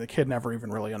accident, and the kid never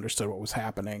even really understood what was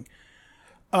happening.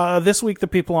 This week, the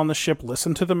people on the ship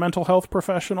listened to the mental health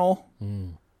professional.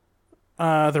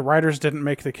 The writers didn't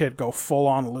make the kid go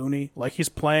full-on loony. Like, he's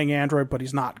playing android, but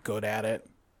he's not good at it.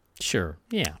 Sure,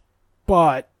 yeah.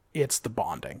 But it's the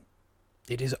bonding.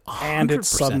 It is 100% and it's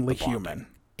suddenly human.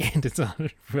 And it's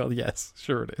 100%. Well, yes,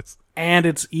 sure it is. And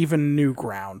it's even New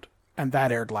Ground. And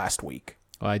that aired last week.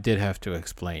 Well, I did have to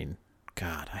explain.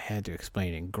 God, I had to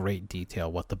explain in great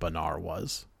detail what the Banar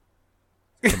was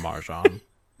to Marjan.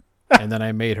 And then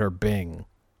I made her Bing.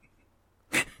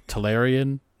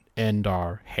 Talarian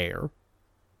Endar hair.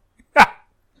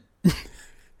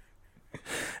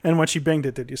 And when she binged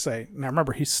it, did you say, now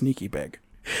remember, he's sneaky big.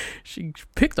 She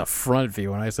picked a front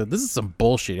view, and I said, this is some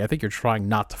bullshit. I think you're trying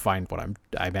not to find what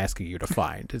I'm asking you to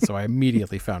find. And so I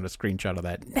immediately found a screenshot of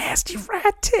that nasty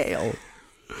rat tail.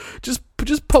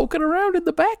 Just poking around in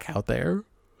the back out there.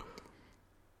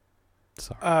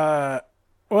 Sorry.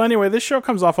 Well, anyway, this show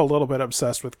comes off a little bit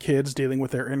obsessed with kids dealing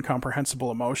with their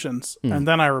incomprehensible emotions. And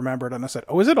then I remembered, and I said,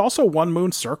 oh, is it also One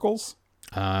Moon Circles?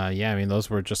 Yeah, I mean, those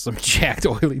were just some jacked,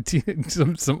 oily,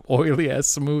 some oily ass,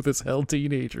 smooth as hell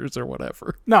teenagers or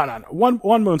whatever. No.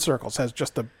 One Moon Circles has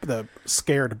just the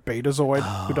scared Betazoid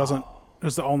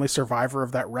who's the only survivor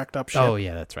of that wrecked up ship. Oh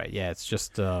yeah, that's right. Yeah, it's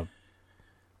just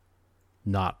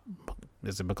not.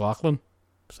 Is it McLaughlin?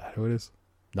 Is that who it is?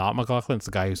 Not McLaughlin. It's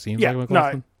the guy who seems like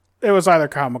McLaughlin. No, it was either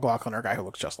Kyle McLaughlin or a guy who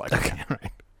looks just like him.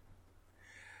 Okay,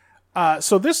 right.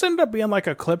 So this ended up being like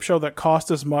a clip show that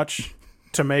cost as much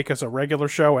to make as a regular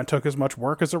show and took as much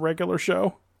work as a regular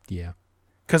show. Yeah.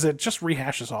 Because it just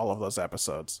rehashes all of those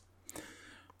episodes.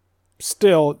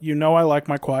 Still, I like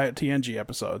my quiet TNG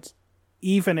episodes.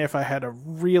 Even if I had a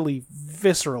really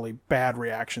viscerally bad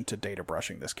reaction to Data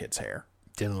brushing this kid's hair.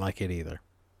 Didn't like it either.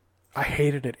 I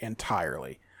hated it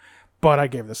entirely. But I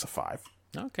gave this a 5.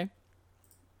 Okay.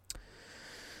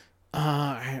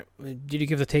 Did you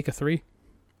give the take a 3?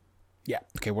 Yeah.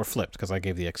 Okay, we're flipped because I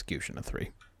gave the execution a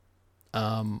 3.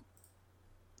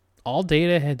 All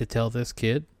Data had to tell this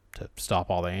kid to stop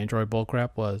all the android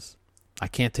bullcrap was, I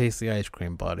can't taste the ice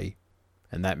cream, buddy.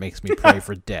 And that makes me pray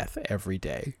for death every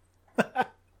day. The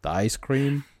ice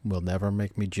cream will never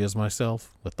make me jizz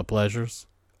myself with the pleasures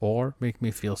or make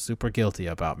me feel super guilty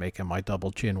about making my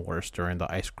double chin worse during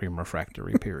the ice cream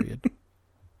refractory period.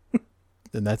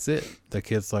 And that's it. The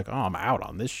kid's like, oh, I'm out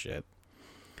on this shit.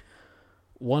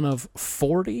 one of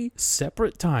 40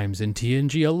 separate times in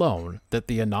TNG alone that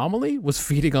the anomaly was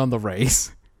feeding on the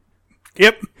rays.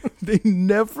 Yep. They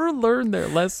never learned their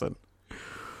lesson.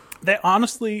 They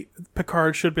honestly,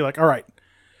 Picard should be like, all right,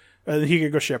 he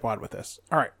could go shipwide with this.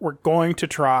 All right, we're going to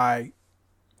try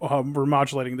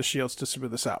remodulating the shields to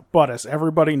smooth this out. But as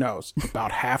everybody knows,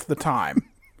 about half the time,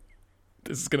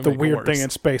 This is gonna the make it weird worse. thing in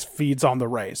space feeds on the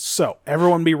rays. So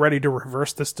everyone be ready to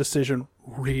reverse this decision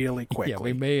really quickly. Yeah,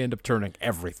 we may end up turning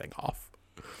everything off.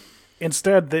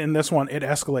 Instead, in this one, it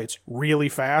escalates really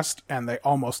fast, and they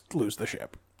almost lose the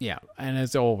ship. Yeah, and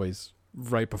as always,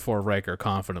 right before Riker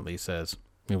confidently says,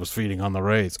 "It was feeding on the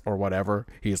rays," or whatever,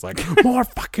 he's like, "More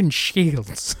fucking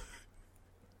shields."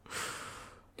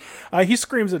 He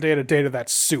screams at Data,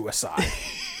 that's suicide.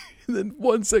 And then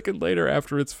 1 second later,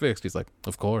 after it's fixed, he's like,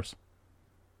 "Of course."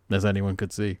 As anyone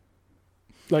could see.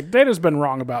 Like, Data's been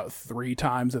wrong about 3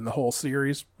 times in the whole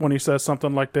series when he says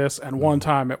something like this, and one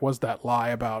time it was that lie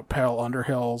about Pale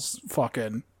Underhill's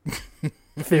fucking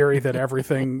theory that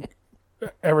everything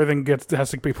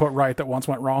has to be put right that once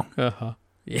went wrong. Uh-huh.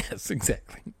 Yes,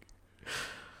 exactly.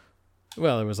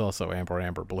 Well, it was also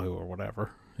Amber Blue or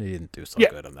whatever. He didn't do so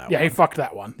good on that one. Yeah, he fucked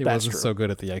that one. He That's wasn't true. so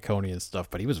good at the Iconian stuff,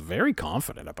 but he was very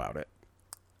confident about it.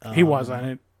 He was,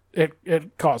 and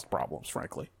it caused problems,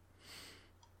 frankly.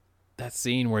 That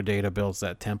scene where Data builds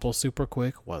that temple super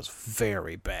quick was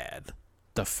very bad.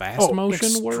 The fast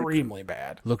motion work extremely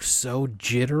bad. looked so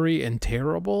jittery and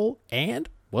terrible, and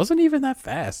wasn't even that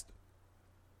fast.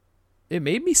 It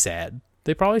made me sad.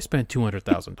 They probably spent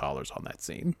 $200,000 on that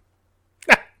scene.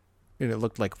 And it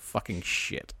looked like fucking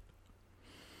shit.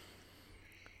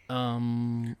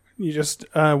 You just,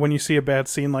 when you see a bad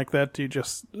scene like that, you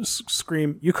just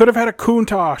scream, "You could have had a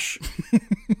Countach!"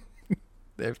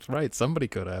 That's right, somebody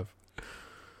could have.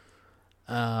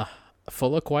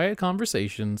 Full of quiet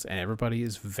conversations, and everybody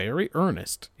is very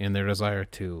earnest in their desire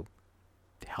to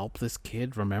help this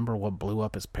kid remember what blew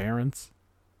up his parents.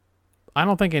 I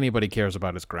don't think anybody cares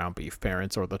about his ground beef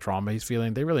parents or the trauma he's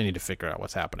feeling. They really need to figure out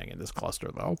what's happening in this cluster,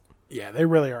 though. Yeah, they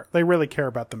really are. They really care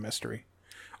about the mystery.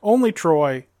 Only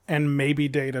Troy and maybe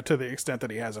Data, to the extent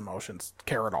that he has emotions,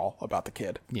 care at all about the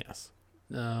kid. Yes.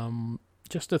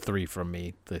 Just a 3 from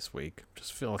me this week.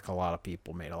 Just feel like a lot of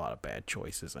people made a lot of bad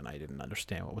choices, and I didn't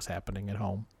understand what was happening at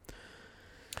home.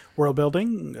 World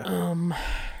building?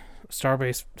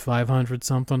 Starbase 500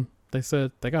 something, they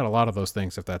said. They got a lot of those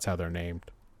things if that's how they're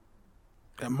named.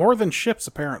 More than ships,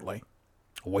 apparently.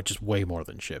 Which is way more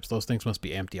than ships. Those things must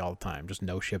be empty all the time. Just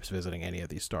no ships visiting any of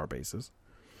these star bases.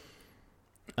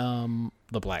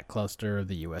 The Black Cluster,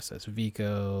 the USS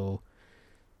Vico.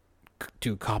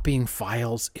 Dude, copying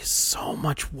files is so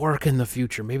much work in the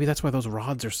future. Maybe that's why those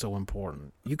rods are so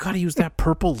important. You gotta use that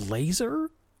purple laser?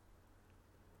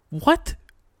 What?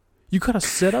 You gotta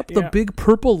set up the big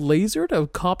purple laser to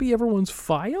copy everyone's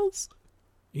files?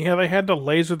 Yeah, they had to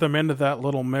laser them into that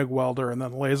little MIG welder and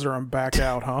then laser them back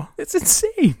out, huh? It's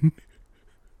insane.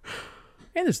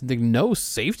 And there's no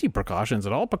safety precautions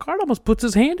at all. Picard almost puts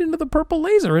his hand into the purple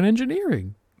laser in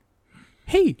engineering.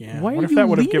 Hey, why are you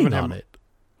leaning on it?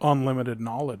 Unlimited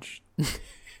knowledge.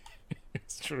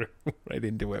 It's true. Right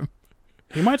into him.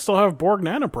 He might still have Borg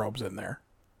nanoprobes in there.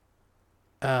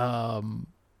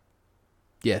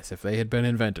 Yes, if they had been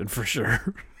invented, for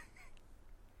sure.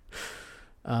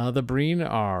 The Breen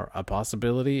are a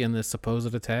possibility in this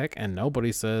supposed attack, and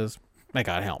nobody says they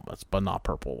got helmets, but not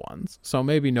purple ones. So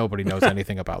maybe nobody knows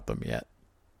anything about them yet.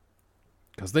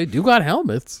 Because they do got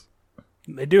helmets.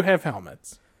 They do have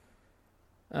helmets.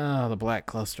 The Black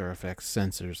Cluster affects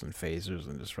sensors and phasers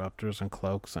and disruptors and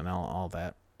cloaks and all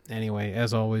that. Anyway,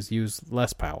 as always, use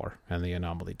less power and the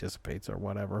anomaly dissipates or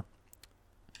whatever.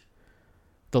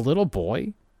 The little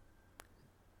boy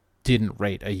didn't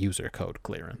rate a user code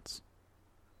clearance.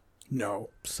 No.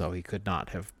 So he could not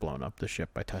have blown up the ship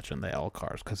by touching the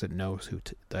L-cars because it knows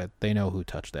they know who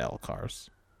touched the L-cars.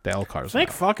 The L-cars Thank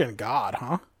know. fucking God,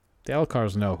 huh? The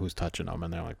L-cars know who's touching them,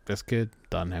 and they're like, this kid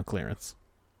doesn't have clearance.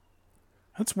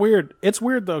 That's weird. It's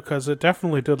weird, though, because it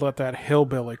definitely did let that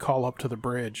hillbilly call up to the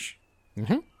bridge.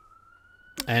 Mm-hmm.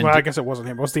 And well, I guess it wasn't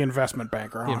him. It was the investment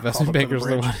banker. Huh? the investment banker's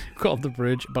the one who called the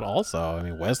bridge. But also, I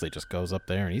mean, Wesley just goes up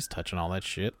there and he's touching all that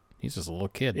shit. He's just a little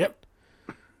kid. Yep.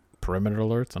 Perimeter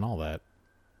alerts and all that.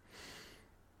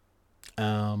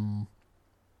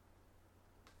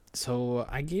 So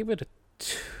I gave it a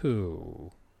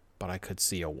 2, but I could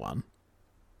see a 1.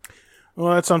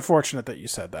 Well, it's unfortunate that you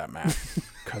said that, Matt,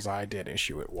 because I did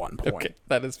issue at one point. Okay,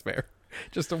 that is fair.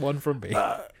 Just a 1 from me.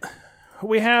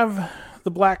 We have the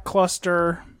Black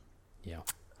Cluster. Yeah.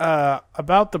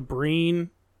 About the Breen,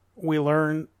 we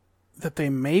learn that they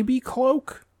may be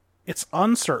cloak, It's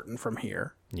uncertain from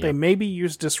here. Yeah. They maybe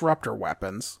use disruptor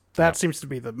weapons. That seems to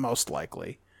be the most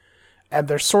likely. And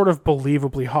they're sort of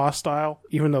believably hostile,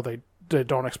 even though they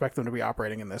don't expect them to be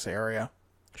operating in this area.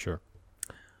 Sure.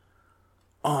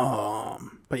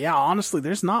 But yeah, honestly,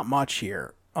 there's not much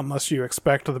here, unless you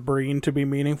expect the Breen to be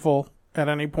meaningful at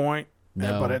any point.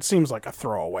 No. But it seems like a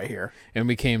throwaway here. And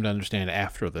we came to understand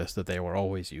after this that they were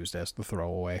always used as the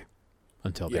throwaway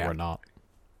until they were not.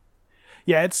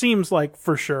 Yeah, it seems like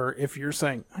for sure if you're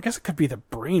saying, I guess it could be the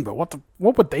Breen, but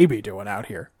what would they be doing out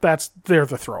here? They're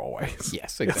the throwaways.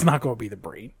 Yes, exactly. It's not going to be the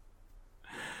Breen.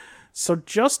 So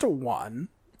just a 1.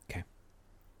 Okay.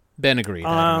 Ben agreed.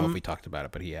 I don't know if we talked about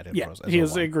it, but he had it. Yeah, he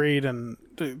has agreed, and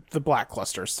the black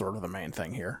cluster is sort of the main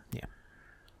thing here.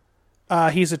 Yeah.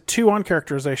 He's a 2 on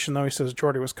characterization, though. He says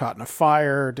Geordi was caught in a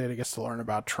fire. Data gets to learn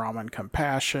about trauma and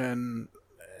compassion.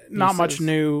 Not much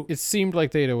new. It seemed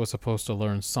like Data was supposed to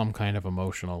learn some kind of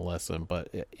emotional lesson, but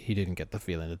he didn't get the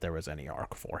feeling that there was any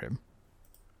arc for him.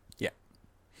 Yeah.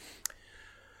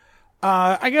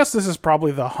 I guess this is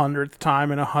probably the 100th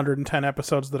time in 110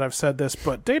 episodes that I've said this,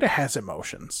 but Data has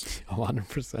emotions.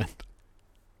 100%.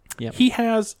 Yep. He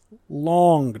has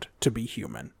longed to be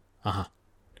human. Uh-huh.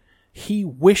 He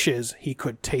wishes he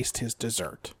could taste his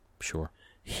dessert. Sure.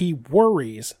 He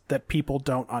worries that people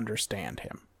don't understand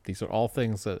him. These are all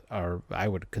things that are, I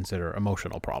would consider,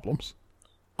 emotional problems.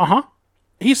 Uh-huh.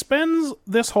 He spends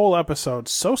this whole episode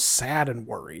so sad and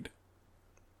worried.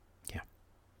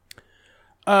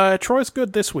 Yeah. Troy's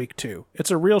good this week, too.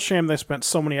 It's a real shame they spent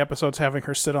so many episodes having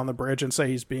her sit on the bridge and say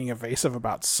he's being evasive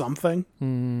about something.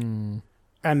 And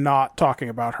not talking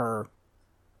about her,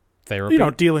 therapy.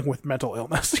 Dealing with mental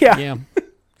illness. Yeah. Yeah.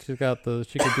 She can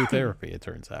do therapy, it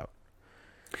turns out.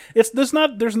 There's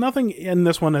nothing in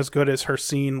this one as good as her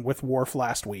scene with Worf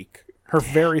last week. Her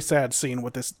very sad scene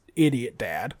with this idiot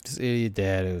dad. This idiot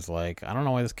dad who's like, I don't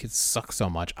know why this kid sucks so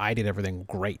much. I did everything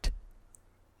great.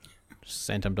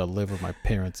 Sent him to live with my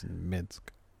parents in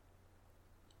Minsk.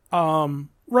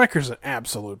 Riker's an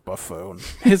absolute buffoon.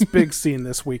 His big scene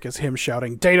this week is him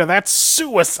shouting, "Data, that's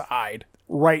suicide!"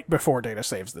 right before Data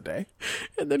saves the day.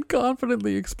 And then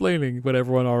confidently explaining what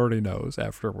everyone already knows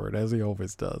afterward, as he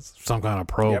always does. Some kind of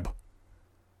probe.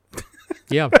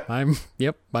 Yep.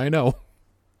 I know.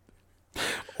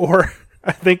 Or,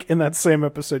 I think in that same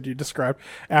episode you described,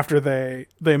 after they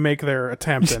make their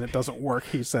attempt and it doesn't work,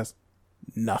 he says,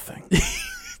 "Nothing."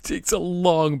 It takes a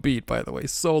long beat, by the way.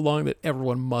 So long that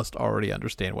everyone must already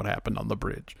understand what happened on the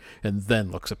bridge. And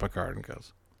then looks at Picard and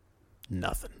goes,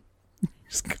 "Nothing."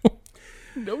 Just go,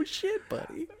 no shit,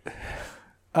 buddy.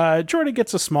 Geordi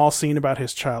gets a small scene about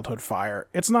his childhood fire.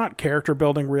 It's not character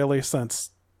building, really,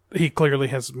 since he clearly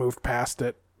has moved past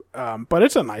it. But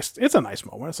it's a nice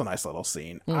moment. It's a nice little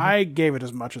scene. Mm-hmm. I gave it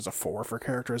as much as a 4 for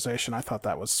characterization. I thought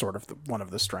that was sort of one of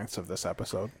the strengths of this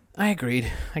episode. I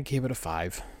agreed. I gave it a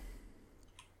 5.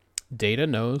 Data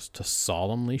knows to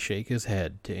solemnly shake his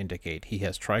head to indicate he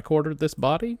has tricordered this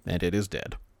body and it is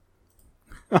dead.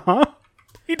 Uh-huh.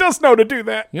 He does know to do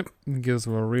that. Yep. It gives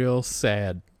him a real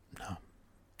sad... No.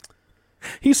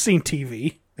 He's seen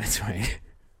TV. That's right.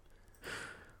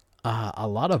 A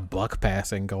lot of buck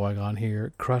passing going on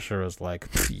here. Crusher is like,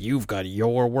 "You've got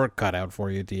your work cut out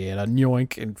for you, Deanna."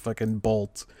 Yoink, and fucking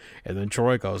bolts. And then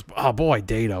Troy goes, "Oh boy,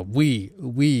 Data, we,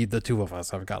 the two of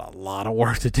us, have got a lot of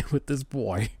work to do with this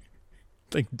boy." I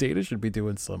think Data should be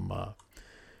doing some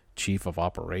chief of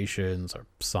operations or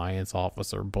science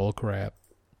officer bullcrap.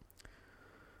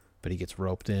 But he gets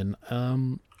roped in.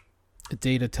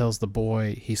 Data tells the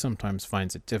boy he sometimes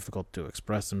finds it difficult to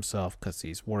express himself because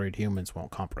he's worried humans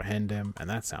won't comprehend him, and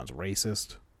that sounds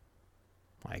racist.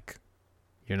 Like,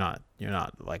 you're not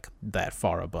like that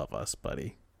far above us,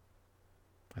 buddy.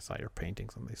 I saw your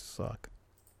paintings and they suck.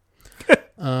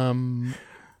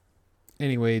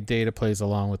 Anyway, Data plays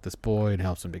along with this boy and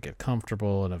helps him to get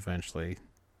comfortable, and eventually,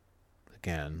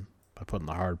 again, by putting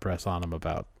the hard press on him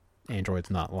about androids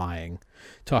not lying,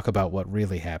 talk about what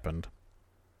really happened.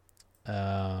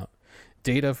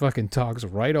 Data fucking talks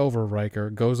right over Riker,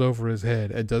 goes over his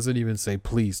head, and doesn't even say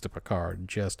please to Picard.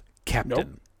 Just,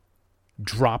 "Captain,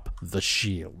 drop the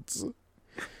shields."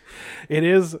 It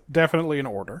is definitely an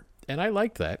order. And I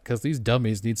like that, because these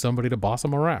dummies need somebody to boss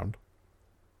them around.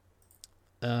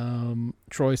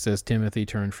 Troy says Timothy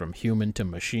turned from human to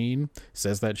machine.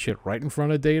 Says that shit right in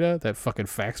front of Data, that fucking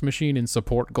fax machine in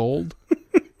support gold.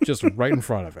 Just right in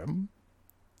front of him.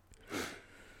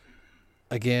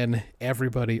 Again,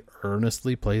 everybody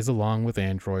earnestly plays along with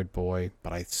Android Boy,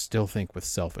 but I still think with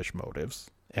selfish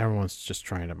motives. Everyone's just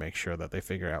trying to make sure that they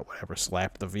figure out whatever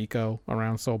slapped the Vico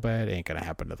around so bad ain't gonna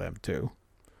happen to them too.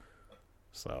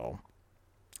 So,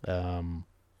 a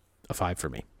 5 for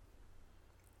me.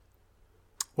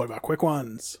 What about quick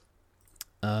ones?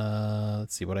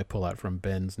 Let's see what I pull out from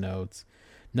Ben's notes.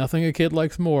 Nothing a kid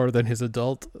likes more than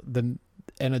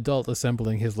an adult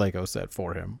assembling his Lego set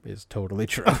for him is totally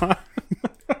true.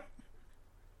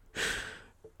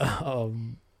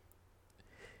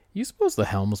 You suppose the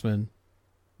helmsmen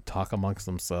talk amongst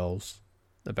themselves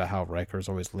about how Riker's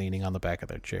always leaning on the back of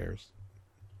their chairs?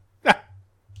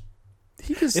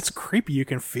 It's creepy. You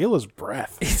can feel his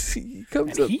breath. He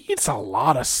eats a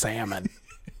lot of salmon.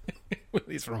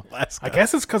 He's from Alaska. I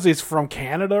guess it's because he's from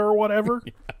Canada or whatever.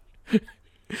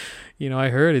 You know, I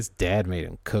heard his dad made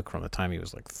him cook from the time he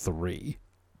was like 3.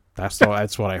 That's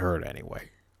what I heard anyway.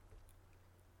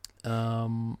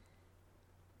 Anyway,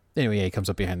 yeah, he comes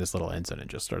up behind this little ensign and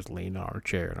just starts leaning on her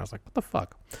chair, and I was like, what the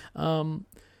fuck?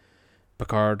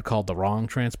 Picard called the wrong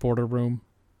transporter room.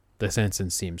 This ensign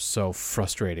seems so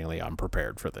frustratingly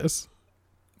unprepared for this.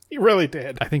 He really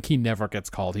did. I think he never gets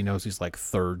called. He knows he's like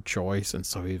 3rd choice, and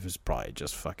so he was probably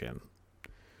just fucking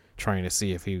trying to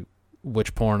see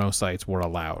which porno sites were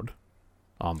allowed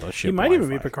on the ship. He might even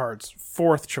be Picard's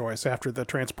 4th choice after the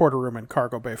transporter room in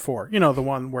Cargo Bay 4. You know, the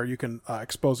one where you can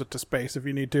expose it to space if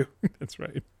you need to. That's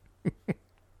right.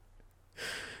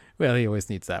 Well, he always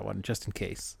needs that one, just in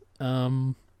case.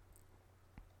 This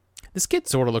kid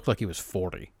sort of looked like he was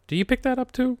 40. Do you pick that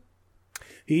up too?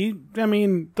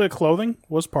 The clothing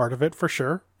was part of it for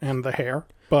sure, and the hair.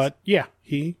 But yeah,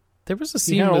 there was a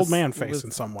scene. He had an old man face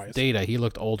in some ways. Data, he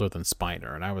looked older than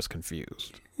Spiner, and I was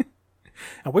confused.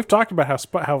 And we've talked about how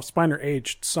Spiner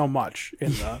aged so much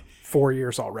in the 4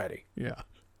 years already. Yeah.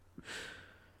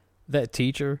 That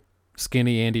teacher,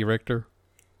 skinny Andy Richter,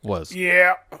 was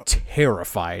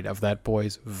terrified of that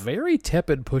boy's very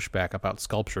tepid pushback about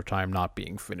Sculpture Time not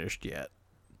being finished yet.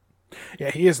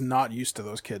 Yeah, he is not used to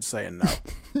those kids saying no.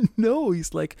 No,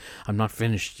 he's like, I'm not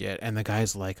finished yet. And the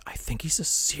guy's like, I think he's a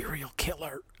serial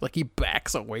killer. Like, he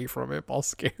backs away from him all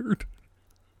scared.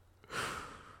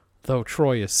 Though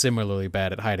Troy is similarly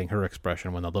bad at hiding her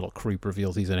expression when the little creep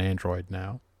reveals he's an android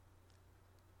now.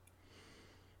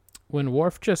 When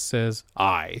Worf just says,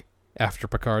 I, after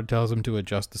Picard tells him to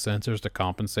adjust the sensors to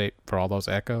compensate for all those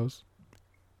echoes,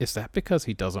 is that because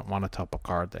he doesn't want to tell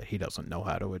Picard that he doesn't know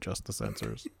how to adjust the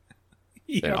sensors?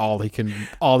 Yep. And all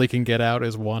he can get out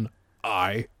is one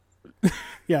I.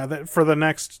 Yeah, that for the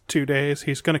next 2 days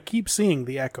he's going to keep seeing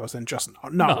the echoes and just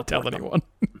not tell anyone.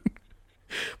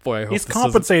 Boy, I hope he's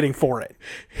compensating for it.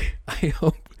 I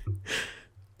hope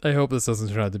this doesn't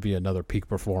turn out to be another peak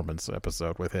performance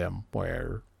episode with him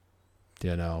where,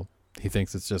 you know, he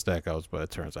thinks it's just echoes, but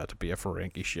it turns out to be a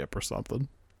Ferengi ship or something.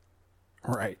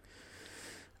 Right.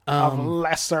 Of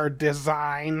lesser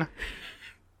design.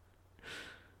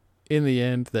 In the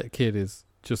end, that kid is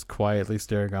just quietly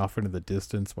staring off into the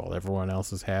distance while everyone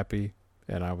else is happy.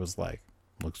 And I was like,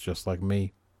 looks just like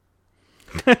me.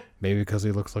 Maybe because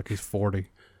he looks like he's 40.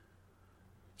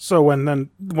 So when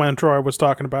Troy was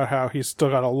talking about how he's still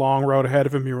got a long road ahead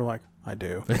of him, you were like, I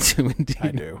do. I do indeed.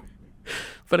 I do.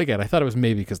 But again, I thought it was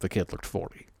maybe because the kid looked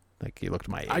 40. Like, he looked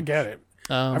my age. I get it.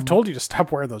 I've told you to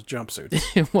stop wearing those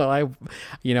jumpsuits. Well,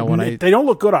 they don't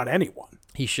look good on anyone.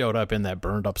 He showed up in that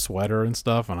burned up sweater and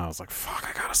stuff, and I was like, fuck,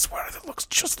 I got a sweater that looks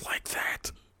just like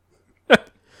that.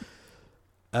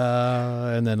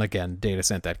 And then again, Data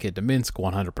sent that kid to Minsk.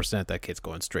 100% that kid's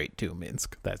going straight to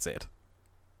Minsk. That's it.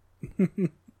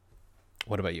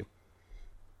 What about you?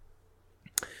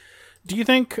 Do you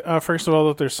think, first of all,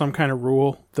 that there's some kind of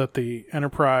rule that the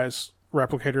Enterprise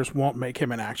replicators won't make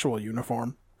him an actual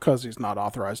uniform because he's not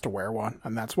authorized to wear one,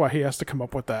 and that's why he has to come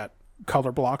up with that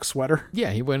color block sweater?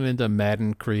 Yeah, he went into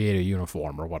Madden Create a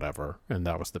Uniform or whatever, and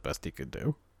that was the best he could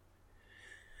do.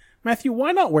 Matthew,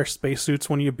 why not wear spacesuits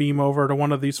when you beam over to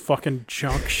one of these fucking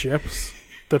junk ships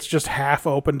that's just half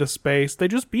open to space? They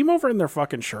just beam over in their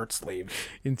fucking shirt sleeves.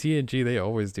 In TNG, they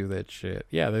always do that shit.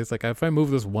 Yeah, there's like, if I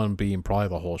move this one beam, probably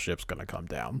the whole ship's gonna come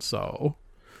down, so...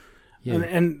 Yeah.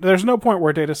 And there's no point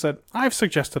where Data said, I've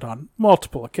suggested on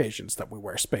multiple occasions that we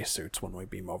wear spacesuits when we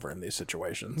beam over in these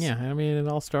situations. Yeah, I mean, it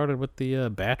all started with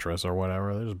the Batras or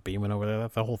whatever. They're just beaming over there.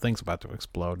 The whole thing's about to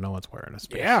explode. No one's wearing a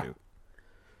spacesuit. Yeah.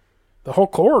 The whole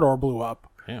corridor blew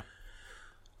up.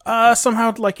 Yeah.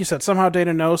 Somehow, like you said, somehow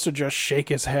Data knows to just shake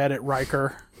his head at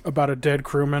Riker about a dead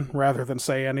crewman rather than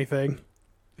say anything.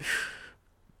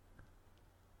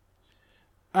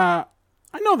 I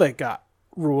know they got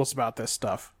rules about this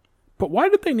stuff. But why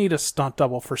did they need a stunt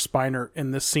double for Spiner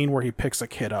in this scene where he picks a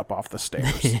kid up off the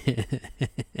stairs?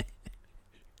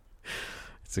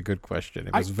 It's a good question.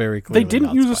 It was very clear. They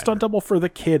didn't use a stunt double for the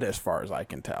kid, as far as I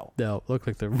can tell. No, look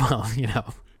like they're, well, you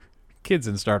know, kids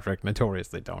in Star Trek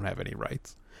notoriously don't have any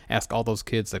rights. Ask all those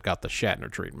kids that got the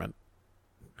Shatner treatment.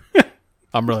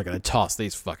 I'm really going to toss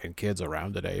these fucking kids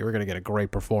around today. We're going to get a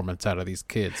great performance out of these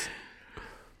kids.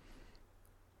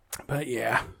 But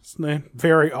yeah, it's a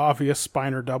very obvious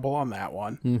Spiner double on that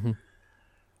one.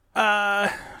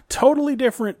 Mm-hmm. Totally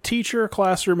different teacher,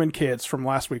 classroom, and kids from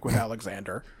last week with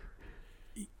Alexander.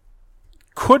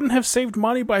 Couldn't have saved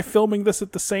money by filming this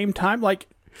at the same time. Like,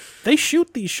 they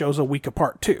shoot these shows a week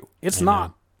apart, too. It's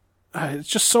not... it's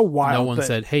just so wild. No one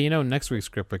said, hey, next week's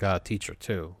script we got a teacher,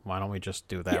 too. Why don't we just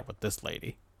do that with this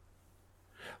lady?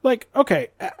 Like, okay,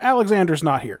 Alexander's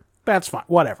not here. That's fine.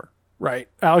 Whatever. Right?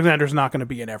 Alexander's not going to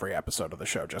be in every episode of the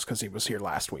show just because he was here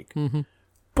last week. Mm-hmm.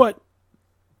 But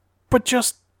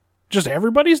just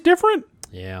everybody's different?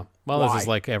 Yeah. Well, Why? This is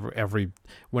like every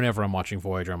whenever I'm watching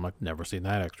Voyager, I'm like, never seen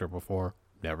that extra before.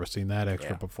 Never seen that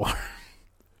extra before.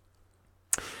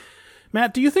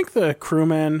 Matt, do you think the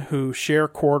crewmen who share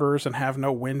quarters and have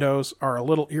no windows are a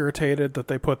little irritated that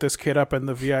they put this kid up in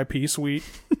the VIP suite?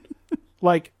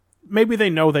 Like, maybe they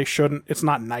know they shouldn't. It's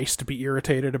not nice to be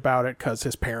irritated about it because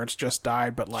his parents just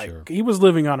died, but he was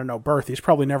living on a no berth. He's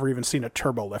probably never even seen a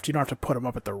turbo lift. You don't have to put him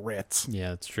up at the Ritz.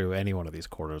 Yeah, it's true. Any one of these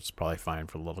quarters is probably fine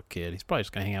for the little kid. He's probably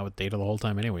just going to hang out with Data the whole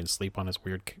time anyway and sleep on his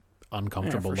weird,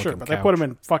 uncomfortable looking sure, but couch. they put him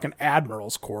in fucking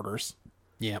Admiral's quarters.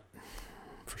 Yep,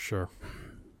 for sure.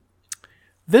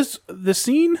 The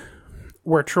scene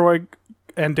where Troy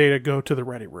and Data go to the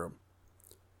ready room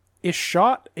is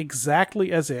shot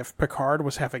exactly as if Picard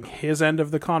was having his end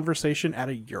of the conversation at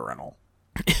a urinal.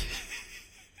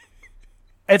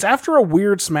 It's after a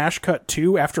weird smash cut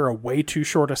too, after a way too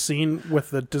short a scene with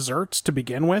the desserts to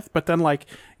begin with, but then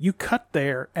you cut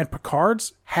there and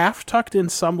Picard's half tucked in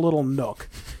some little nook.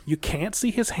 You can't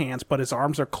see his hands, but his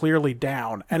arms are clearly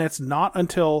down, and it's not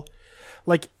until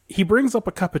he brings up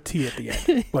a cup of tea at the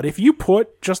end. But if you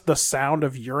put just the sound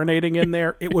of urinating in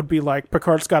there, it would be like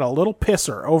Picard's got a little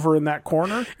pisser over in that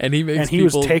corner. And he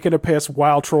was taking a piss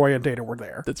while Troy and Data were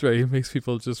there. That's right. He makes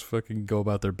people just fucking go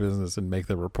about their business and make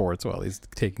their reports while he's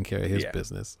taking care of his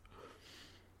business.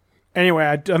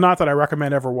 Anyway, not that I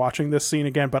recommend ever watching this scene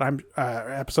again, but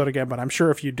episode again. But I'm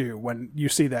sure if you do, when you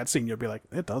see that scene, you'll be like,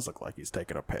 "It does look like he's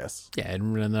taking a piss." Yeah,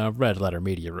 and in the Red Letter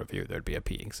Media review, there'd be a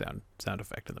peeing sound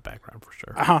effect in the background for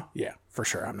sure. Yeah, for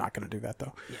sure. I'm not going to do that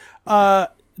though. Yeah.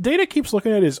 Data keeps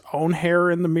looking at his own hair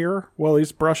in the mirror while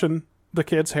he's brushing the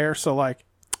kid's hair. So,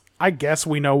 I guess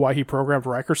we know why he programmed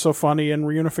Riker so funny in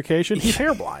Reunification. He's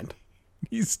hair blind.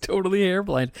 He's totally hair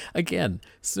blind again.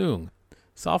 Soong,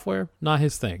 software not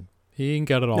his thing. He ain't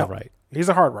got it all right. He's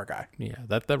a hardware guy. Yeah,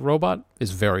 that robot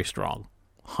is very strong.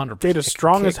 100%. Data's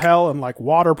strong as hell and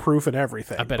waterproof and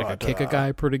everything. I bet it could kick a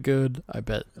guy pretty good. I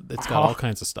bet it's got all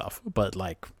kinds of stuff. But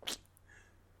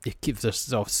it keeps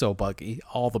us so buggy.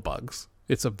 All the bugs.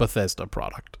 It's a Bethesda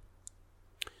product.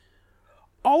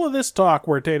 All of this talk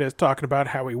where Data is talking about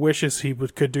how he wishes he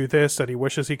could do this and he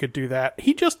wishes he could do that,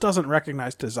 he just doesn't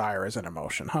recognize desire as an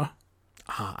emotion, huh?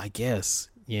 I guess.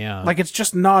 Yeah. It's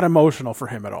just not emotional for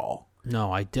him at all.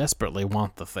 No, I desperately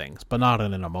want the things, but not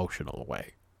in an emotional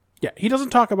way. Yeah, he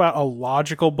doesn't talk about a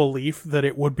logical belief that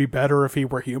it would be better if he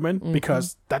were human,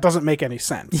 because that doesn't make any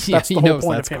sense. Yeah, that's the whole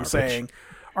point of him saying,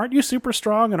 aren't you super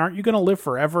strong and aren't you going to live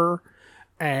forever?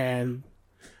 And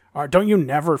don't you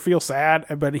never feel sad?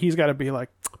 But he's got to be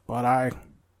like, but I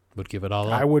would give it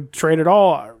all up. I would trade it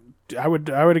all. I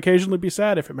would occasionally be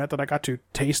sad if it meant that I got to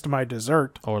taste my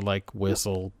dessert. Or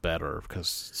whistle better,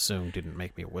 because Soong didn't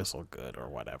make me whistle good or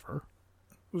whatever.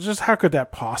 Just how could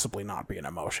that possibly not be an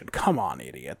emotion? Come on,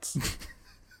 idiots.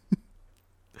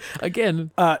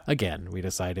 Again, we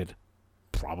decided,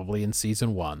 probably in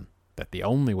season 1, that the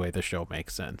only way the show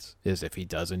makes sense is if he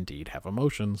does indeed have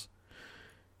emotions.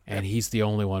 And he's the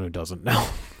only one who doesn't know.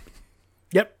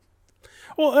 Yep.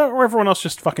 Well, or everyone else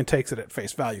just fucking takes it at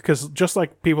face value. Because just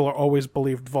like people are always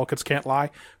believed Vulcans can't lie,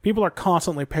 people are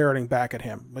constantly parroting back at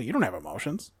him. Well, you don't have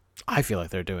emotions. I feel like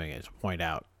they're doing it to point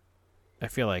out. I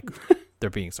feel like they're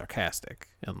being sarcastic.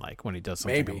 And when he does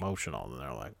something emotional, and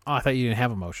they're like, oh, I thought you didn't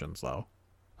have emotions, though.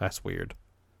 That's weird.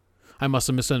 I must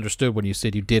have misunderstood when you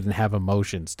said you didn't have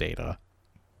emotions, Data.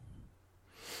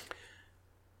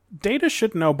 Data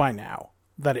should know by now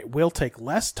that it will take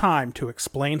less time to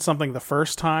explain something the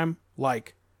first time,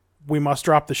 like, we must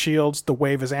drop the shields, the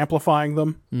wave is amplifying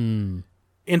them,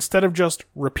 instead of just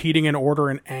repeating an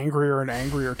order in angrier and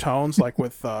angrier tones, like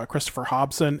with Christopher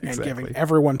Hobson, and giving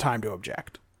everyone time to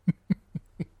object.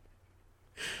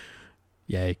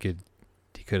 Yeah, he could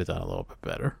have done a little bit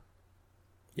better.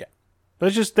 Yeah. But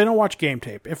it's just, they don't watch game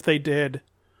tape. If they did,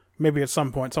 maybe at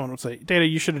some point someone would say, Data,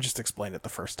 you should have just explained it the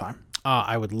first time.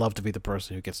 I would love to be the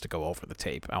person who gets to go over the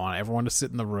tape. I want everyone to sit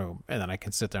in the room, and then I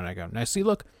can sit there and I go, now see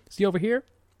over here?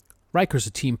 Riker's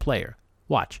a team player.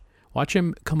 Watch. Watch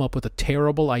him come up with a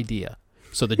terrible idea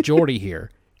so that Geordi here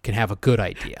can have a good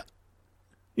idea.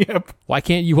 Yep. Why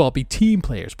can't you all be team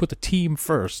players? Put the team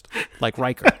first, like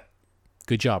Riker.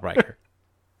 Good job, Riker.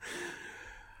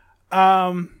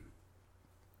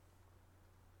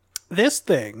 This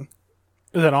thing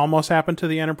that almost happened to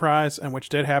the Enterprise and which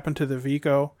did happen to the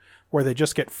Vico, where they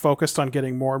just get focused on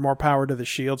getting more and more power to the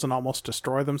shields and almost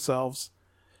destroy themselves,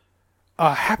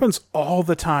 happens all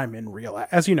the time in real life.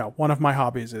 As you know, one of my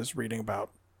hobbies is reading about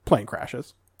plane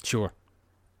crashes. Sure.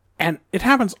 And it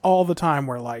happens all the time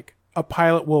where, like, a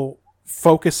pilot will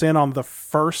focus in on the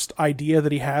first idea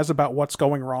that he has about what's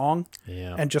going wrong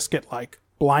and just get, like,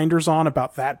 blinders on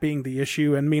about that being the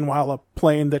issue. And meanwhile, a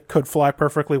plane that could fly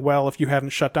perfectly well if you hadn't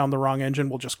shut down the wrong engine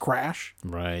will just crash.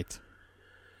 Right.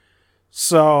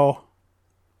 So,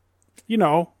 you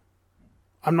know,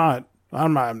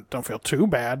 don't feel too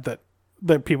bad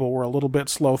that people were a little bit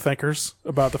slow thinkers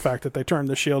about the fact that they turned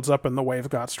the shields up and the wave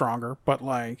got stronger. But,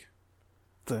 like,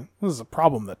 this is a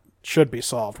problem that should be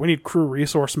solved. We need crew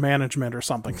resource management or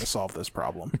something to solve this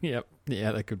problem. Yep.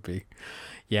 Yeah, that could be.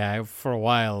 Yeah, for a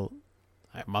while,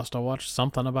 I must have watched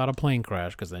something about a plane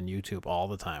crash, because then YouTube all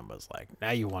the time was like,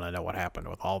 now you want to know what happened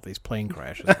with all these plane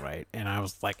crashes, right? And I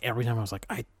was like, every time I was like,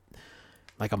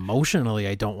 emotionally,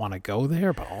 I don't want to go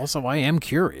there, but also I am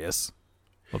curious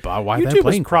about why that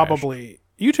plane crashed.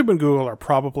 YouTube and Google are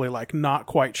probably, like, not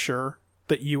quite sure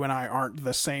that you and I aren't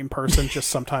the same person, just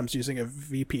sometimes using a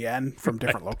VPN from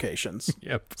different locations.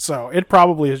 Yep. So it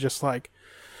probably is just like,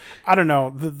 I don't know,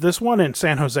 this one in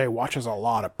San Jose watches a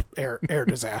lot of air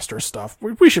disaster stuff.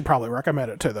 We should probably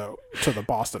recommend it to the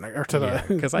Boston, or to the...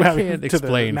 Because I can't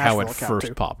explain how it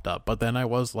first popped up, but then I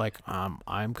was like,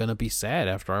 I'm going to be sad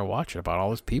after I watch it about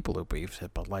all these people who beefed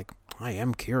it, but, like, I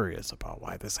am curious about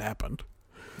why this happened.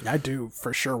 I do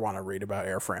for sure want to read about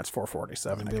Air France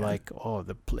 447 and be like, oh,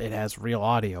 it has real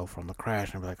audio from the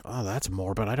crash, and I'd be like, oh, that's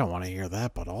morbid. I don't want to hear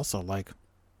that, but also, like,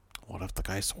 what if the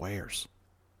guy swears?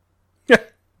 Yeah.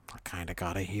 I kind of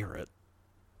got to hear it.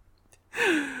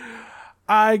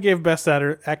 I gave Best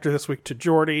Actor this week to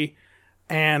Geordi,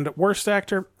 and Worst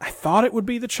Actor, I thought it would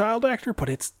be the child actor, but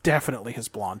it's definitely his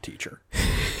blonde teacher.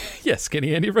 Yes,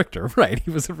 Skinny Andy Richter, right. He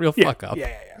was a real fuck-up.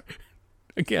 Yeah.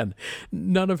 Again,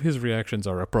 none of his reactions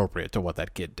are appropriate to what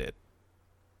that kid did.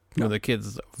 No. You know, the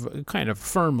kid's kind of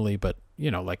firmly, but, you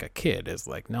know, like a kid is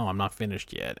like, no, I'm not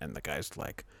finished yet. And the guy's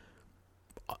like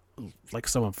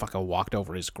someone fucking walked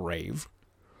over his grave.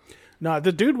 No,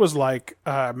 the dude was like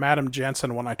Madam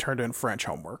Jensen when I turned in French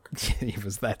homework. He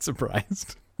was that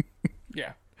surprised.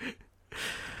 Yeah.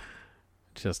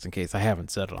 Just in case I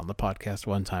haven't said it on the podcast,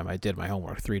 one time I did my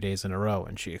homework 3 days in a row,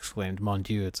 and she exclaimed, "Mon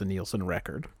Dieu, it's a Nielsen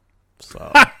record."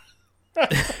 So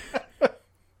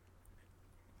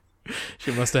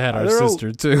she must have had our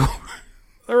sister too.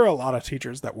 There were a lot of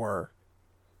teachers that were,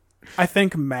 I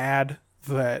think, mad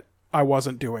that I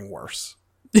wasn't doing worse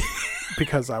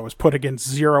because I was putting in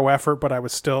zero effort, but I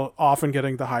was still often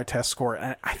getting the high test score,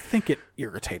 and I think it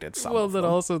irritated some. Well, of then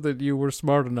them. Also that you were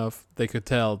smart enough, they could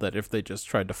tell that if they just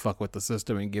tried to fuck with the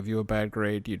system and give you a bad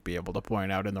grade, you'd be able to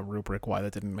point out in the rubric why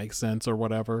that didn't make sense or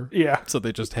whatever. Yeah. So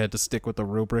they just had to stick with the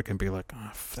rubric and be like,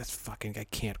 oh, this fucking guy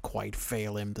can't quite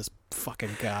fail him, this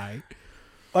fucking guy.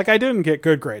 Like, I didn't get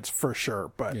good grades for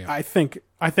sure, but yeah. I think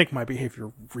my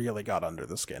behavior really got under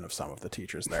the skin of some of the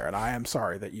teachers there, and I am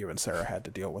sorry that you and Sarah had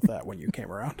to deal with that when you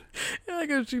came around. Yeah,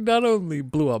 because she not only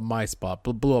blew up my spot,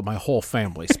 but blew up my whole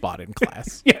family spot in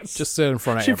class. Yes. Just sit in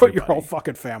front of everybody. She put your whole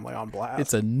fucking family on blast.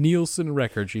 It's a Nielsen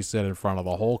record she said in front of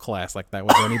the whole class like that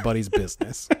was anybody's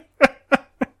business.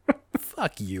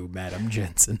 Fuck you, Madam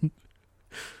Jensen.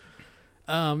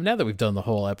 Now that we've done the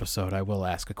whole episode, I will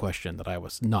ask a question that I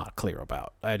was not clear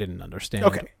about. I didn't understand.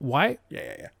 Okay. Why?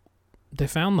 Yeah. They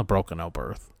found the broken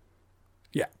Oberth.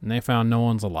 Yeah. And they found no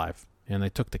one's alive, and they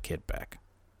took the kid back.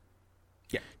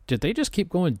 Yeah. Did they just keep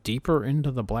going deeper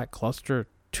into the Black Cluster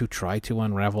to try to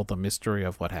unravel the mystery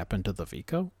of what happened to the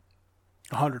Vico?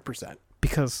 100%.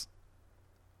 Because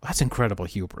that's incredible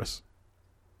hubris.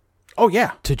 Oh,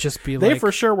 yeah. To just be They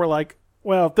for sure were like,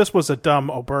 well, this was a dumb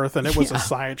Oberth, and it was a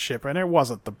science ship, and it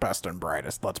wasn't the best and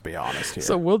brightest, let's be honest here.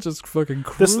 So we'll just fucking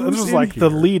cruise This was like here.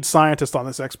 The lead scientist on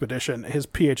this expedition. His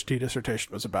PhD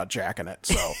dissertation was about jacking it,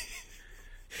 so...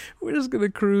 We're just going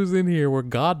to cruise in here where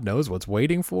God knows what's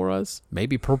waiting for us.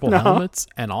 Maybe purple helmets,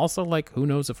 and also, like, who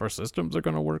knows if our systems are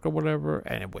going to work or whatever,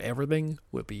 and everything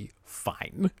will be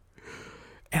fine.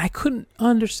 And I couldn't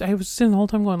understand. I was sitting the whole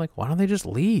time going, like, why don't they just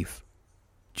leave?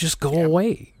 Just go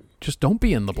away. Just don't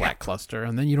be in the Black Cluster,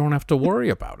 and then you don't have to worry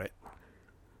about it.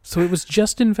 So it was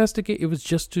just investigate. It was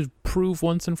just to prove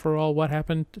once and for all what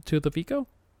happened to the Vico?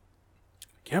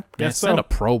 Yep, Man, guess send so. a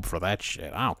probe for that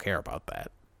shit. I don't care about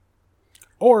that.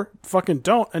 Or fucking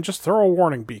don't and just throw a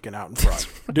warning beacon out in front.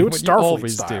 Do it What you Starfleet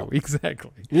always style. do.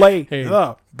 Exactly. Lay Hey.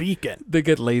 the beacon. They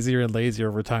get lazier and lazier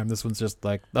over time. This one's just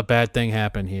like, a bad thing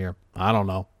happened here. I don't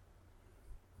know.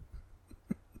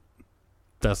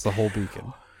 That's the whole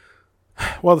beacon.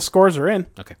 Well, the scores are in.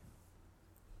 Okay.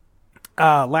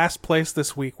 Last place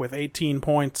this week with 18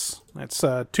 points. That's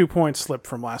 2 points slipped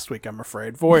from last week, I'm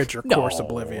afraid. Voyager, Course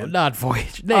Oblivion. Not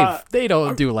Voyager. They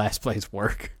don't do last place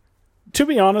work. To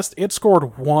be honest, it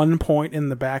scored 1 point in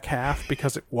the back half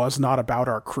because it was not about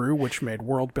our crew, which made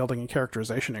world building and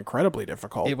characterization incredibly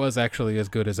difficult. It was actually as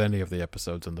good as any of the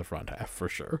episodes in the front half, for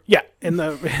sure. Yeah, in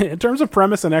terms of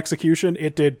premise and execution,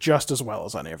 it did just as well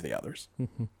as any of the others.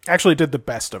 Actually, it did the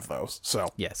best of those. So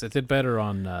Yes, it did better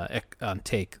on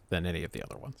take than any of the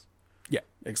other ones. yeah,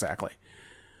 exactly.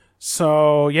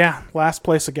 So yeah, last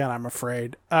place again, I'm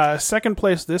afraid. Second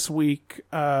place this week,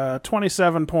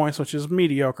 27 points, which is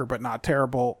mediocre but not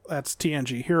terrible. That's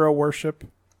TNG Hero Worship.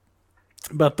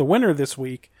 But the winner this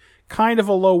week, kind of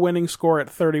a low winning score at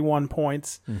 31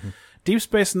 points. Deep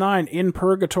Space Nine in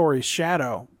Purgatory's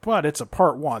Shadow, but it's a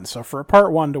part 1, so for a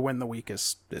part 1 to win the week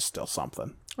is still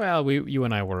something. Well, you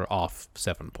and I were off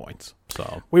 7 points,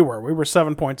 so We were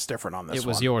 7 points different on this one. it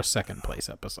was your second place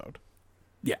episode.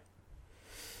 Yeah.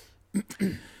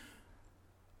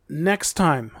 Next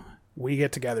time we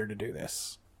get together to do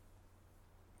this,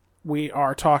 we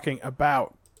are talking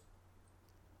about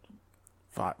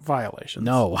violations.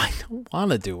 No, I don't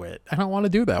want to do it. I don't want to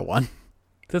do that one.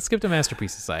 Let's skip to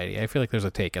Masterpiece Society. I feel like there's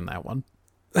a take in that one.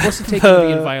 What's the take to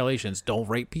be in violations? Don't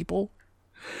rape people?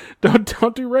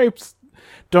 Don't do rapes.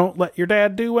 Don't let your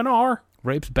dad do an R.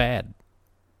 Rape's bad.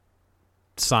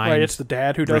 Signed. Right, it's the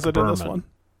dad who does Rick it in this Berman. one.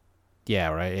 Yeah,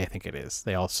 right. I think it is.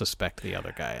 They all suspect the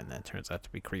other guy, and then it turns out to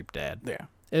be Creep Dad. Yeah.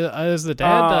 Is the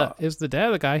dad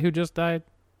the guy who just died?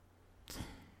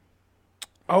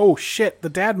 Oh shit! The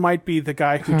dad might be the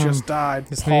guy who just died.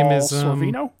 His Paul name is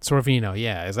Sorvino. Sorvino.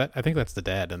 Yeah, is that? I think that's the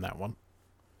dad in that one.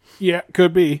 Yeah,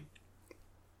 could be.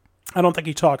 I don't think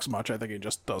he talks much. I think he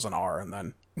just does an R and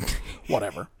then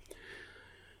whatever.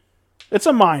 It's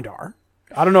a mind R.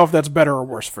 I don't know if that's better or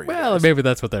worse for you. Well, guys. maybe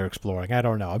that's what they're exploring. I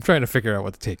don't know. I'm trying to figure out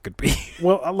what the take could be.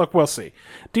 Well, look, we'll see.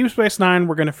 Deep Space Nine,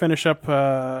 we're going to finish up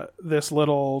this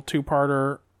little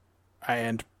 2-parter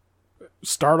and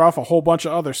start off a whole bunch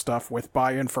of other stuff with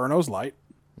By Inferno's Light.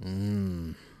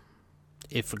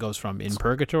 If it goes from In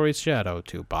Purgatory's Shadow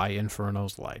to By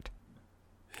Inferno's Light.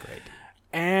 Great.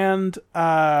 And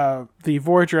the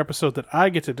Voyager episode that I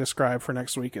get to describe for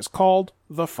next week is called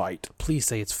The Fight. Please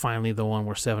say it's finally the one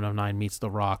where 7 of 9 meets the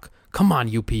Rock. Come on,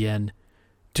 UPN.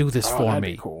 Do this for that'd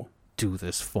me. be cool. Do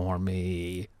this for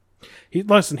me.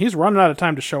 Listen, he's running out of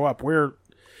time to show up.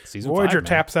 Season Voyager 5, man.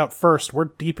 taps out first. We're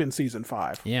deep in season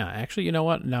 5. Yeah, actually, you know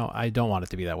what? No, I don't want it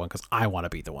to be that one because I want to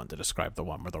be the one to describe the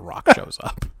one where the Rock shows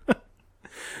up.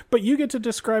 But you get to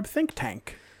describe Think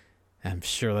Tank. I'm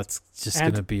sure that's just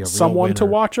going to be a real someone to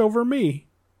winner. watch over me.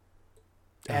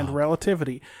 And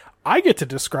Relativity. I get to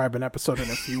describe an episode in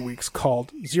a few weeks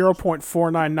called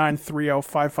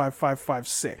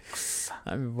 0.49930555556.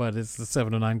 I mean, what is the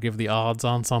 7 of 9 give the odds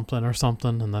on something or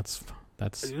something? And that's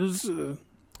It was,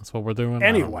 that's what we're doing. I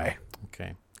don't Anyway. know.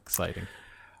 Okay, exciting.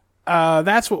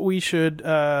 that's what we should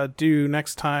do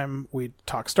next time we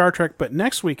talk Star Trek. But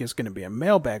next week is going to be a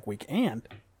mailbag week, and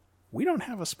we don't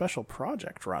have a special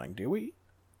project running, do we?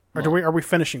 Or are we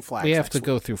finishing flags? We have next to week?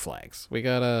 go through flags. We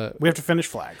have to finish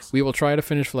flags. We will try to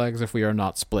finish flags if we are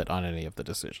not split on any of the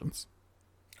decisions.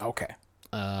 Okay.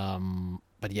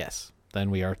 But yes, then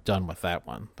we are done with that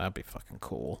one. That'd be fucking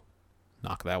cool.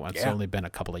 Knock that one. It's Yeah. only been a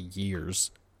couple of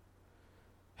years.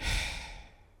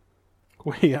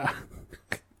 We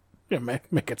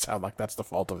make it sound like that's the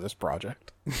fault of this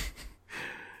project.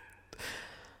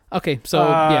 Okay, so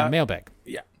yeah, mailbag.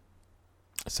 Yeah.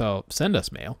 So send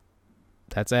us mail.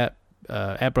 That's at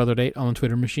BrotherDate on the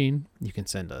Twitter machine. You can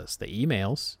send us the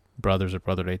emails,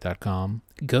 brothers@brotherdate.com.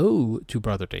 Go to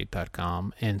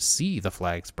brotherdate.com and see the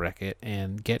flags bracket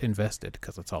and get invested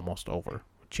because it's almost over.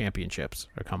 Championships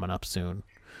are coming up soon.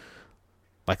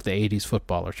 Like the 80s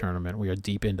footballer tournament, we are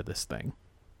deep into this thing.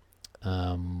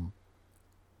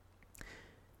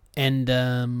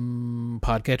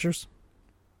 Podcatchers.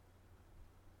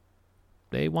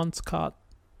 They once caught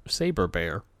Saber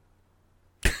Bear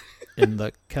in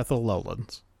the Kethel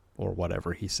Lowlands, or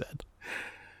whatever he said.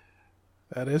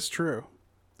 That is true.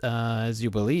 As you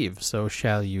believe, so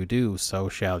shall you do. So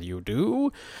shall you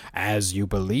do. As you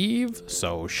believe,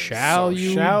 so shall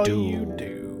you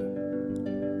do.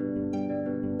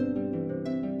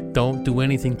 Don't do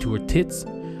anything to her tits.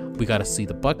 We gotta see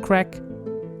the butt crack.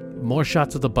 More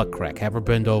shots of the butt crack. Have her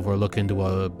bend over, look into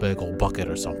a big old bucket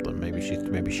or something.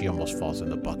 Maybe she almost falls in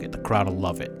the bucket. The crowd will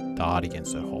love it. The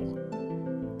audience at home.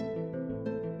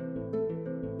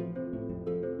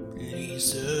 Please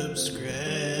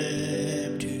subscribe.